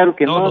 no, claro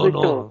que no. De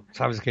hecho,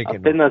 ¿sabes qué?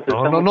 Que no,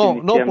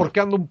 porque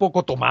ando un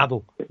poco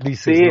tomado,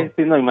 dices, sí, ¿no?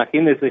 Sí, no,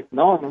 imagínese,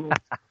 no.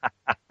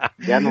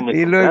 Ya no me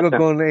y contratan.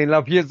 luego en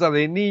la fiesta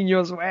de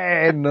niños,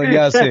 bueno,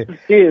 ya se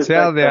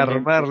ha de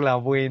armar la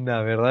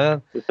buena,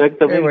 ¿verdad?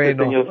 Exactamente,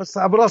 bueno, señor. Pues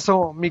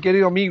abrazo, mi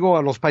querido amigo,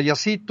 a los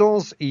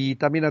payasitos y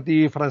también a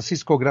ti,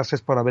 Francisco,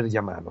 gracias por haber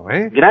llamado,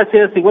 ¿eh?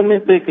 Gracias,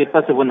 igualmente, que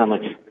pase buena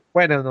noche.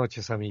 Buenas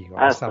noches, amigo.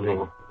 Hasta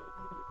luego.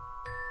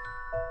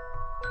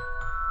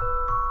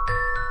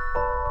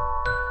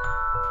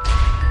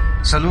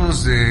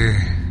 Saludos de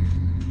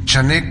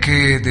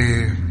Chaneque,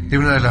 de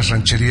una de las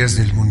rancherías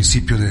del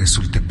municipio de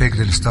Sultepec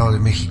del Estado de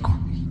México.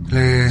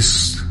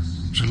 Les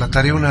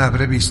relataré una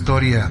breve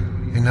historia.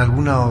 En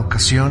alguna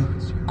ocasión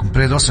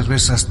compré 2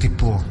 cervezas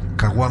tipo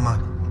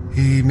caguama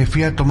y me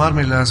fui a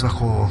tomármelas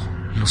bajo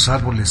los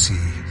árboles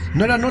y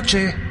no era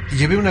noche y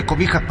llevé una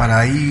cobija para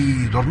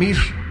ahí dormir,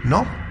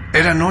 ¿no?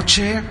 Era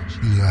noche,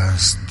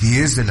 las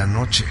 10 de la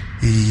noche,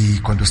 y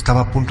cuando estaba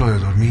a punto de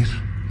dormir,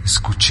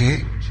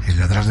 escuché el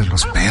ladrar de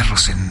los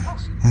perros en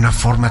una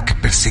forma que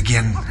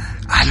perseguían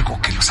algo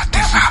que los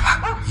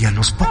aterraba. Y a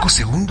los pocos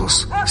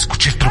segundos,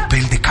 escuché el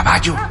tropel de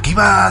caballo que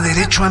iba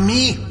derecho a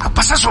mí, a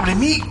pasar sobre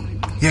mí.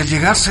 Y al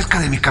llegar cerca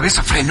de mi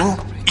cabeza frenó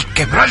y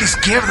quebró a la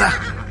izquierda.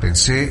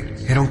 Pensé,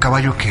 era un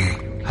caballo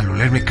que al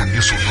olerme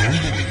cambió su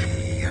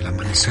rumbo y al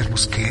amanecer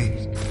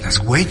busqué las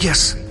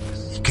huellas.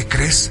 ¿Y qué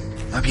crees?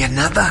 No había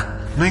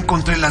nada, no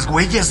encontré las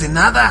huellas de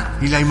nada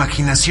y la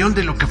imaginación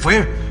de lo que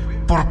fue,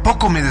 por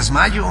poco me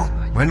desmayo.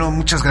 Bueno,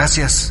 muchas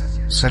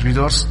gracias,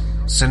 servidor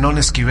Zenón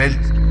Esquivel.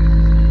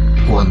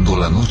 Cuando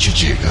la noche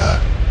llega,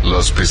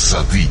 las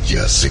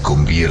pesadillas se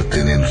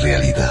convierten en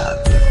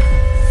realidad.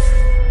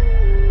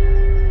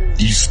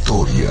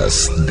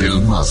 Historias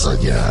del más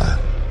allá.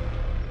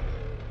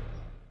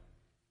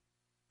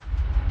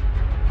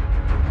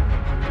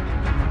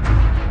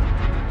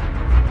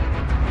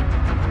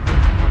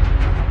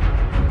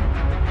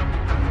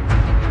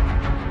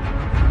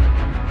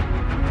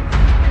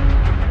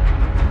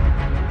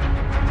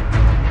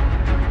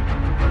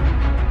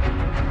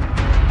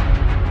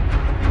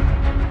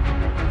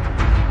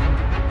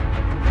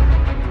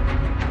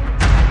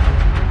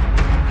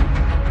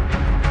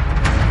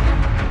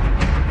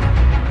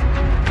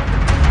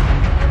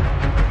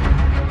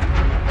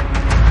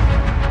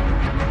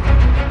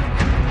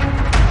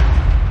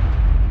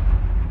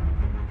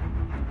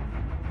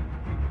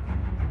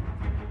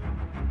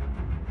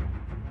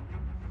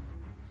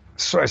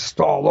 Eso es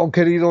todo,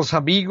 queridos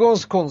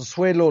amigos.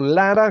 Consuelo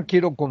Lara,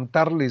 quiero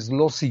contarles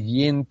lo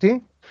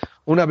siguiente.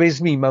 Una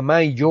vez mi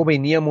mamá y yo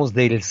veníamos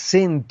del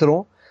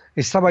centro,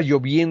 estaba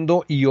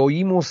lloviendo y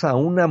oímos a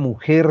una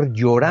mujer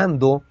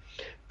llorando,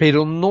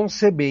 pero no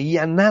se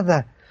veía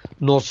nada.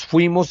 Nos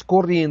fuimos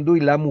corriendo y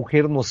la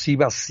mujer nos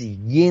iba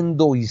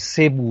siguiendo y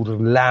se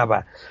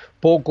burlaba.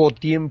 Poco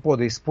tiempo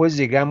después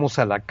llegamos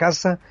a la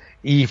casa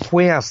y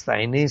fue hasta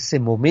en ese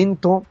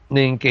momento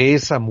en que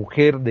esa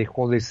mujer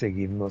dejó de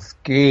seguirnos.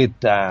 ¿Qué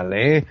tal,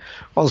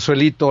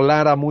 Consuelito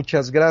Lara,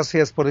 muchas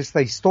gracias por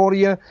esta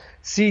historia.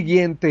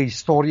 Siguiente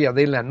historia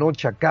de la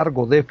noche a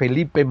cargo de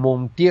Felipe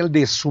Montiel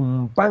de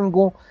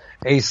Zumpango,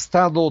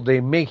 Estado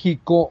de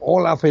México.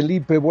 Hola,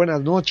 Felipe,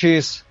 buenas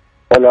noches.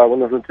 Hola,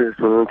 buenas noches.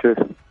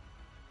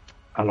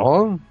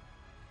 ¿Aló?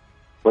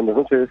 Buenas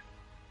noches.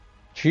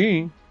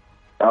 Sí.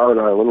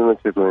 Hola, buenas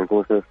noches,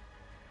 ¿cómo estás?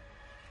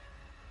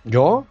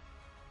 ¿Yo?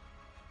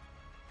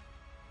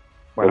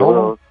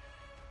 Bueno.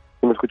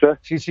 ¿Sí me escuchas?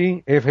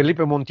 Sí,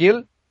 Felipe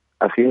Montiel.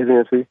 Así es,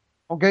 señor, sí.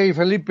 Ok,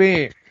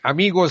 Felipe,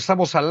 amigo,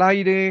 estamos al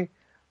aire.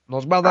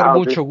 Nos va a dar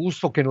mucho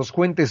gusto que nos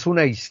cuentes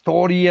una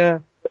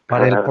historia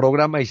para el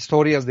programa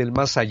Historias del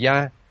Más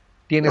Allá.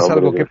 ¿Tienes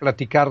algo que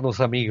platicarnos,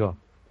 amigo?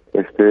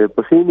 Pues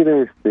sí,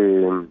 mire,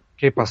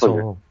 ¿Qué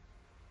pasó?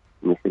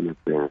 Déjeme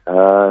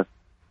pensar.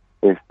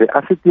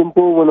 Hace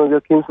tiempo, bueno, yo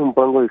aquí en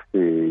Zumpango, yo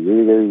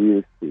llegué a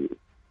vivir,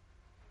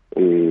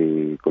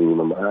 con mi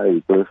mamá y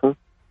todo eso.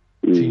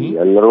 Y ¿sí?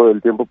 A lo largo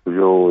del tiempo, pues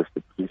yo,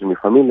 hice mi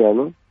familia,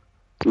 ¿no?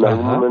 En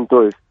algún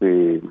momento,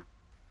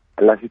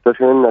 la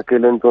situación en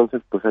aquel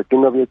entonces, pues aquí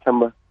no había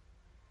chamba.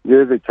 Yo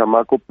desde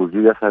chamaco, pues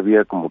yo ya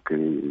sabía como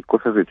que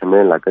cosas de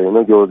chamba en la calle,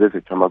 ¿no? Yo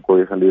desde chamaco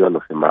he salido a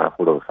los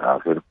semáforos a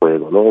hacer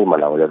fuego, ¿no?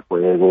 Malabarear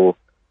fuego,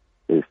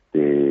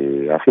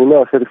 así, ¿no?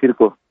 A hacer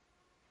circo.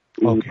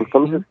 Y pues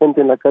conoces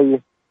gente en la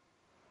calle.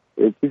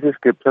 El chiste es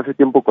que pues, hace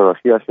tiempo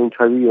conocí así un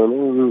chavillo, ¿no?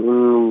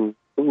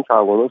 Un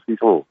chavo, ¿no? Se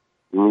hizo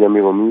muy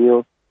amigo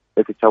mío.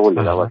 Ese chavo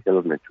le daba hacia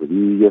los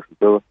mechurillos y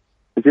todo.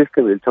 El chiste es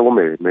que el chavo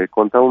me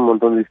contaba un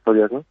montón de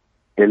historias, ¿no?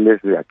 Él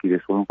es de aquí de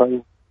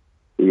Zumpango.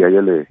 y a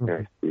ella le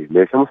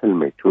decíamos el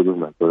Mechudos,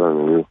 me acuerdo a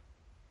mi amigo.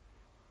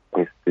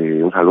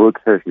 Un saludo,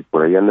 que sé si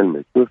por ahí anda el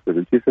Mechudos, pero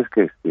el chiste es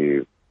que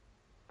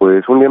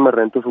pues un día me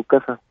rentó su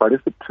casa.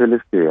 Parece pues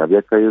él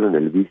había caído en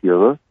el vicio,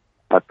 ¿no?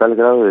 A tal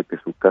grado de que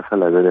su casa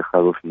la había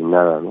dejado sin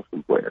nada, ¿no?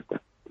 Sin puertas,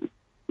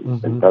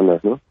 sin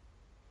ventanas, ¿no?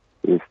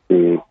 Y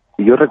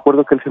yo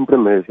recuerdo que él siempre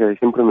me decía,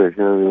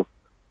 amigo,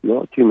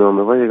 no, Chino,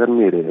 me va a llegar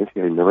mi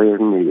herencia, y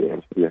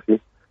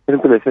así.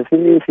 Siempre le decía,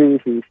 sí.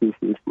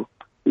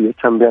 Y yo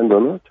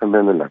chambeando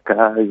en la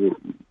calle,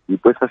 y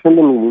pues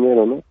haciendo mi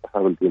dinero, ¿no?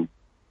 Pasaba el tiempo.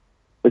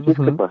 Es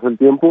que pasó el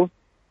tiempo,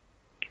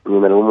 y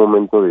en algún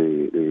momento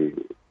de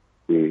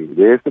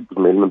pues él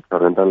me empezó a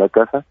rentar la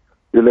casa,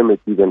 yo le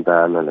metí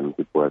ventana, le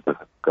metí puertas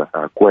a su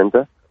casa a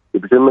cuenta, y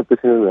pues yo me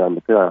empecé a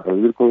meter a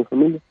vivir con mi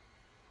familia.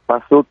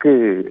 Pasó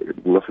que,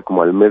 no sé,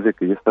 como al mes de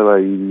que yo estaba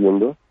ahí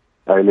viviendo,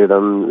 a él le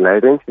dan la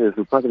herencia de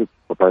su padre,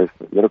 su papá,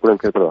 yo recuerdo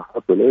que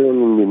trabajaba, pero le dieron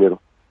un dinero,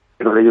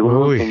 pero le llegó un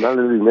montonal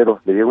de dinero,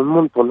 se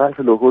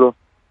lo juro.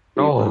 Y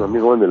mi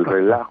amigo en el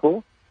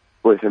relajo,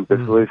 pues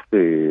empezó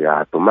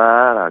a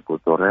tomar, a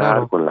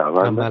cotorrear con la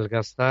banda. A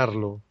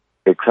malgastarlo.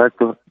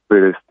 Exacto,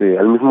 pero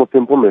al mismo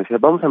tiempo me decía,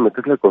 vamos a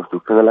meterle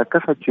construcción a la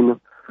casa, Chino.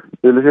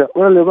 Y yo le decía,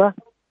 órale, va.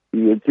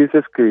 Y el chiste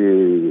es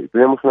que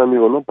teníamos un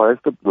amigo, ¿no? Para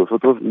esto, pues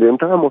nosotros le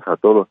entrábamos a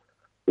todo.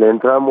 Le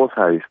entrábamos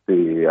a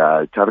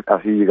echar,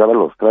 así llegaban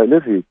los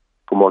trailers y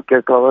como aquí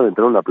acababa de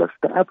entrar una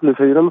placita, pues les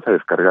ayudamos a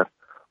descargar.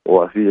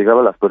 O así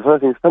llegaban las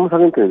personas y necesitamos a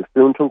alguien que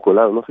esté un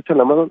colado, nos echan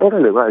la mano,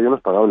 órale, va, ellos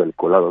nos pagaban el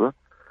colado, ¿no?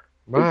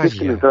 Entonces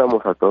que le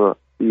entrábamos a todo.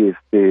 Y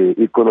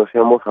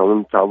conocíamos a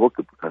un chavo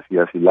que pues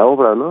hacía así la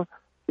obra, ¿no?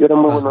 Y era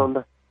muy buena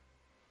onda.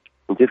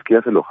 Entonces que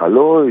ya se lo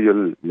jaló y yo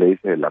le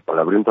hice la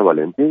palabrienta a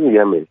Valentín y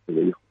ya me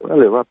dijo,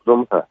 órale, va, pues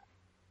vamos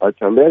a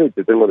chambear y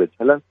te tengo de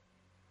chalán.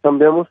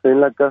 Chambeamos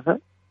en la casa,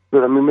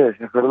 pero a mí me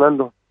decía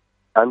Fernando,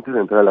 antes de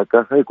entrar a la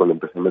casa y cuando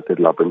empecé a meter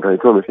la ventana y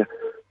todo, me decía,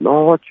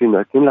 no, Chino,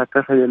 aquí en la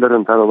casa ya le he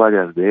rentado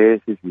varias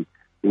veces y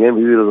han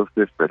vivido 2,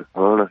 3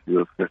 personas y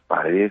 2, 3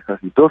 parejas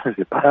y todos se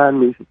separan,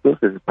 me dice, todos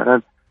se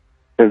separan.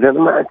 El día de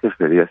manches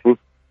sería así.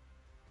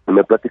 Y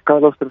me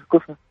platicaba 2, 3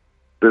 cosas,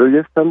 pero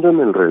ya estando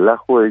en el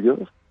relajo ellos,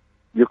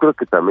 yo creo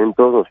que también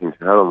todos nos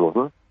sincerábamos,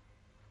 ¿no?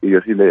 Y yo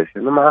sí le decía,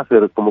 no más,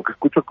 pero como que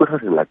escucho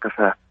cosas en la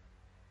casa.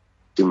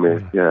 Y me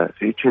decía,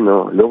 sí,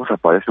 Chino, luego se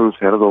aparece un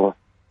cerdo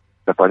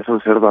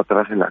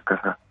atrás en la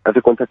casa.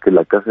 Hace cuenta que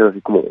la casa era así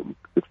como,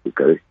 te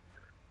explicaré,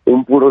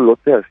 un puro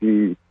lote,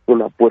 así,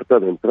 una puerta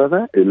de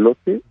entrada, el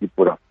lote, y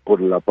por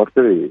la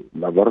parte de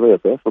la barda de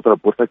atrás, otra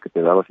puerta que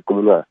te daba así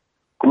como una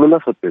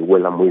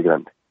azotehuela muy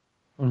grande.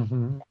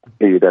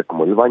 Y era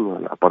como el baño,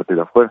 la parte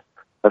de afuera.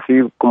 Así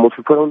como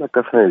si fuera una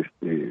casa,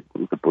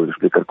 ¿cómo te podría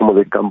explicar? Como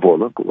de campo,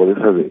 ¿no? Como de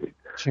esas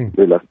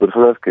de las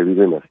personas que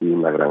viven así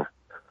en la granja.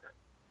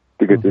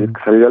 Y que tienes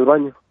que salir al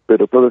baño,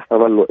 pero todo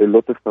el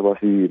lote estaba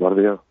así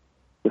bardeado.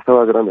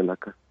 Estaba grande la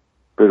casa.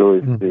 Pero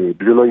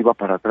yo no iba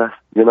para atrás,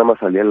 yo nada más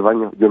salía al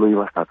baño, yo no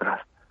iba hasta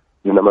atrás.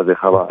 Yo nada más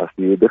dejaba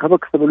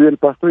que se volviera el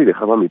pasto y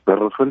dejaba a mi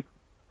perro suelto.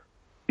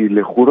 Y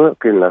le juro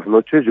que en las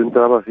noches yo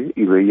entraba así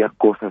y veía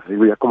cosas, y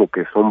veía como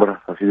que sombras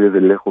así desde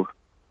lejos.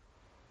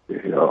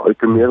 Ay,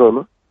 qué miedo,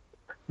 ¿no?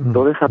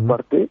 Toda esa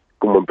parte,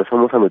 como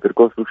empezamos a meter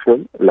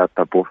construcción, la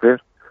tapó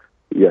Fer,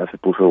 y ya se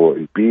puso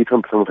el piso,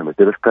 empezamos a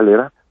meter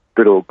escalera,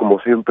 pero como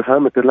se empezaba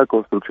a meter la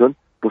construcción,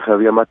 pues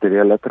había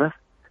material atrás,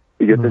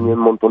 y yo tenía un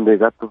montón de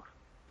gatos,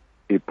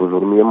 y pues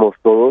dormíamos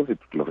todos, y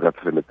pues los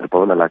gatos se me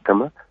trepaban a la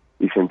cama,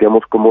 y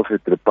sentíamos cómo se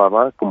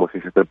trepaba, como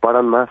si se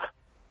treparan más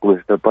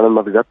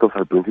gatos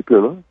al principio,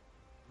 ¿no?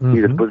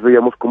 Y después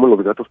veíamos cómo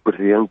los gatos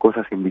perseguían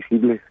cosas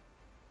invisibles,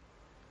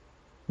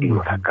 y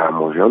nos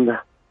sacábamos de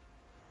onda.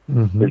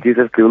 El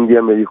chiste es que un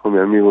día me dijo mi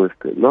amigo,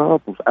 no,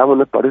 pues,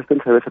 bueno, parece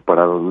él se había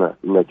separado,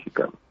 una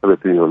chica, había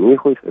tenido un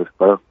hijo y se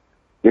separó.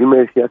 Y él me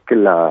decía que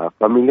la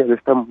familia de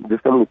esta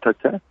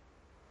muchacha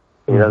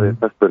era de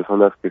estas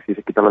personas que sí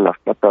se quitaban las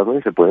patas, ¿no?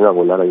 Y se ponían a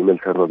volar ahí en el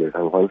cerro de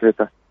San Juan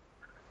Zeta.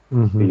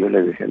 Y yo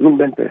le decía, no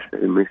inventes.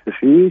 Él me dice,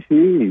 sí,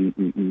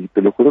 y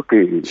te lo juro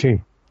que,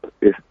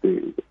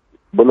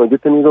 bueno, yo he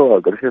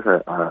tenido, gracias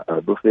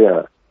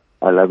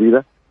a la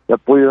vida, he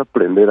podido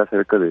aprender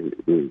acerca de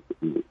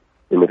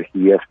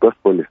energías, cosas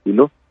por el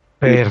estilo.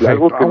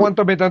 Perfecto.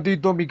 Aguántame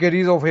tantito, mi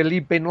querido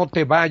Felipe, no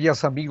te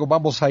vayas, amigo.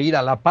 Vamos a ir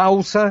a la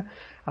pausa.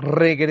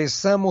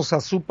 Regresamos a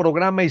su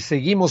programa y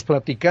seguimos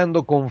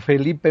platicando con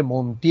Felipe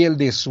Montiel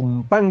de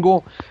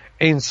Zumpango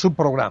en su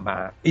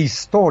programa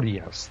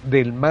Historias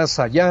del Más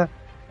Allá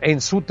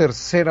en su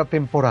 3ª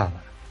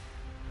temporada.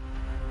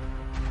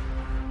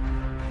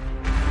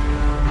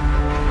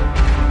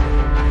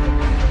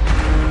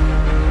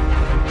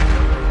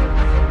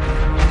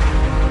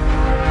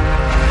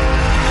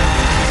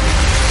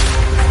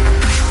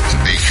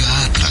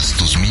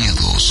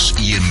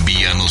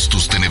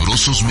 Tus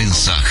tenebrosos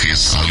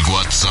mensajes al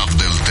WhatsApp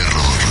del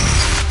terror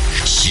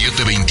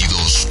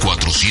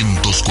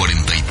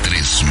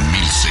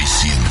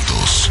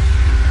 722-443-1600.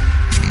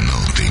 No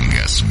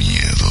tengas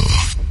miedo.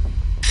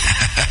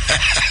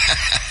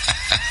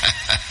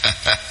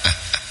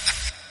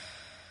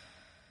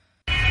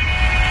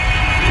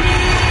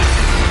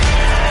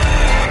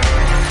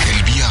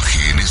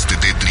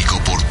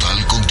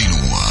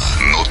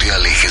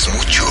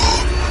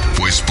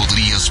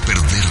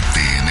 perderte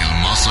en el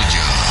más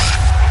allá.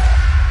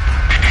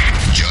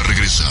 Ya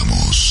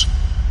regresamos.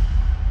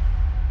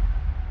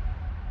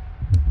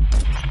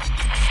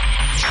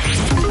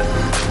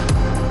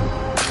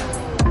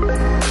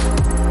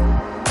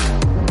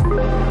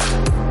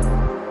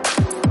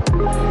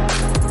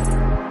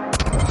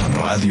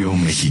 Radio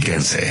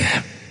Mexiquense.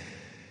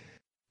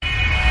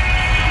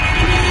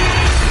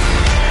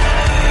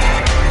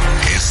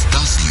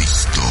 ¿Estás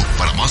listo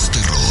para más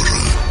terror?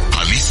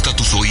 Alista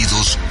tus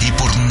oídos y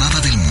por nada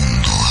del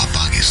mundo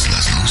apagues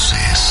las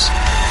luces.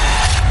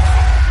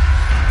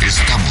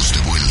 Estamos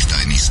de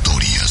vuelta en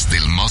Historias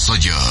del Más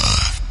Allá.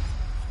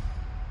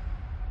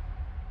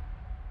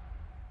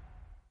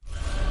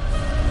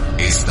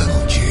 Esta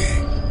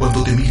noche,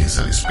 cuando te mires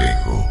al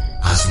espejo,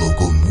 hazlo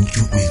con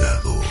mucho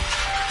cuidado.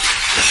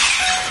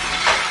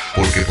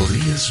 Porque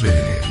podrías ver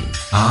en él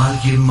a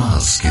alguien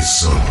más que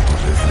solo tu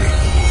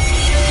reflejo.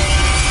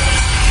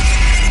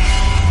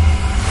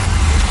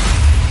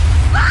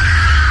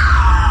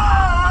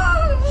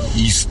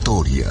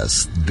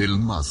 Historias del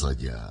Más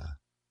Allá.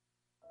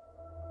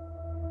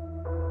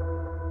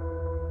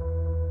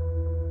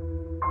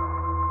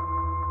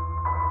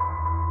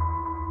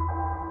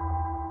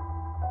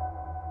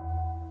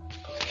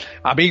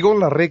 Amigos,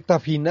 la recta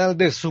final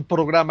de su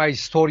programa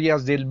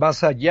Historias del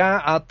Más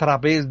Allá a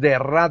través de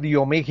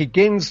Radio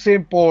Mexiquense,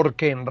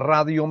 porque en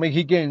Radio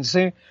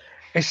Mexiquense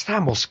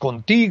estamos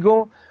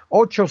contigo,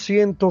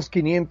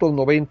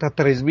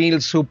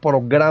 800-590-3000, su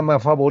programa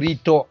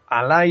favorito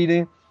al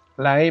aire,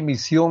 la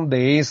emisión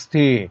de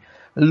este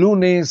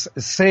lunes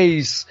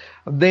 6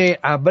 de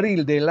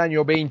abril del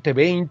año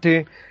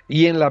 2020,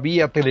 y en la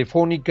vía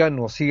telefónica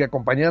nos sigue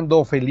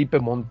acompañando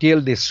Felipe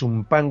Montiel de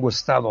Zumpango,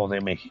 Estado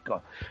de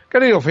México.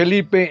 Querido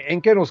Felipe,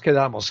 ¿en qué nos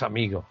quedamos,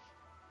 amigo?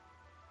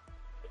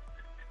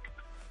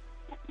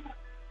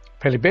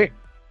 Felipe.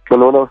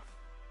 Bueno.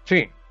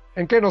 Sí,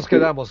 ¿en qué nos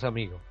quedamos,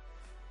 amigo?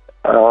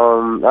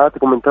 Te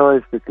comentaba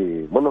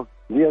que, bueno,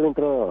 ya había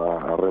entrado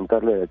a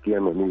rentarle aquí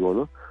a mi amigo,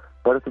 ¿no?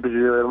 Para esto pues ya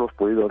habíamos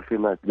podido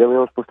ya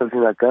habíamos puesto al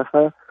fin la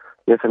casa,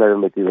 ya se le habían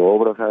metido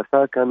obras, o sea,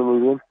 estaba quedando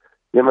muy bien.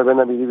 Ya me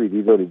habían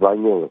dividido el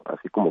baño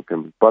así como que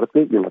en mi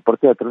parte, y en la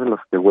parte de atrás de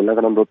la que huele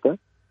grandota,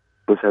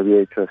 pues se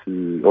había hecho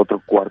así otro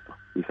cuarto,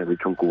 y se había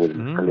hecho un cubo de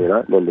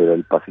escalera donde era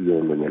el pasillo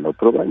donde venía el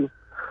otro baño.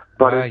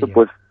 Para esto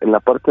pues en la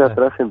parte de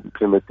atrás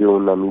se metió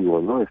un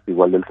amigo, ¿no?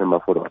 Igual del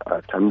semáforo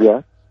a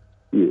chambear,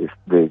 y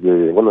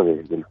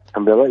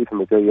chambeaba y se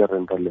metió ahí a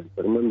rentarle al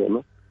Fernando,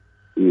 ¿no?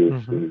 Y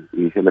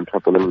se le empezó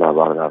a poner una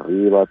barra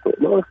arriba, todo.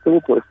 No, esto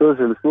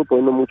se le estuvo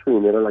poniendo mucho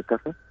dinero a la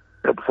casa,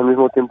 pero pues al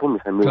mismo tiempo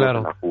mis amigos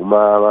la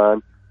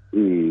fumaban,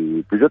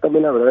 y pues yo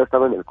también la verdad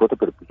estaba en el coto,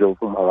 pero pues yo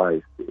fumaba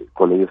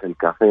con ellos el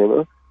café,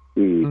 ¿no?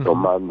 Y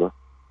tomando,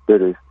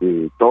 pero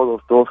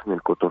todos en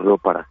el cotorreo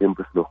para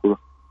siempre, se lo juro.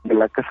 En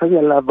la casa de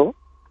al lado,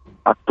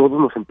 a todos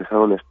nos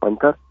empezaron a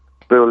espantar,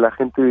 pero la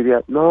gente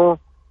diría, no,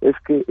 es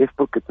que es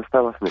porque tú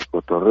estabas en el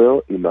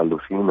cotorreo y lo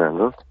alucinas,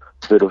 ¿no?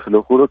 Pero se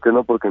lo juro que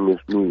no, porque la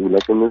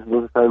que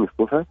no estaba mi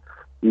esposa,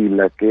 y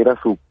la que era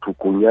su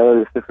cuñada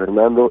de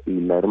Fernando, y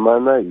la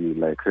hermana, y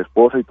la ex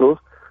esposa y todos,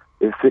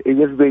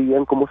 ellas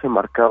veían cómo se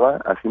marcaba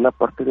así en la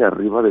parte de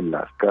arriba de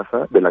la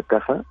casa,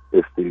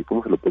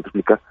 ¿cómo se lo puedo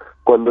explicar?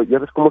 Cuando ya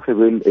ves cómo se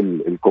ve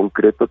el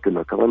concreto que lo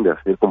acaban de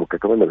hacer, como que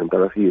acaban de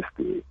aventar así,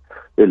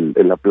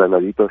 el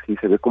aplanadito así,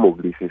 se ve como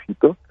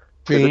grisecito.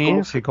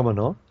 Sí, cómo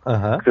no.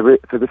 Ajá. Se ve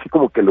así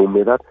como que la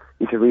humedad,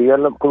 y se veía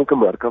como que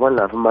marcaban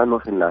las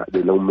manos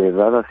de la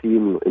humedad así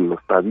en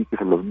los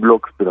tabiques, en los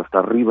bloques, pero hasta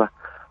arriba,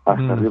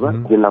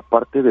 y en la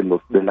parte de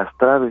las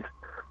traves,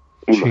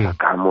 y nos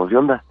sacamos de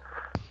onda,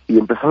 y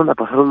empezaron a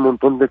pasar un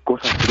montón de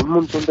cosas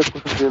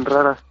bien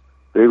raras.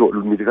 Te digo,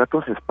 mis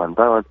gatos se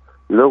espantaban,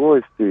 luego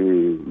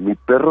mi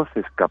perro se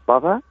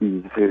escapaba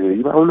y se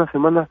iba una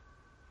semana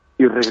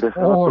y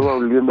regresaba todo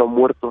oliendo a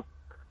muerto.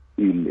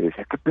 Y le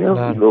decía, ¿qué pedo?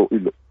 Claro.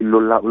 Y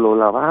lo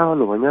lavaba,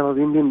 lo bañaba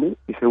bien,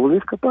 y se volvía a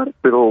escapar,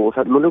 pero, o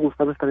sea, no le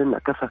gustaba estar en la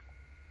casa.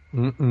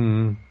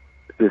 Se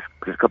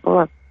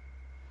escapaba.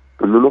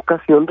 En una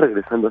ocasión,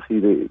 regresando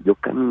así yo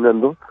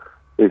caminando,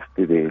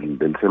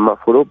 del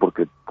semáforo,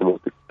 porque como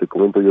te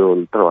comento, yo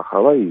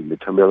trabajaba y le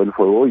chambeaba el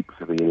fuego, y pues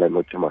se veía en la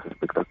noche más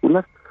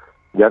espectacular.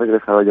 Ya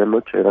regresaba ya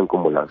anoche, eran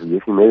como las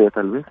 10:30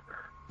 tal vez,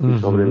 y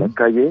sobre la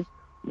calle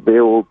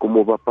veo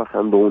cómo va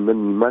pasando un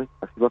animal,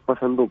 así va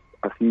pasando,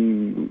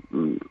 así,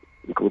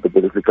 ¿cómo te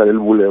puedo explicar? El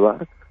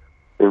bulevar,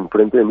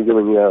 enfrente de mí. Yo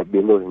venía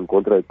viendo en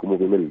contra de cómo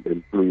viene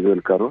el fluido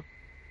del carro,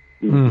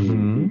 y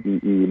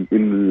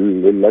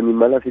el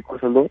animal así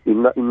cruzando, y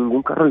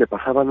ningún carro no le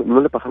pasaba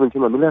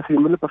encima, no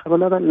le pasaba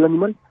nada al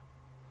animal,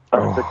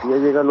 hasta que ya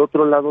llega al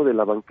otro lado de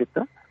la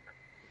banqueta,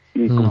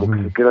 y como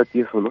que se queda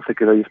tieso, ¿no? Se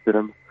queda ahí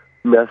esperando.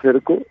 Me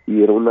acerco,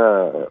 y era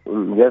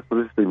ya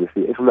después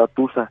es una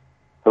tusa.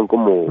 Son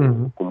como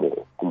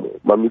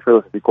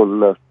mamíferos así con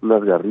unas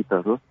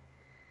garritas, ¿no?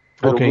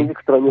 Pero muy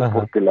extraño,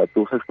 porque la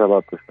tusa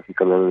estaba pues así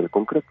caminando en el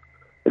concreto.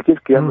 El que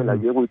es que ya me la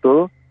llevo y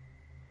todo,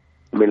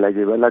 me la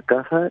llevé a la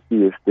casa,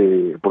 y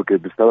porque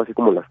estaba así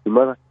como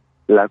lastimada,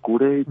 la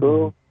curé y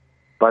todo.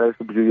 Para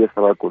eso pues yo ya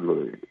estaba con lo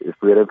de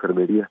estudiar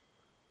enfermería,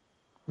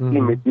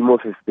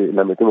 y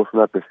la metimos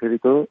una pecera y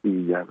todo,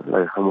 y ya la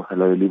dejamos al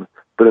lado del libro.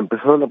 Pero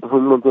empezaron a pasar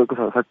un montón de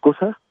cosas, o sea,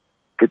 cosas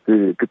que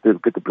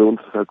te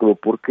preguntas, o sea, como,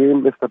 ¿por qué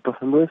me está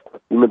pasando esto?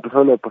 Y me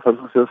empezaron a pasar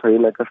sucesos ahí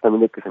en la casa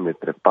también de que se me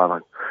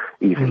trepaban,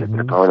 y se le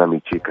trepaban a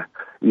mi chica,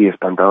 y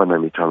espantaban a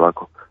mi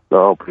chamaco.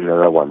 No, pues ya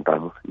lo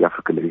aguantamos. Ya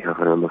fue que le dije a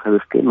Fernando,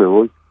 ¿sabes qué? Me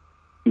voy.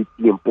 Y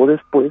tiempo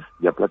después,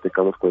 ya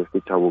platicamos con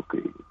este chavo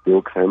que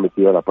tengo que se había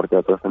metido a la parte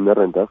de atrás de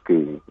rentas,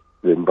 que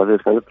en base de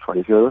descanso, pues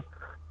falleció, ¿no?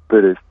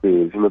 Pero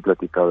sí me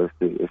platicaba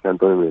este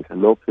Antonio, me dice,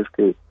 no, pues es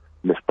que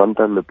me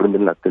espantan, me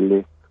prenden la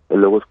tele, y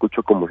luego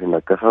escucho como si en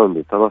la casa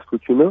donde estaba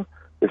Suchino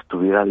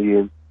estuviera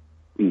alguien,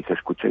 y se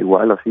escucha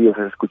igual así, o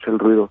sea, se escucha el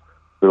ruido,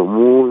 pero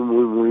muy,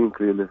 muy, muy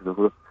increíble, se lo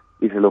juro.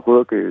 Y se lo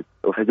juro que,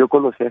 o sea, yo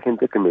conocía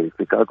gente que me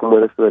explicaba cómo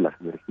era esto de las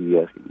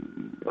energías,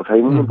 y, o sea,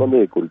 hay un montón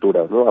de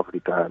culturas, ¿no?,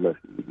 africanas,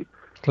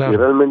 y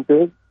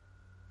realmente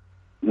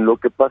lo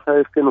que pasa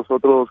es que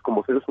nosotros,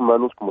 como seres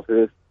humanos, como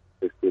seres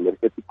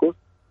energéticos,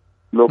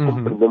 no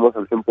comprendemos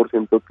al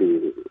 100%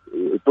 que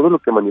todo lo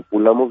que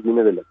manipulamos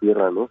viene de la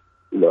tierra, ¿no?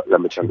 La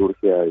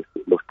metalurgia,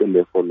 los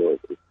teléfonos,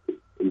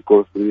 el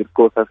construir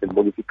cosas, el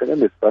modificar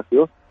el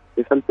espacio,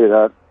 es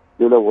alterar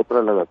de una u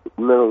otra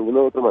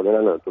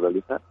manera la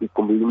naturaleza, y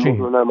convivimos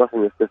no nada más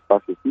en este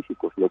espacio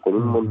físico, sino con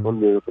un montón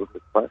de otros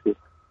espacios.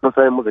 No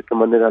sabemos de qué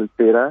manera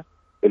altera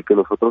el que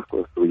nosotros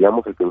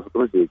construyamos, el que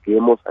nosotros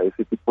lleguemos a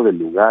ese tipo de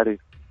lugares.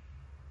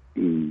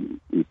 Y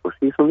pues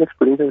sí, son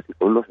experiencias que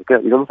uno se queda.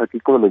 Digamos, aquí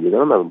cuando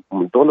llegaron a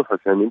todos los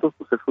fraccionamientos,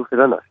 pues esos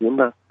eran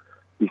haciendas,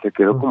 y se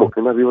quedó como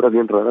que una vibra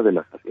bien rara de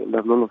las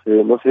haciendas. No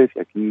sé si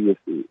aquí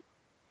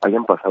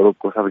hayan pasado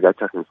cosas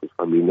gachas en sus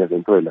familias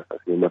dentro de las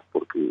haciendas,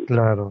 porque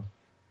no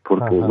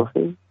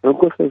sé, son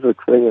cosas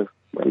extrañas.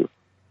 Bueno,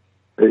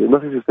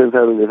 no sé si ustedes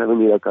saben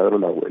ir acá a dar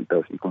una vuelta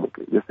así como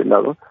que de este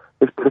lado,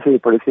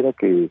 pareciera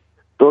que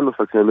todos los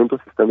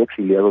fraccionamientos están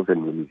exiliados del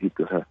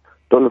municipio, o sea,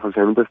 todos los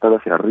fraccionamientos están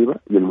hacia arriba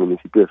y el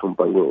municipio de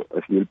Zumpango,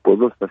 así el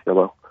pueblo está hacia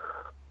abajo,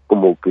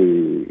 como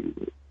que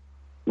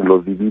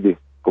los divide,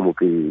 como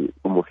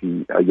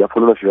si allá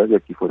fuera una ciudad y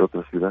aquí fuera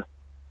otra ciudad,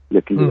 y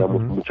aquí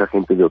llegamos mucha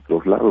gente de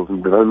otros lados,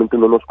 realmente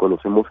no nos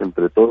conocemos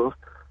entre todos,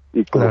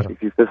 y como si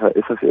existe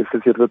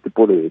ese cierto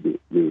tipo de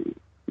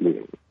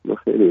no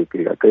sé, de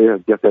que acá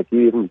ya estoy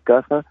aquí en mi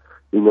casa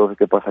y no sé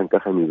qué pasa en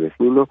casa de mi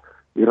vecino,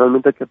 y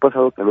realmente aquí ha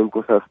pasado también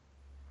cosas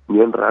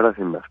bien raras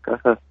en las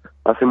casas.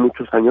 Hace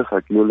muchos años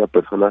aquí una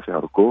persona se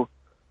ahorcó,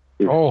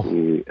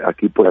 en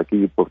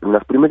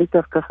las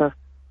primeritas casas,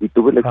 y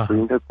tuve la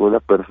experiencia con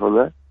una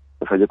persona,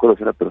 o sea, yo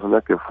conocí a la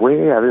persona que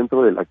fue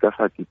adentro de la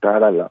casa a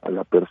quitar a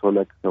la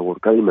persona que se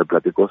ahorcaba, y me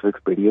platicó su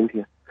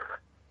experiencia,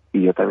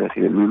 y yo también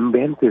así de, no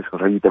inventes, o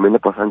sea, y también le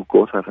pasan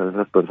cosas a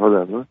esas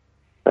personas, ¿no? O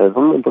sea,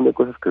 son un montón de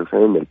cosas que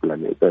suceden en el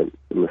planeta, en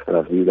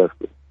nuestras vidas,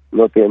 que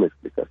no tienen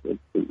explicación.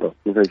 No,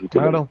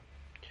 claro.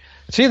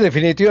 Sí,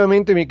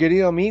 definitivamente, mi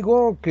querido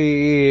amigo,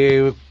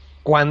 que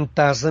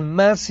cuantas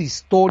más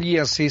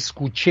historias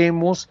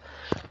escuchemos,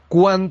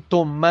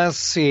 cuanto más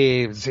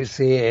se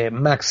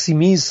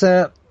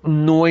maximiza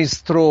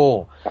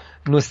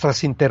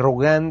nuestras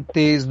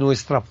interrogantes,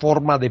 nuestra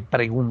forma de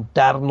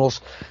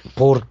preguntarnos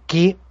por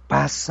qué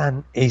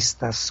pasan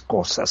estas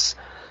cosas.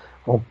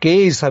 Ok,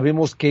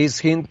 sabemos que es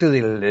gente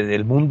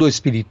del mundo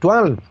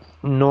espiritual,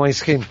 no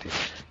es gente,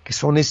 que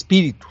son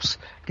espíritus,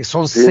 que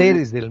son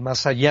seres del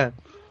más allá,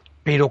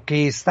 pero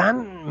que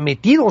están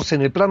metidos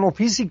en el plano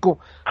físico,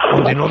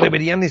 donde no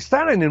deberían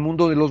estar en el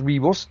mundo de los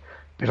vivos,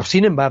 pero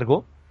sin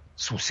embargo,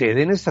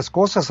 suceden estas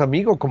cosas,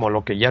 amigo, como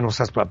lo que ya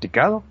nos has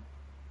platicado.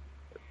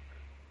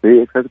 Sí,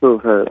 exacto,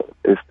 o sea,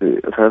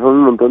 son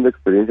un montón de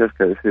experiencias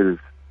que a veces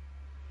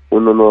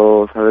uno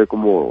no sabe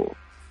cómo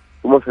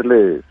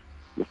hacerles,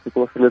 no sé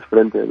cómo hacerles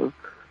frente, ¿no?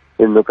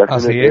 En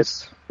ocasiones, así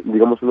es.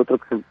 Digamos, en otra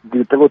ocasión,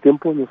 tengo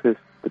tiempo, no sé,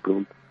 te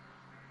pregunto.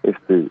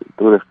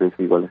 Tuve una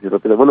experiencia igual, así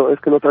rápida. Bueno, es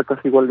que en otra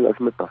casa igual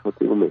así me pasó,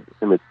 te digo,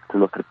 se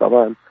nos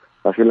trepaban,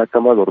 así en la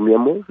cama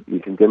dormíamos, y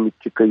sentía mi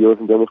chica y yo,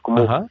 sentíamos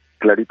como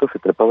claritos se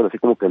trepaban así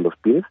como que en los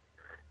pies,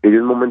 y de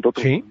un momento a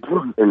otro,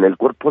 en el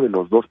cuerpo de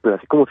los dos, pero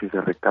así como si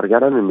se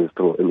recargaran en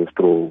nuestro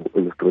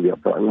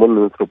diafragma, bueno,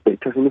 en nuestro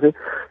pecho, así no sé,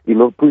 y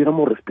no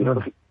pudiéramos respirar,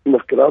 así, y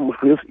nos quedábamos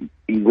fríos,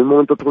 y de un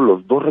momento a otro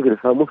los dos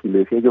regresábamos, y le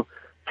decía yo,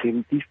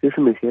 ¿sentiste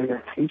eso? Me decía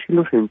ella, sí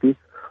lo sentí.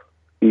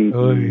 Y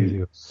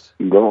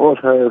no, o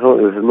sea,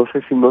 no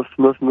sé si no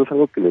es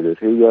algo que le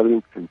desee yo a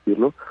alguien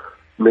sentirlo.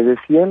 Me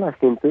decía la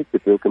gente, que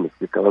creo que me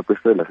explicaba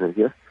esto de las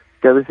energías,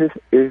 que a veces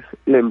es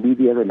la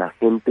envidia de la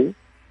gente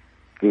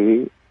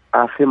que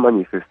hace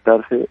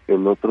manifestarse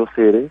en otros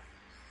seres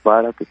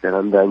para que te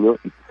hagan daño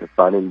y te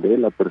separen de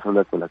la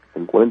persona con la que se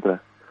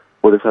encuentras.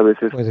 Por eso a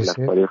veces las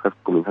parejas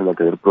comienzan a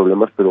tener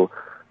problemas, pero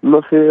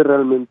no sé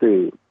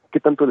realmente qué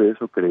tanto de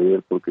eso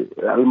creer, porque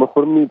a lo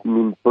mejor mi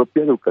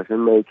propia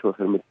educación me ha hecho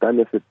hacerme tan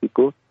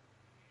escéptico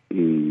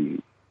y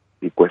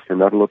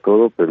cuestionarlo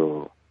todo,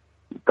 pero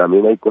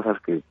también hay cosas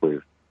que pues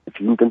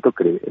sí intento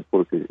creer,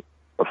 porque,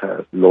 o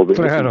sea, lo ves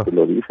y te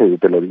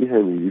lo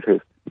dicen y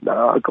dices,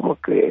 no, ¿cómo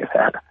crees?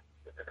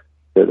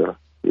 Pero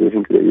sí, es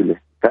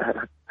increíble.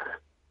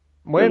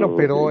 Bueno,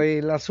 pero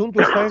el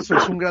asunto está eso,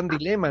 es un gran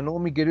dilema, ¿no,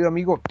 mi querido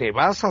amigo? Te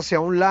vas hacia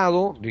un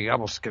lado,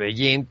 digamos,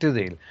 creyente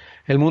del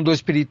el mundo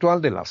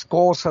espiritual, de las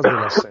cosas, de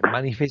las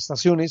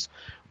manifestaciones,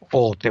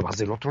 o te vas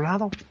del otro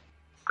lado.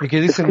 Y que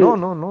dicen,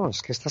 no,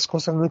 es que estas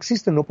cosas no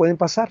existen, no pueden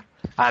pasar.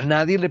 A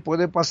nadie le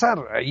puede pasar.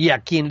 Y a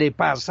quien le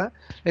pasa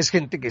es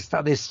gente que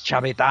está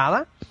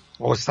deschavetada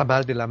o está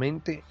mal de la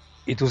mente.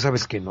 Y tú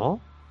sabes que no.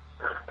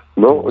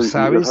 No,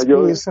 sabes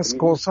que esas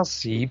cosas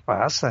sí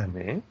pasan,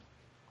 ¿eh?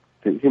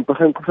 Sí,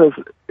 pasan cosas,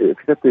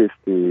 fíjate,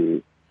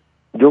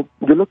 yo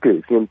lo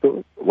que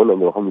siento, bueno,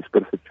 bajo mis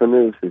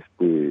percepciones,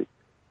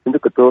 siento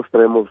que todos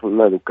traemos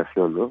una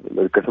educación, ¿no?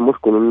 La educamos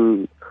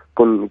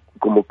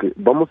como que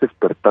vamos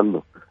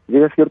despertando.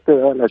 Llega cierta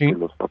edad a la que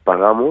nos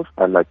apagamos,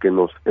 a la que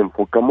nos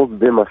enfocamos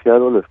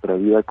demasiado en nuestra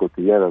vida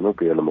cotidiana, ¿no?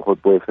 Que a lo mejor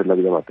puede ser la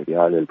vida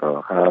material, el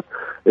trabajar,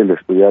 el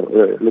estudiar,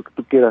 lo que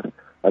tú quieras,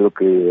 a lo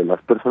que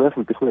las personas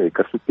empiezan a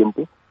dedicar su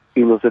tiempo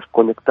y nos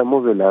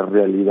desconectamos de la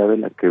realidad de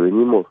la que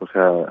venimos. O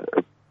sea,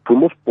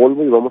 fuimos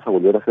polvo y vamos a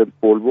volver a ser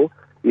polvo,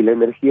 y la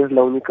energía es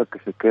la única que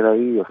se queda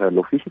ahí. O sea,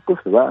 lo físico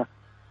se va,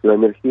 la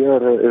energía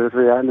es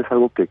real, es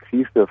algo que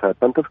existe. O sea,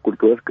 tantas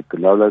culturas que te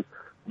lo hablan.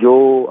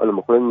 Yo, a lo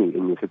mejor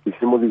en mi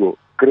escepticismo digo,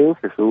 creo en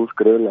Jesús,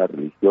 creo en la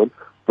religión,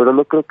 pero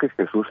no creo que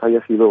Jesús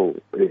haya sido,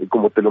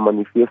 como te lo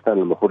manifiestan a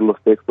lo mejor los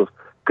textos.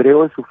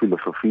 Creo en su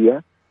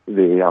filosofía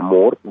de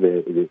amor,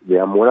 de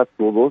amor a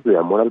todos, de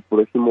amor al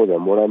prójimo, de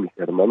amor a mis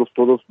hermanos.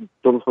 Todos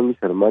son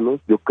mis hermanos,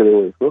 yo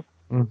creo eso.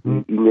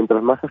 Uh-huh. Y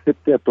mientras más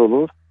acepte a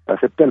todos,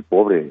 acepte al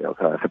pobre, o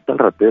sea, acepte al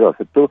ratero,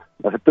 acepto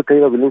que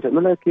haya violencia.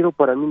 No la quiero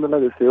para mí, no la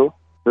deseo,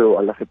 pero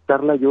al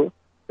aceptarla yo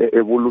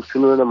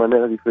evoluciono de una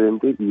manera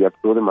diferente y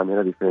actúo de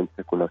manera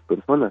diferente con las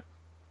personas.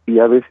 Y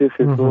a veces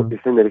eso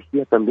es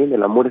energía también,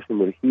 el amor es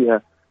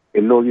energía,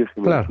 el odio es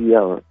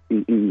energía,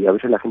 y a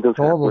veces la gente no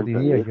se da cuenta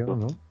de esto. Yo,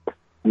 ¿no?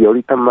 Y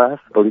ahorita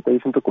yo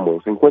siento como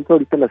se encuentra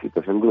ahorita la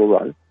situación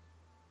global.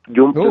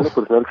 Yo en lo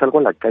personal salgo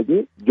a la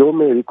calle, yo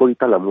me dedico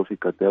ahorita a la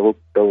música, te hago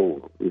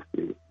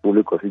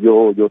público, así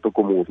yo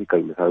toco música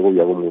y me salgo y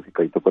hago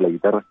música y toco la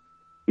guitarra.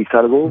 Y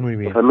salgo,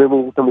 o sea, me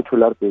gusta mucho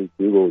el arte,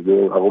 digo,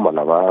 yo hago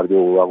malabar,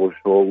 yo hago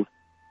shows,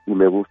 y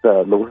me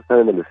gusta estar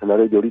en el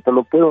escenario, y ahorita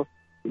no puedo,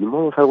 y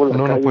no salgo a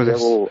la calle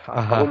y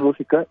hago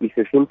música, y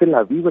se siente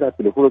la vibra,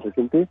 te lo juro, se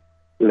siente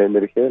la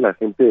energía de la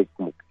gente,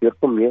 como que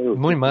cierto miedo,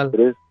 muy mal,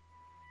 estrés.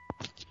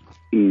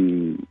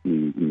 Y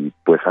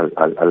pues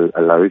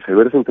a la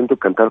viceversa intento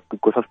cantar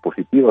cosas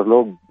positivas,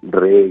 ¿no?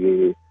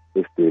 Reggae,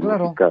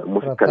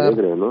 música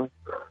alegre, ¿no?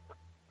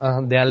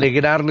 De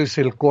alegrarles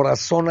el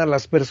corazón a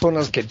las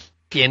personas que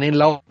tienen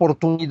la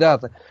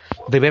oportunidad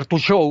de ver tu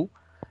show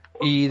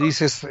y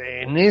dices,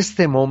 en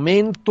este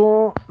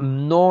momento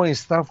no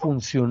está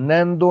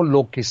funcionando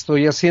lo que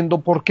estoy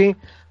haciendo. ¿Por qué?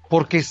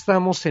 Porque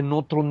estamos en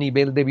otro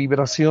nivel de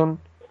vibración.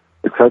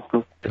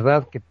 Exacto.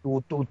 ¿Verdad? Que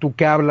tú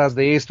que hablas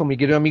de esto, mi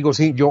querido amigo,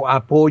 sí, yo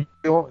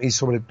apoyo y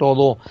sobre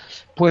todo,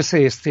 pues,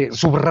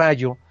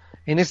 subrayo.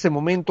 En este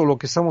momento lo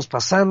que estamos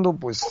pasando,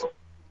 pues,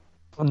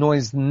 no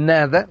es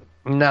nada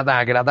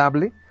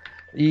agradable.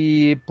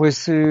 Y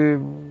pues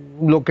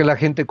lo que la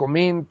gente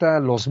comenta,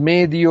 los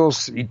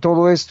medios y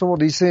todo esto,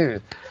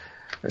 dice,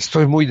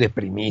 estoy muy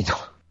deprimido,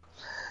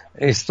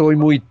 estoy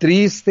muy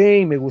triste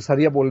y me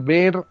gustaría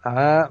volver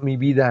a mi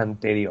vida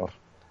anterior.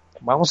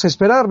 Vamos a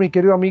esperar, mi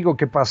querido amigo,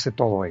 que pase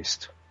todo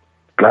esto.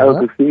 Claro,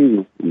 ¿verdad? Que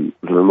sí, y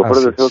los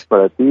mejores deseos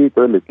para ti y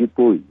todo el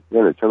equipo, y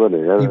sigan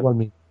echándole ganas.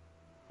 Igualmente.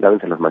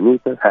 Lávense las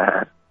manitas.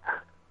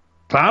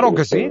 Claro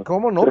que sí,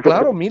 ¿cómo no?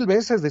 Claro, 1000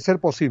 veces de ser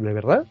posible,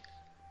 ¿verdad?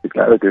 Sí,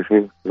 claro que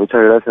sí.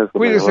 Muchas gracias.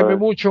 Cuídeseme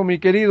mucho, mi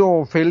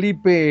querido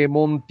Felipe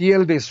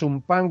Montiel de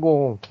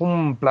Zumpango.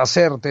 Un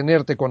placer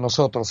tenerte con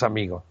nosotros,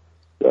 amigo.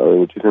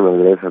 Muchísimas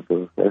gracias a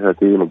todos. Gracias a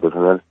ti en lo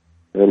personal.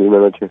 Buena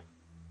noche.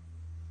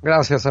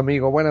 Gracias,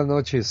 amigo. Buenas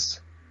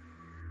noches.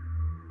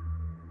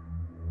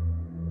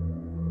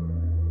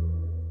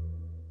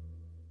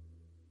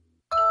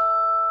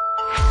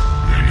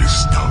 El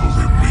Estado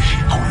de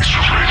México y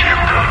sus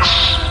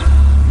leyendas.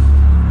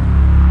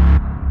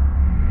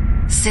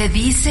 Se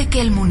dice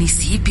que el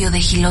municipio de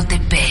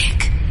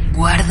Jilotepec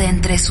guarda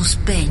entre sus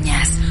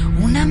peñas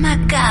una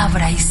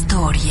macabra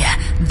historia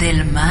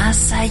del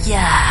más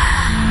allá.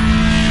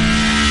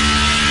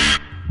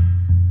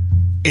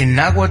 En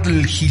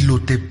náhuatl,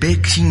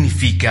 Jilotepec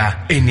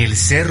significa en el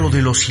cerro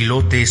de los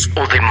jilotes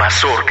o de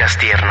mazorcas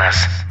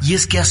tiernas. Y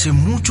es que hace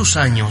muchos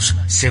años,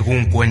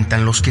 según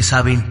cuentan los que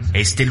saben,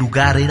 este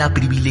lugar era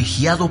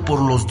privilegiado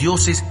por los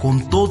dioses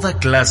con toda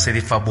clase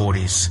de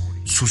favores.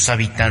 Sus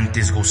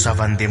habitantes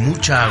gozaban de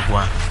mucha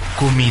agua,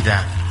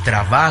 comida,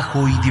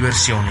 trabajo y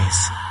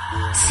diversiones.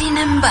 Sin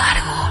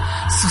embargo,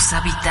 sus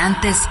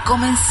habitantes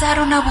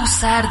comenzaron a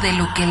abusar de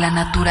lo que la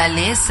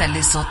naturaleza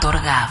les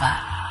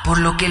otorgaba, por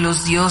lo que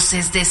los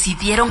dioses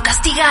decidieron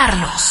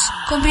castigarlos,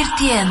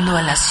 convirtiendo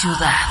a la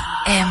ciudad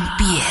en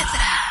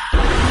piedra.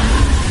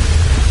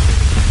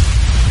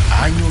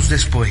 Años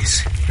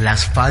después,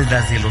 las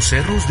faldas de los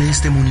cerros de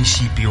este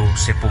municipio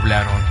se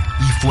poblaron,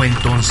 y fue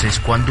entonces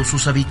cuando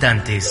sus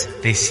habitantes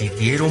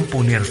decidieron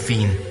poner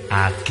fin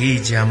a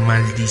aquella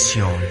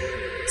maldición.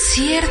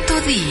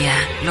 Cierto día,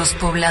 los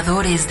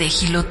pobladores de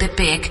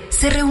Jilotepec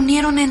se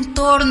reunieron en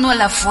torno a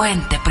la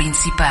fuente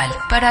principal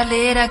para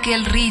leer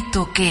aquel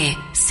rito que,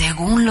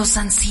 según los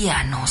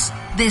ancianos,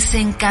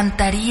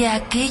 desencantaría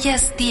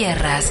aquellas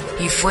tierras,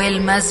 y fue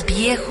el más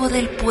viejo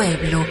del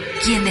pueblo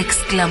quien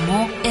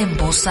exclamó en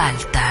voz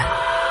alta: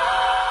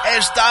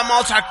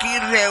 Estamos aquí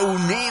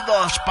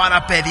reunidos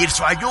para pedir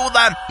su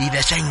ayuda y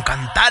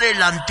desencantar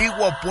el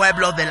antiguo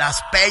pueblo de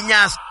las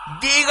Peñas.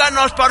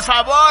 Díganos, por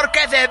favor,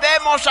 ¿qué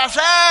debemos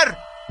hacer?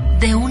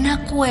 De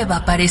una cueva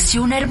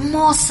apareció una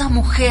hermosa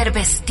mujer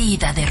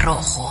vestida de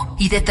rojo,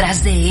 y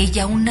detrás de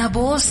ella una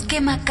voz que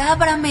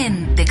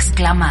macabramente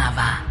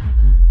exclamaba: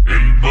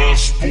 El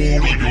más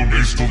puro y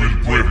honesto del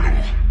pueblo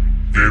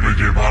debe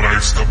llevar a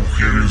esta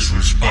mujer en su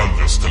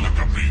espalda hasta la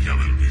capilla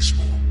del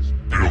mismo.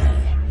 Pero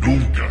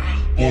nunca,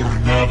 por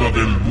nada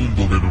del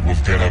mundo, debe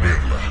voltear a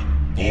verla.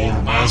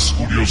 Por más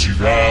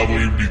curiosidad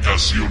o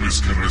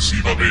invitaciones que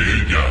reciba de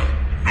ella,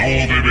 no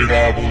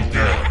deberá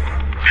voltear,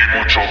 ni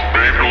mucho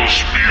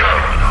menos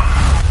mirar.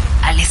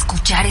 Al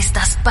escuchar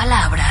estas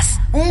palabras,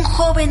 un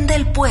joven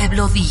del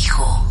pueblo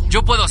dijo: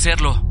 Yo puedo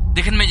hacerlo.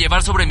 Déjenme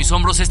llevar sobre mis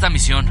hombros esta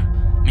misión.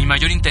 Mi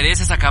mayor interés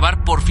es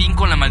acabar por fin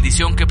con la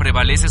maldición que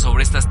prevalece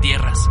sobre estas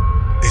tierras.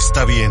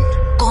 Está bien,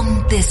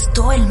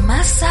 contestó el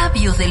más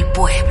sabio del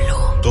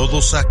pueblo.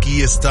 Todos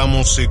aquí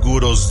estamos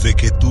seguros de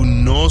que tú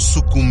no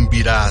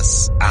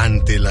sucumbirás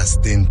ante las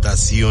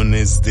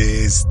tentaciones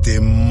de este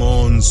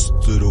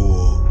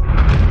monstruo.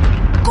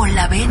 Con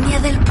la venia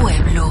del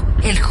pueblo,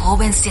 el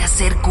joven se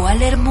acercó a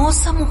la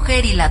hermosa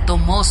mujer y la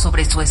tomó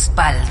sobre su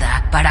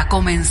espalda para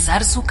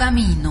comenzar su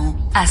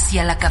camino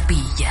hacia la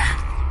capilla.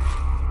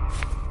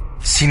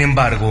 Sin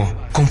embargo,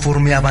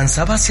 conforme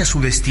avanzaba hacia su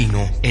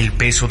destino, el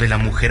peso de la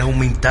mujer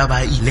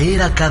aumentaba y le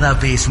era cada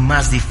vez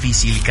más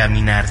difícil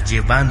caminar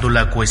llevándola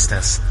a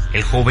cuestas.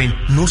 El joven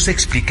no se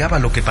explicaba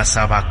lo que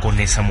pasaba con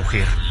esa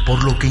mujer,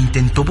 por lo que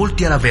intentó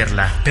voltear a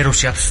verla, pero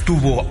se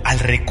abstuvo al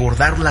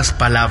recordar las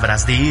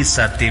palabras de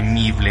esa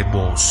temible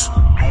voz.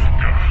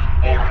 Nunca,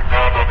 por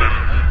nada del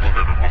mundo,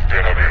 debe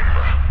voltear a verla.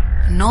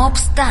 No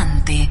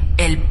obstante,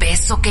 el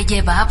peso que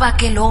llevaba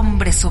aquel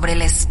hombre sobre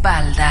la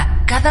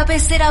espalda cada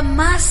vez era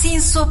más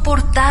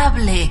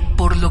insoportable,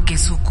 por lo que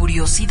su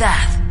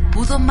curiosidad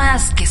pudo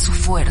más que su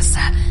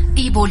fuerza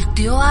y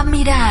volteó a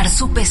mirar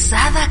su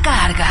pesada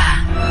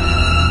carga.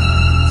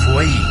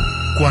 Fue ahí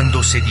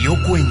cuando se dio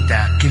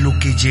cuenta que lo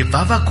que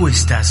llevaba a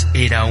cuestas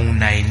era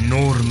una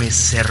enorme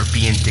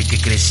serpiente que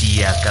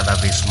crecía cada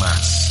vez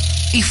más.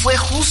 Y fue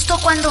justo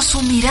cuando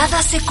su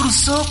mirada se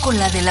cruzó con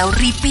la de la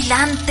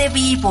horripilante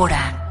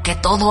víbora, que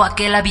todo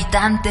aquel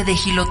habitante de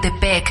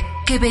Jilotepec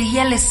que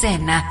veía la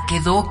escena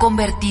quedó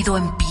convertido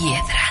en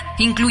piedra,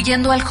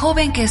 incluyendo al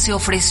joven que se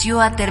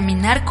ofreció a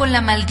terminar con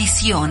la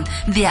maldición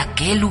de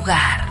aquel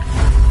lugar.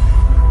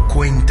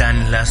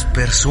 Cuentan las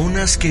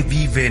personas que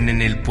viven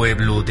en el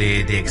pueblo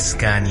de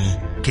Dexcani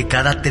que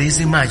cada 3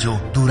 de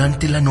mayo,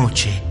 durante la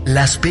noche,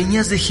 las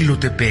peñas de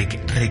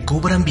Jilotepec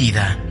recobran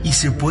vida y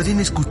se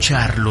pueden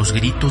escuchar los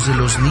gritos de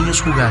los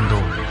niños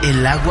jugando,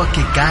 el agua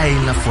que cae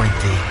en la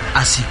fuente,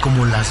 así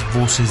como las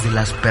voces de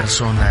las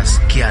personas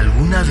que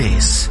alguna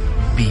vez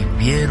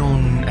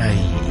vivieron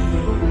ahí.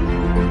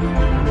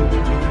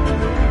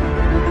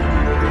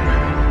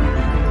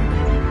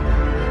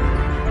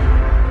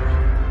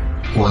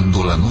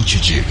 Cuando la noche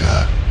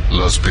llega,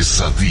 las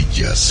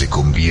pesadillas se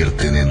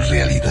convierten en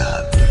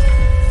realidad.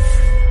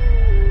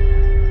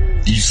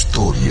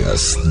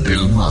 Historias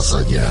del más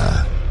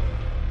allá.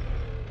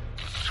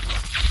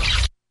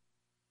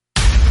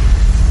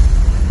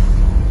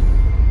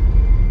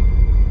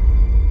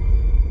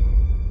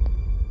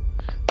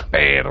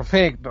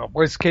 Perfecto,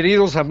 pues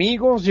queridos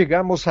amigos,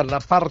 llegamos a la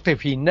parte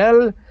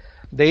final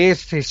de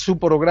este su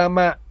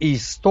programa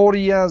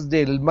Historias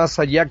del Más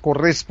Allá,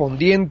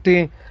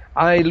 correspondiente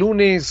al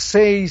lunes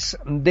 6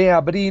 de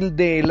abril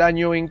del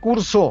año en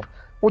curso.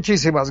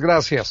 Muchísimas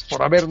gracias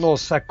por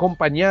habernos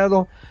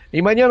acompañado,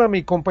 y mañana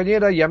mi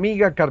compañera y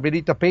amiga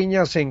Carmelita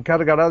Peña se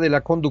encargará de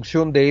la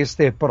conducción de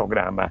este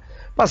programa.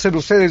 Pasen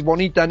ustedes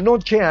bonita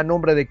noche. A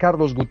nombre de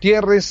Carlos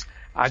Gutiérrez,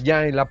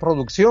 allá en la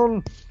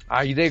producción,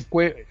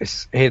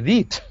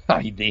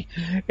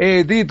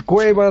 Edith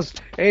Cuevas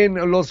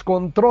en los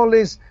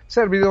controles,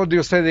 servidor de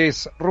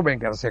ustedes Rubén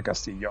García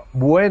Castillo.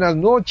 Buenas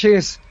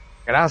noches,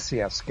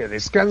 gracias, que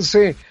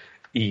descanse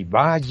y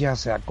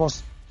váyase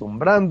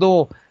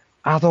acostumbrando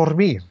a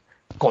dormir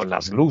con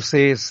las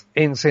luces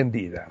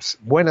encendidas.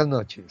 Buenas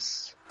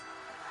noches.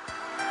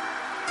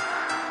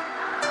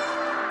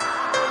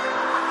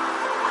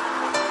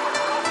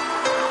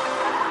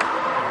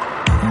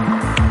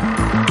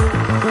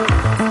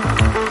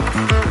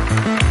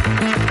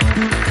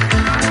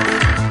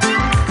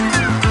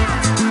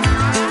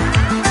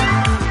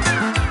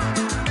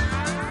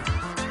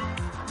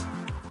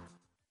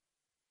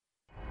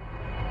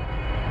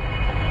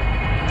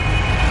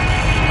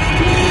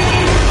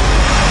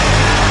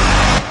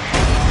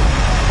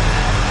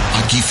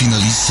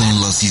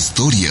 Finalizan las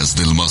historias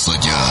del más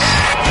allá.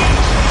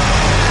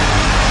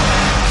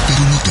 Pero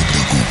tú no te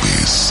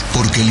preocupes,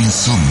 porque el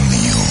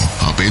insomnio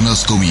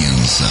apenas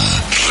comienza.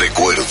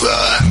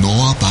 Recuerda,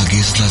 no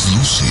apagues las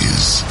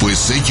luces,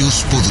 pues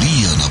ellos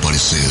podrían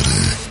aparecer.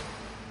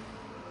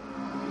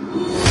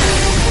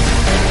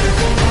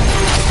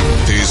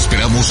 Te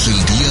esperamos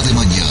el día de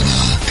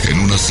mañana en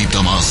una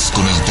cita más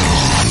con el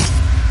terror.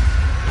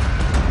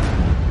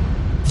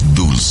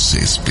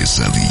 Dulces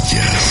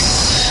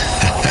pesadillas.